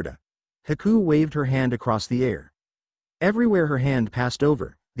 Florida, Haku waved her hand across the air. Everywhere her hand passed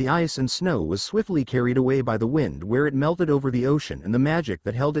over, the ice and snow was swiftly carried away by the wind where it melted over the ocean, and the magic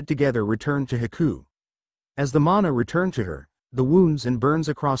that held it together returned to Haku. As the mana returned to her, the wounds and burns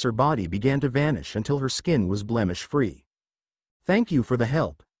across her body began to vanish until her skin was blemish-free. Thank you for the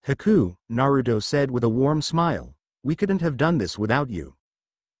help, Haku, Naruto said with a warm smile. We couldn't have done this without you.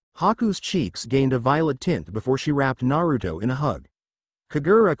 Haku's cheeks gained a violet tint before she wrapped Naruto in a hug.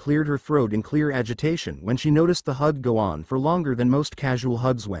 Kagura cleared her throat in clear agitation when she noticed the hug go on for longer than most casual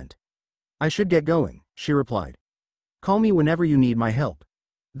hugs went. I should get going, she replied. Call me whenever you need my help.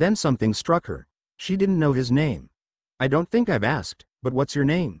 Then something struck her. She didn't know his name. I don't think I've asked, but what's your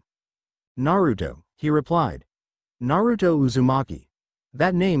name? Naruto, he replied. Naruto Uzumaki.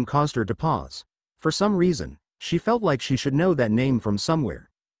 That name caused her to pause. For some reason, she felt like she should know that name from somewhere.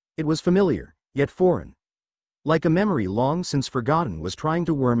 It was familiar, yet foreign. Like a memory long since forgotten was trying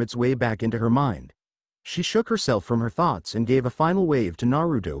to worm its way back into her mind. She shook herself from her thoughts and gave a final wave to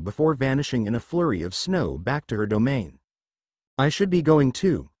Naruto before vanishing in a flurry of snow back to her domain. I should be going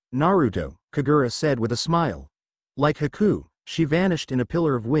too, Naruto, Kagura said with a smile. Like Haku, she vanished in a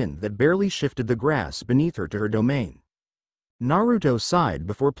pillar of wind that barely shifted the grass beneath her to her domain. Naruto sighed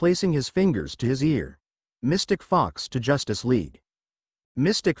before placing his fingers to his ear. Mystic Fox to Justice League.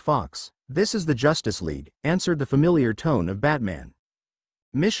 Mystic Fox, this is the Justice League, answered the familiar tone of Batman.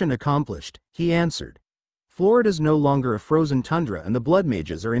 Mission accomplished, he answered. Florida's no longer a frozen tundra and the blood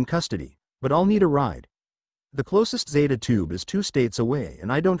mages are in custody, but I'll need a ride. The closest Zeta tube is 2 states away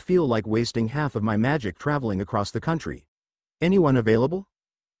and I don't feel like wasting half of my magic traveling across the country. Anyone available?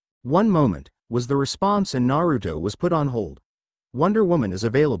 One moment, was the response, and Naruto was put on hold. Wonder Woman is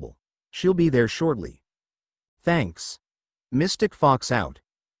available. She'll be there shortly. Thanks. Mystic Fox out.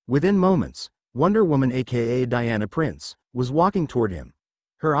 Within moments, Wonder Woman aka Diana Prince, was walking toward him.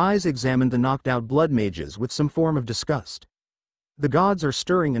 Her eyes examined the knocked out blood mages with some form of disgust. The gods are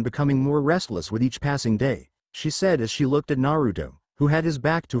stirring and becoming more restless with each passing day, she said as she looked at Naruto, who had his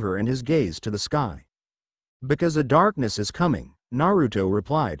back to her and his gaze to the sky. Because a darkness is coming, Naruto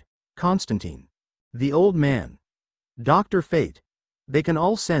replied. Constantine. The old man. Dr. Fate. They can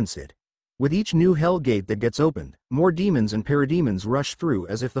all sense it. With each new hell gate that gets opened, more demons and parademons rush through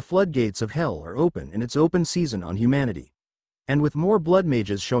as if the floodgates of hell are open and it's open season on humanity. And with more blood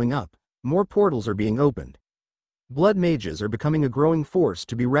mages showing up, more portals are being opened. Blood mages are becoming a growing force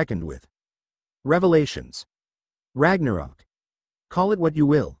to be reckoned with. Revelations. Ragnarok. Call it what you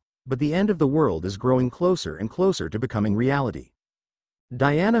will, but the end of the world is growing closer and closer to becoming reality.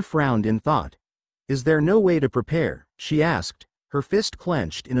 Diana frowned in thought. Is there no way to prepare, she asked, her fist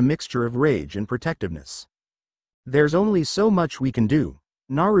clenched in a mixture of rage and protectiveness. There's only so much we can do,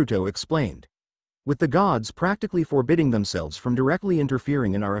 Naruto explained. With the gods practically forbidding themselves from directly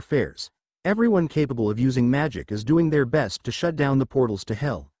interfering in our affairs, everyone capable of using magic is doing their best to shut down the portals to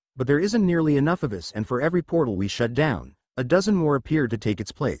hell, but there isn't nearly enough of us, and for every portal we shut down, a dozen more appear to take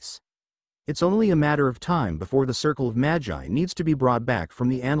its place. It's only a matter of time before the Circle of Magi needs to be brought back from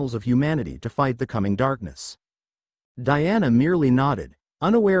the annals of humanity to fight the coming darkness. Diana merely nodded,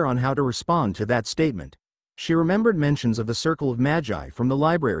 unaware on how to respond to that statement. She remembered mentions of the Circle of Magi from the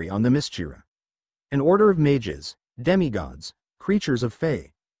library on the Mistira. An order of mages, demigods, creatures of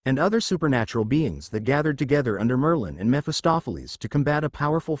Fae, and other supernatural beings that gathered together under Merlin and Mephistopheles to combat a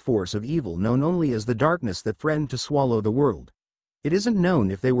powerful force of evil known only as the darkness that threatened to swallow the world. It isn't known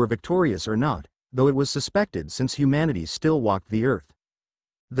if they were victorious or not, though it was suspected since humanity still walked the earth.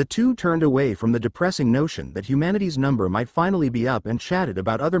 The two turned away from the depressing notion that humanity's number might finally be up and chatted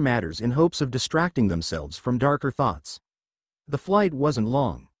about other matters in hopes of distracting themselves from darker thoughts. The flight wasn't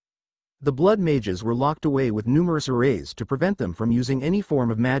long. The blood mages were locked away with numerous arrays to prevent them from using any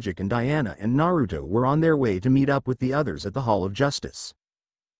form of magic, and Diana and Naruto were on their way to meet up with the others at the Hall of Justice.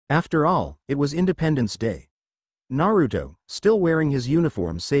 After all, it was Independence Day. Naruto, still wearing his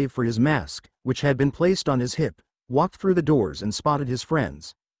uniform save for his mask, which had been placed on his hip, walked through the doors and spotted his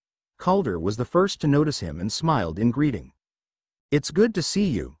friends. Calder was the first to notice him and smiled in greeting. "It's good to see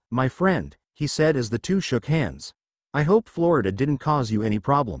you, my friend," he said as the two shook hands. "I hope Florida didn't cause you any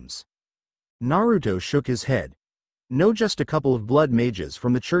problems." Naruto shook his head. "No, just a couple of blood mages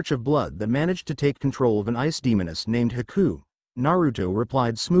from the Church of Blood that managed to take control of an ice demoness named Haku," Naruto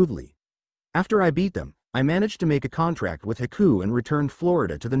replied smoothly. "After I beat them, I managed to make a contract with Haku and returned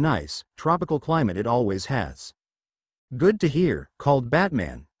Florida to the nice, tropical climate it always has." "Good to hear," called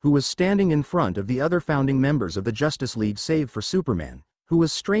Batman, who was standing in front of the other founding members of the Justice League save for Superman, who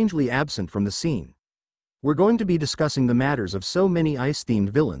was strangely absent from the scene. "We're going to be discussing the matters of so many ice-themed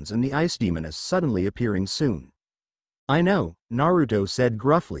villains and the ice demoness suddenly appearing soon." "I know," Naruto said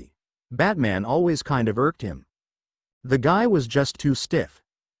gruffly. Batman always kind of irked him. The guy was just too stiff.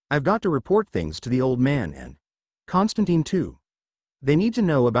 "I've got to report things to the old man and Constantine too. They need to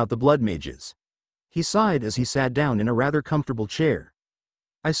know about the blood mages." He sighed as he sat down in a rather comfortable chair.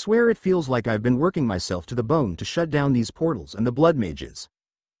 "I swear it feels like I've been working myself to the bone to shut down these portals and the blood mages.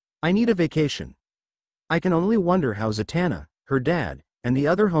 I need a vacation. I can only wonder how Zatanna, her dad, and the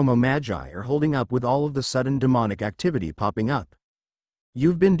other Homo Magi are holding up with all of the sudden demonic activity popping up."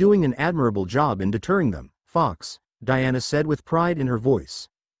 "You've been doing an admirable job in deterring them, Fox," Diana said with pride in her voice.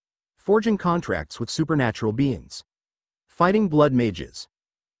 "Forging contracts with supernatural beings. Fighting blood mages.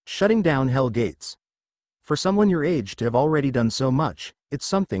 Shutting down hell gates. For someone your age to have already done so much, it's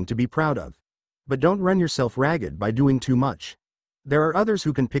something to be proud of. But don't run yourself ragged by doing too much. There are others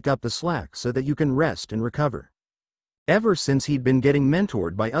who can pick up the slack so that you can rest and recover." Ever since he'd been getting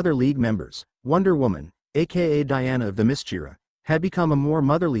mentored by other League members, Wonder Woman, aka Diana of the Mistera, had become a more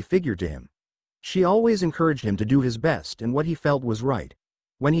motherly figure to him. She always encouraged him to do his best and what he felt was right.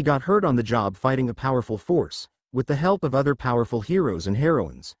 When he got hurt on the job fighting a powerful force, with the help of other powerful heroes and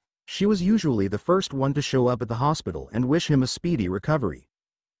heroines, she was usually the first one to show up at the hospital and wish him a speedy recovery.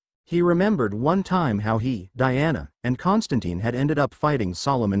 He remembered one time how he, Diana, and Constantine had ended up fighting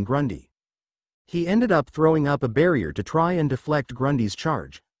Solomon Grundy. He ended up throwing up a barrier to try and deflect Grundy's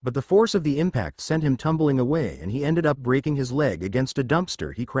charge, but the force of the impact sent him tumbling away and he ended up breaking his leg against a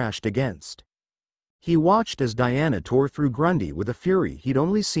dumpster he crashed against. He watched as Diana tore through Grundy with a fury he'd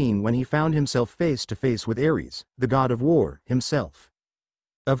only seen when he found himself face to face with Ares, the god of war, himself.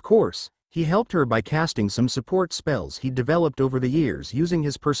 Of course, he helped her by casting some support spells he'd developed over the years using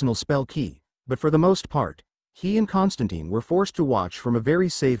his personal spell key, but for the most part, he and Constantine were forced to watch from a very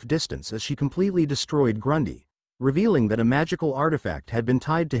safe distance as she completely destroyed Grundy, revealing that a magical artifact had been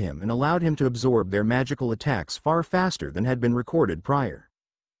tied to him and allowed him to absorb their magical attacks far faster than had been recorded prior.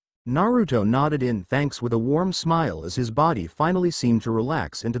 Naruto nodded in thanks with a warm smile as his body finally seemed to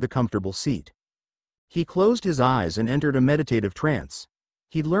relax into the comfortable seat. He closed his eyes and entered a meditative trance.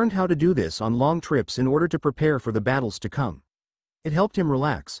 He'd learned how to do this on long trips in order to prepare for the battles to come. It helped him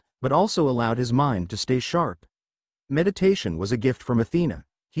relax, but also allowed his mind to stay sharp. Meditation was a gift from Athena,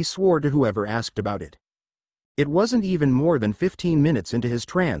 he swore to whoever asked about it. It wasn't even more than 15 minutes into his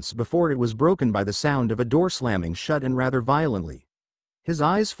trance before it was broken by the sound of a door slamming shut and rather violently. His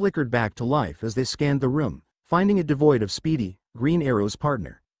eyes flickered back to life as they scanned the room, finding it devoid of Speedy, Green Arrow's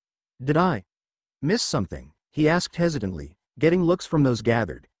partner. "Did I miss something?" he asked hesitantly, getting looks from those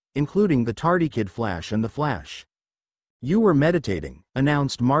gathered, including the tardy Kid Flash and the Flash. "You were meditating,"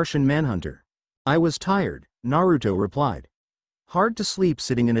 announced Martian Manhunter. "I was tired," Naruto replied. "Hard to sleep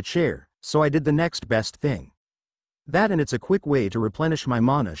sitting in a chair, so I did the next best thing. That, and it's a quick way to replenish my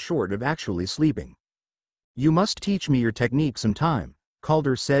mana short of actually sleeping." "You must teach me your technique sometime,"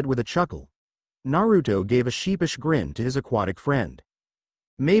 Calder said with a chuckle. Naruto gave a sheepish grin to his aquatic friend.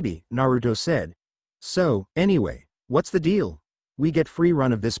 "Maybe," Naruto said. "So, anyway, what's the deal? We get free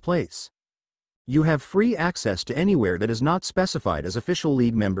run of this place." "You have free access to anywhere that is not specified as official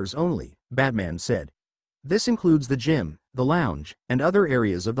League members only," Batman said. "This includes the gym, the lounge, and other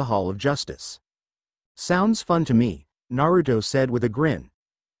areas of the Hall of Justice." "Sounds fun to me," Naruto said with a grin.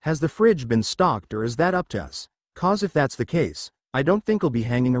 "Has the fridge been stocked or is that up to us? 'Cause if that's the case, I don't think I'll be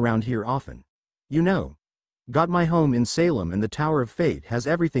hanging around here often. You know. Got my home in Salem and the Tower of Fate has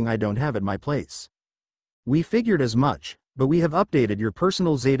everything I don't have at my place." "We figured as much, but we have updated your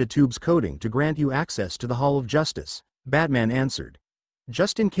personal Zeta Tube's coding to grant you access to the Hall of Justice," Batman answered.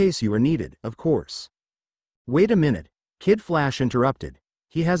 Just in case you are needed, of course. Wait a minute, Kid Flash interrupted.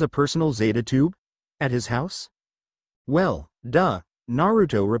 He has a personal Zeta tube? At his house? Well, duh,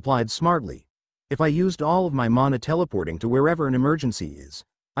 Naruto replied smartly. If I used all of my mana teleporting to wherever an emergency is,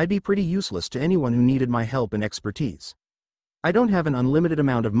 I'd be pretty useless to anyone who needed my help and expertise. I don't have an unlimited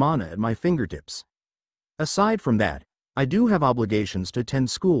amount of mana at my fingertips. Aside from that, I do have obligations to attend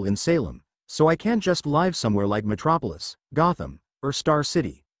school in Salem, so I can't just live somewhere like Metropolis, Gotham, or Star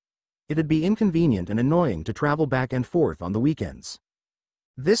City. It'd be inconvenient and annoying to travel back and forth on the weekends.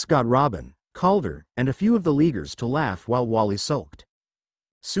 This got Robin, Calder, and a few of the Leaguers to laugh while Wally sulked.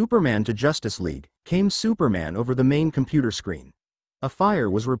 Superman to Justice League, came Superman over the main computer screen. A fire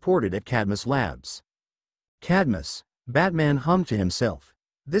was reported at Cadmus Labs. Cadmus, Batman hummed to himself.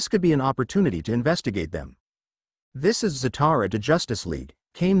 This could be an opportunity to investigate them. This is Zatara to Justice League,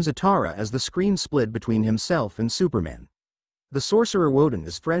 came Zatara as the screen split between himself and Superman. The sorcerer Woden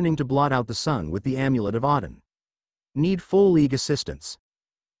is threatening to blot out the sun with the amulet of Auden. Need full League assistance.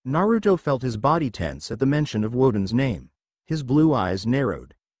 Naruto felt his body tense at the mention of Woden's name. His blue eyes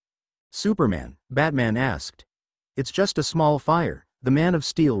narrowed. Superman, Batman asked. It's just a small fire, the Man of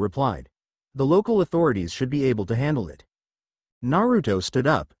Steel replied. The local authorities should be able to handle it. Naruto stood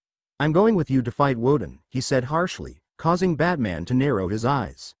up. I'm going with you to fight Woden, he said harshly, causing Batman to narrow his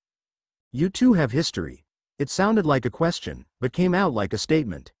eyes. You two have history. It sounded like a question, but came out like a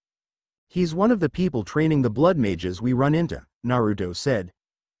statement. He's one of the people training the blood mages we run into, Naruto said.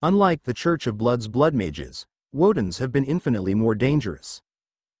 Unlike the Church of Blood's blood mages, Wodens have been infinitely more dangerous.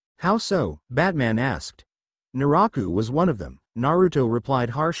 How so? Batman asked. Naraku was one of them, Naruto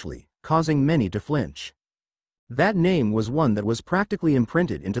replied harshly, causing many to flinch. That name was one that was practically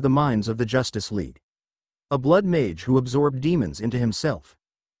imprinted into the minds of the Justice League. A blood mage who absorbed demons into himself.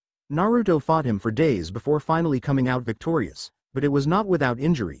 Naruto fought him for days before finally coming out victorious, but it was not without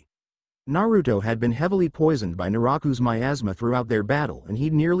injury. Naruto had been heavily poisoned by Naraku's miasma throughout their battle and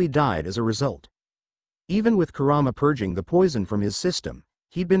he'd nearly died as a result. Even with Kurama purging the poison from his system,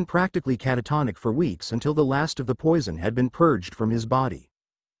 he'd been practically catatonic for weeks until the last of the poison had been purged from his body.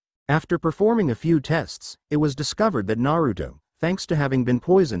 After performing a few tests, it was discovered that Naruto, thanks to having been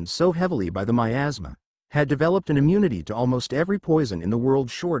poisoned so heavily by the miasma, had developed an immunity to almost every poison in the world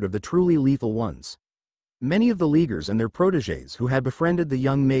short of the truly lethal ones. Many of the Leaguers and their protégés who had befriended the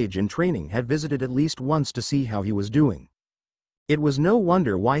young mage in training had visited at least once to see how he was doing. It was no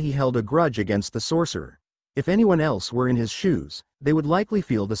wonder why he held a grudge against the sorcerer. If anyone else were in his shoes, they would likely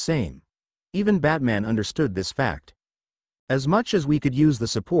feel the same. Even Batman understood this fact. As much as we could use the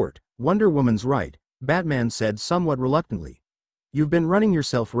support, Wonder Woman's right, Batman said somewhat reluctantly. You've been running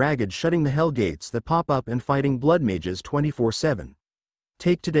yourself ragged shutting the hell gates that pop up and fighting blood mages 24/7.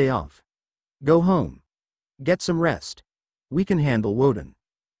 Take today off. Go home. Get some rest. We can handle Woden.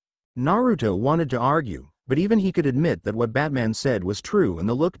 Naruto wanted to argue, but even he could admit that what Batman said was true and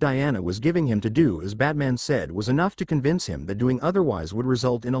the look Diana was giving him to do as Batman said was enough to convince him that doing otherwise would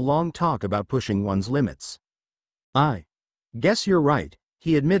result in a long talk about pushing one's limits. I guess you're right,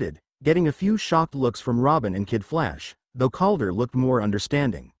 he admitted, getting a few shocked looks from Robin and Kid Flash, though Calder looked more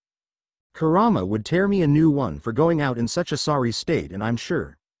understanding. Kurama would tear me a new one for going out in such a sorry state and I'm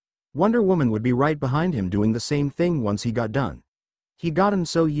sure Wonder Woman would be right behind him doing the same thing once he got done. He'd gotten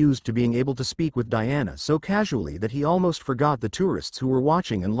so used to being able to speak with Diana so casually that he almost forgot the tourists who were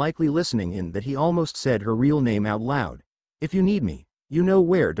watching and likely listening in that he almost said her real name out loud. If you need me, you know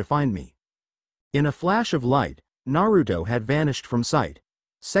where to find me. In a flash of light, Naruto had vanished from sight.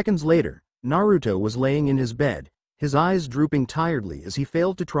 Seconds later, Naruto was laying in his bed, his eyes drooping tiredly as he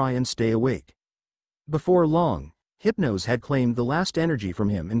failed to try and stay awake. Before long, Hypnos had claimed the last energy from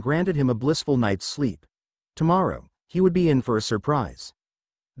him and granted him a blissful night's sleep. Tomorrow, he would be in for a surprise.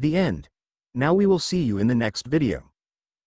 The end. Now we will see you in the next video.